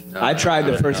tell me. I tried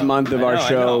the first month of our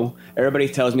show. Everybody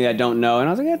tells me I don't know, and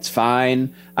I was like, "That's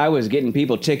fine." I was getting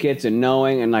people tickets and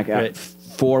knowing, and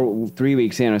 3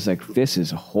 weeks in, I was like, "This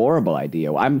is a horrible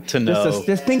idea." I'm just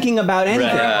thinking about anything.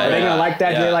 Are they gonna like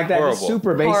that? Do they like that? It's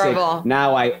super basic. Horrible.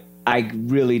 Now I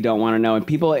really don't want to know, and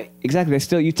people they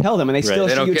still you tell them, and they still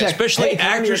They don't you care. text, Especially "Hey,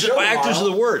 actors. Actors are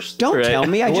the worst. Don't tell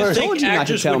me. I just told you not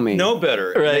to tell me. Know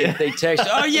better. Right. They text.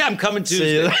 Oh yeah, I'm coming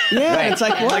Tuesday. Yeah, it's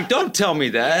like what? Like, don't tell me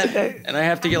that, and I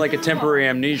have to get like a temporary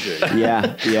amnesia.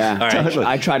 Yeah. All right.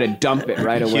 I try to dump it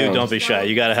right away. Hugh, don't be shy.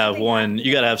 You got to have one.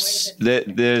 You got to have.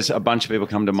 There's a bunch of people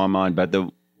come to my mind, but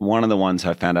one of the ones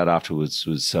I found out afterwards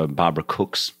was Barbara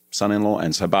Cook's son-in-law,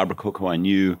 and so Barbara Cook, who I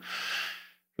knew.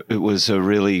 It was a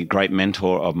really great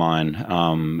mentor of mine,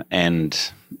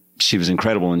 and she was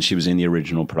incredible, and she was in the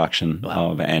original production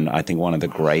and I think one of the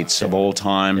greats of all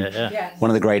time, one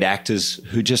of the great actors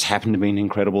who just happened to be an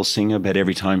incredible singer, but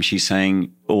every time she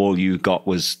sang, all you got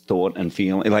was thought and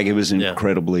feeling. Like it was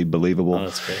incredibly believable. Oh,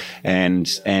 that's great.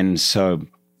 And so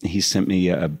he sent me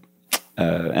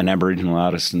an Aboriginal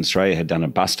artist in Australia had done a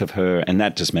bust of her, and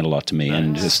that just meant a lot to me.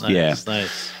 Nice.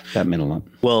 That meant a lot.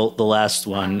 Well, the last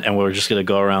one, and we're just going to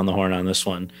go around the horn on this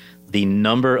one. The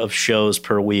number of shows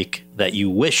per week that you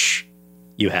wish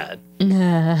you had.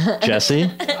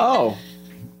 Jesse? Oh,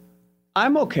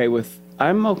 I'm okay with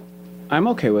our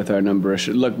number of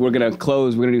shows. Look, we're gonna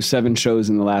do 7 shows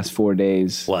in the last 4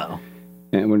 days. Wow.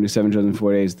 And we're gonna do 7 shows in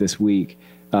 4 days this week,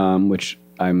 which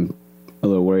I'm a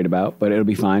little worried about, but it'll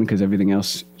be fine because everything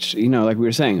else, like we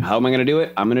were saying, how am I going to do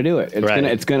it? I'm going to do it.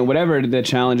 It's going to, whatever the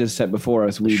challenge is set before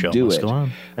us, we do it.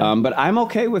 But I'm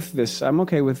okay with this. I'm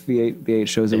okay with the 8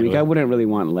 shows a week. I wouldn't really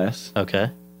want less.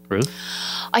 Okay. Ruth?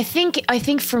 I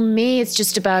think for me, it's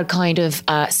just about kind of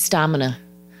stamina.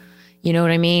 You know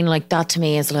what I mean? Like that to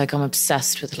me is like, I'm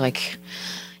obsessed with like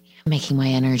making my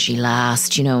energy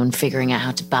last, you know, and figuring out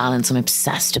how to balance. I'm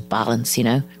obsessed with balance, you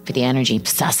know, for the energy,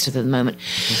 obsessed with it at the moment.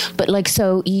 But like,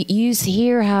 so you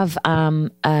here have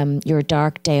your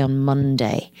dark day on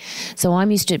Monday. So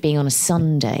I'm used to it being on a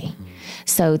Sunday.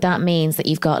 So that means that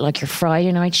you've got like your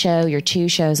Friday night show, your 2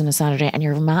 shows on a Saturday, and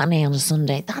your matinee on a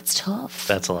Sunday. That's tough.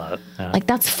 That's a lot. Yeah. Like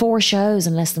that's 4 shows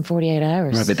in less than 48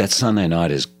 hours. Right, but that Sunday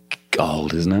night is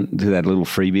gold, isn't it? Do that little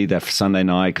freebie that Sunday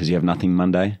night because you have nothing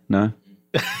Monday? No?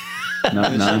 No.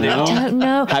 I don't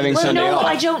know. Having Sunday off.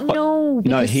 I don't know.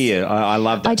 No, here. I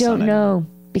love that I don't Sunday know. night.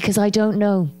 Because I don't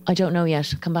know. I don't know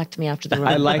yet. Come back to me after the run.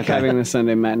 I like having the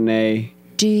Sunday matinee.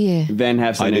 Do you? Then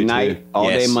have Sunday do night, too. all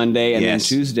Yes. day Monday, and Yes.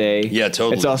 then Tuesday. Yeah,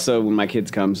 totally. It's also when my kids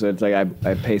come, so it's like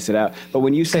I pace it out. But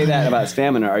when you say that about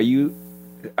stamina, are you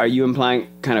implying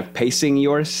kind of pacing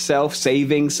yourself,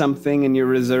 saving something in your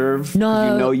reserve?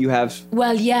 No. You know you have.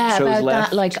 Well, yeah, shows about left?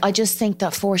 that. Like, I just think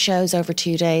that 4 shows over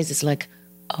 2 days is like,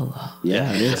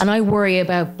 Yeah, it is. and I worry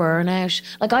about burnout.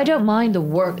 Like, I don't mind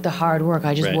the hard work.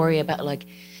 I just Right. worry about like,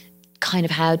 kind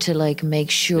of how to like make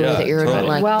sure Yeah, that you're totally. not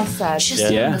like Well said.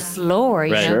 just Yeah. on the floor,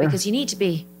 you Right. know, Sure. because you need to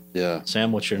be. Yeah.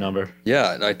 Sam, what's your number?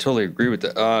 Yeah, I totally agree with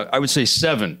that. I would say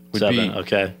 7 would 7. be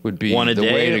Okay. Would be one a the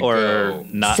way day to or go.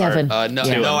 not? 7. No,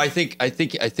 Yeah. no. I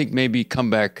think maybe come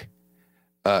back.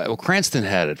 Well, Cranston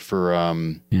had it for all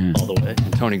the way.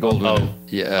 Tony Goldwyn. Oh.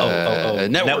 Yeah,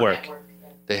 Network.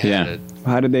 They had Yeah. it.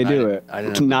 How did they do it? I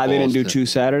didn't have Not the they didn't do balls 2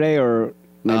 Saturday or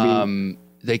maybe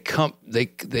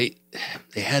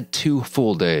They had 2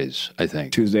 full days. I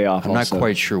think Tuesday off. I'm not also.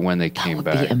 quite sure when they came Be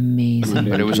back, amazing.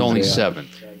 but it was only Tuesday 7.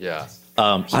 Yeah.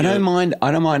 I don't mind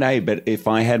 8, but if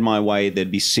I had my way,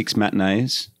 there'd be 6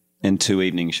 matinees and 2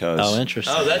 evening shows. Oh,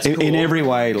 interesting. that's In every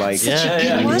way, like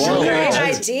yeah. What a Whoa. great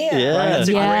idea. Yeah. That's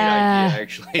a great Yeah. idea,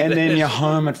 actually. And then you're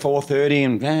home at 4:30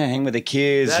 and hang with the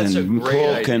kids That's a and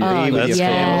great cook and idea. be with your Yeah.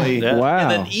 family. Yeah. Wow.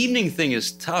 And the evening thing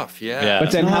is tough. Yeah. Yeah.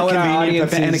 But then Not how would our convenient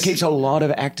audience for- and it keeps a lot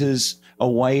of actors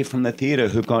away from the theatre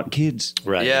who've got kids.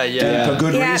 Right. Yeah. For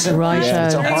good Yeah. reason. Right. It's a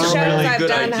Most horrible- shows really I've good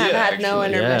done have idea, had no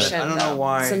actually. intermission. I don't know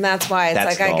why. So that's why it's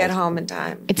That's like I get gold. home in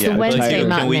time. It's Yeah, the but Wednesday can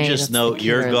matinee. we just that's note the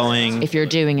you're killer. going- if you're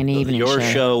doing an evening Your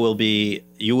show. show will be,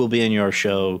 you will be in your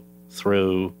show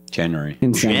through January.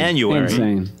 Insane. January.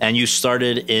 Insane. And you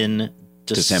started in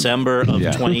December of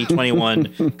Yeah.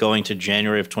 2021 going to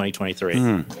January of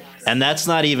 2023. And that's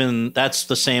not even, that's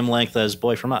the same length as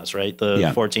Boy From Us, right? The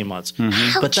Yeah. 14 months.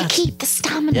 How'd But you that's, keep the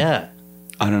stamina? yeah.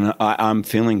 I don't know. I'm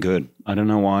feeling good. I don't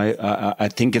know why. I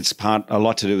think it's a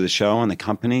lot to do with the show and the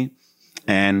company.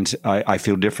 And I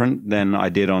feel different than I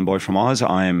did on Boy From Oz.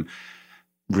 I am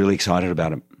really excited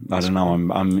about it. I don't know.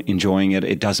 I'm enjoying it.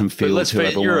 It doesn't But feel let's too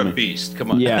face it, you're a overwhelming. beast.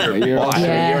 Come on. Yeah, you're- Well, I had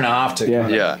a Yeah. year and a half to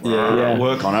Yeah.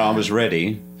 work on it. I was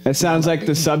ready. It sounds like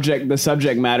the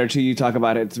subject matter to you. Talk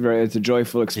about it. It's a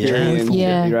joyful experience.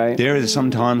 Yeah. Right. There are some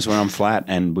times when I'm flat,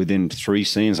 and within 3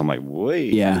 scenes, I'm like,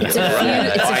 wait. Yeah. It's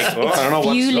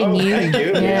fueling you. Thank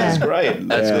you. Yeah. It's great.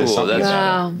 That's cool. That's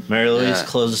Wow. Mary-Louise,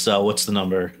 close us out. What's the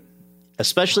number?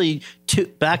 Especially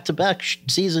back-to-back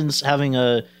seasons having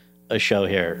a show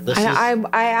here. This is, I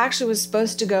actually was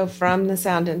supposed to go from the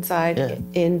Sound Inside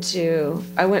into.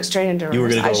 I went straight into. You were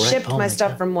gonna rehearsal. go I right- shipped oh my my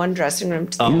stuff God. from one dressing room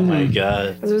to the oh other. my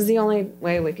God. It was the only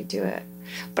way we could do it.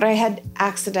 But I had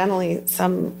accidentally,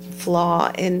 some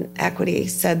flaw in equity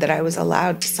said that I was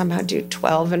allowed to somehow do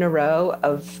 12 in a row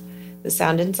of the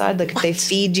Sound Inside. Like if they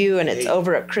feed you and it's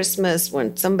over at Christmas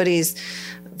when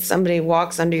somebody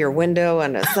walks under your window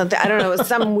and something, I don't know, it was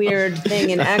some weird thing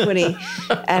in equity.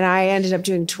 And I ended up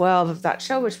doing 12 of that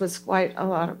show, which was quite a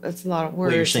lot of words.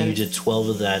 Wait, you're saying you did 12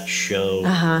 of that show?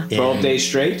 12 days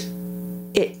straight.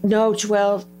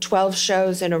 12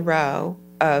 shows in a row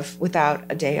of without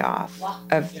a day off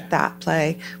of that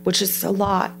play, which is a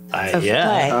lot of yeah.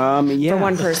 play Yeah. for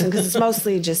one person because it's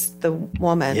mostly just the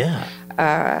woman.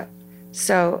 Yeah.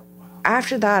 So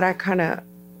after that, I kind of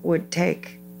would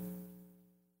take.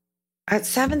 At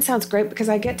 7 sounds great because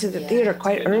I get to the theater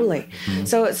quite early,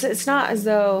 so it's not as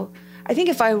though I think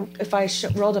if I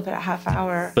rolled up at a half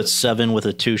hour. But 7 with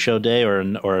a 2-show day or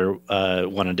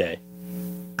 1 a day?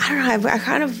 I don't know. I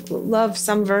kind of love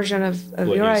some version of What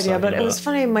your you're idea, but talking it was about.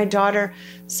 funny. My daughter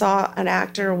saw an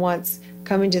actor once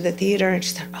coming to the theater, and she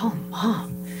said, "Oh,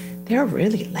 Mom, they're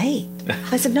really late."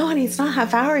 I said, "No, honey, it's not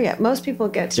half hour yet. Most people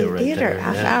get to They're the right theater there,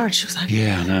 half yeah. hour." And she was like,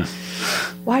 Yeah, no.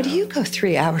 "Why do you go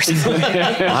 3 hours?" I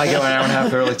go an hour and a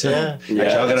half early too.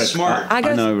 Yeah, that's smart. I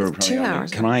go know we're 2 probably- hours.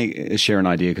 Can I share an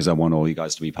idea because I want all you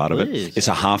guys to be part of Please. it? It's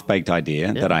a half-baked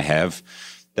idea that I have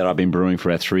that I've been brewing for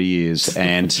about 3 years,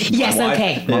 and Yes, my wife,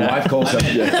 okay. My wife calls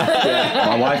it.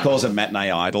 My wife calls it matinee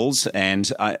idols,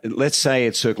 and let's say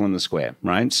it's Circle in the Square,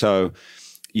 right? So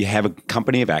you have a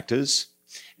company of actors.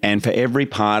 And for every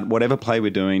part, whatever play we're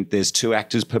doing, there's 2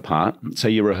 actors per part. So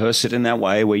you rehearse it in that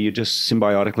way where you're just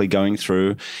symbiotically going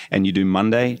through, and you do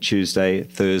Monday, Tuesday,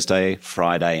 Thursday,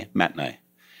 Friday, matinee.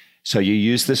 So you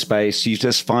use the space. You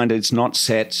just find it's not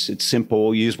sets. It's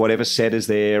simple. Use whatever set is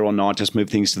there or not. Just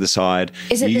move things to the side.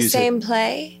 Is it the same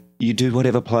play? You do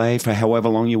whatever play for however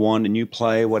long you want, and you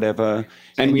play whatever.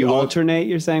 And we alternate,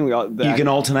 you're saying? You can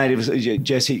alternate. If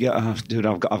Jesse, dude,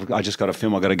 I just got a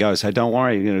film. I got to go. So don't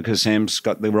worry, because Sam's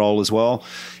got the role as well.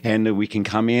 And we can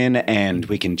come in and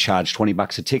we can charge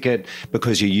 $20 a ticket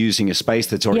because you're using a space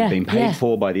that's already been paid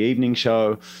for by the evening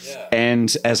show. Yeah.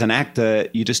 And as an actor,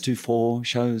 you just do 4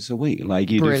 shows a week. Like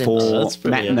you do 4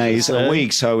 matinees a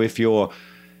week. So if you're,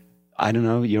 I don't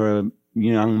know, you're a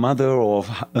young mother or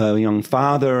a young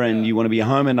father and you want to be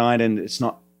home at night and it's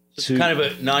not too... kind of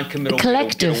a non-committal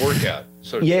collective workout.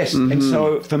 Yes. Mm-hmm. And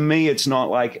so for me, it's not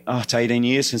like, it's 18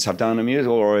 years since I've done a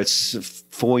musical or it's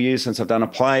 4 years since I've done a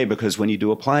play, because when you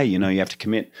do a play, you have to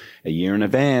commit a year in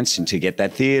advance and to get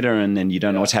that theater, and then you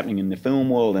don't know what's happening in the film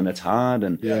world, and it's hard.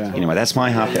 And anyway, that's my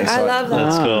half. I love that.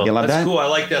 That's cool. You love that's that? cool. I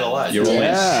like that a lot. You're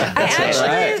When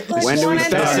do we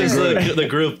start? This is the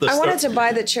group. I wanted to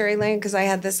buy the Cherry Lane because I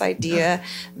had this idea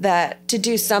that to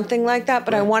do something like that,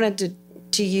 but I wanted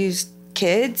to use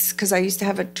kids because I used to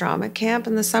have a drama camp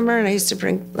in the summer, and I used to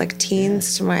bring like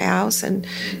teens to my house and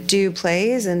do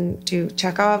plays and do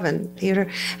Chekhov and theater.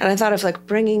 And I thought of like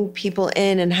bringing people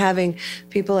in and having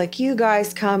people like you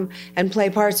guys come and play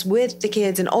parts with the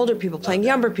kids and older people playing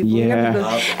younger people,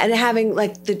 and having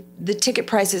like the ticket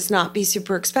prices not be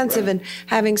super expensive, and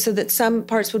having so that some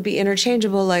parts would be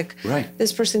interchangeable. Like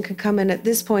this person could come in at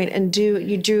this point and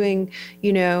you're doing,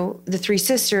 the 3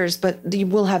 sisters, but you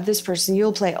will have this person,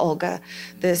 you'll play Olga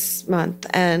this month,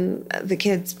 and the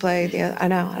kids play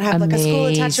and have like a school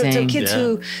attached to it, so kids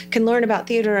who can learn about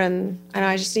theater. And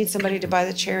I just need somebody to buy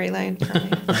the Cherry Lane for me.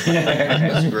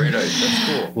 That's a great idea. That's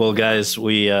cool. Well, guys,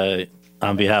 we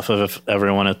on behalf of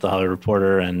everyone at the Hollywood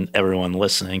Reporter and everyone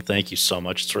listening, thank you so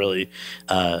much. It's really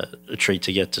a treat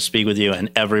to get to speak with you,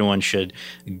 and everyone should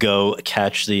go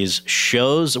catch these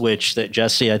shows, which that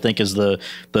Jesse, I think, is the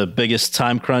biggest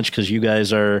time crunch because you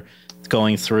guys are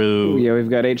going through. Yeah, we've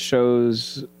got 8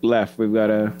 shows left. We've got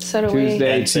a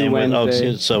Tuesday, 2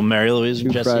 Wednesday. So Mary-Louise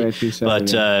and Jesse. Friday, 2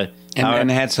 Saturday. But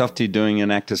and hats off to you doing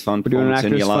an Actors Fund performance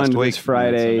in your last week.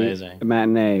 Friday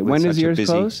matinee. When is yours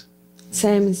close?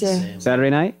 Same as you. Saturday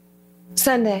night?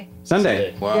 Sunday.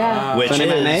 Wow. Yeah. Which Sunday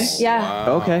matinee? Yeah.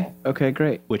 Wow. Okay,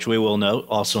 great. Which we will note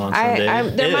also on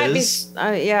Sunday. There might be.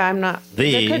 I'm not.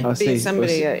 There could be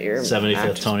somebody at your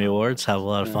 75th Tony Awards. Have a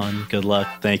lot of fun. Good luck.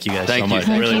 Thank you guys so much.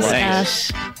 Thank really you,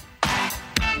 thanks.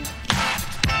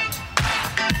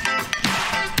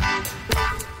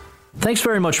 Thanks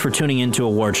very much for tuning in to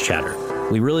Awards Chatter.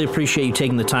 We really appreciate you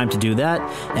taking the time to do that,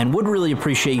 and would really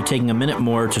appreciate you taking a minute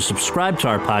more to subscribe to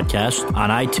our podcast on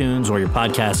iTunes or your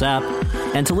podcast app,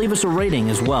 and to leave us a rating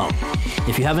as well.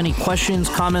 If you have any questions,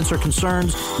 comments, or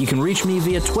concerns, you can reach me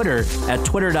via Twitter at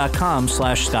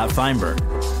twitter.com/Scott Feinberg.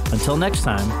 Until next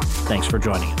time, thanks for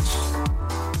joining us.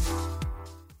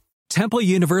 Temple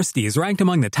University is ranked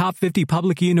among the top 50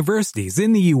 public universities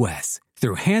in the U.S.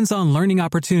 Through hands-on learning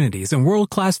opportunities and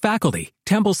world-class faculty,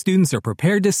 Temple students are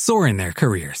prepared to soar in their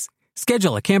careers.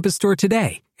 Schedule a campus tour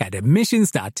today at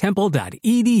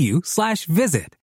admissions.temple.edu/visit.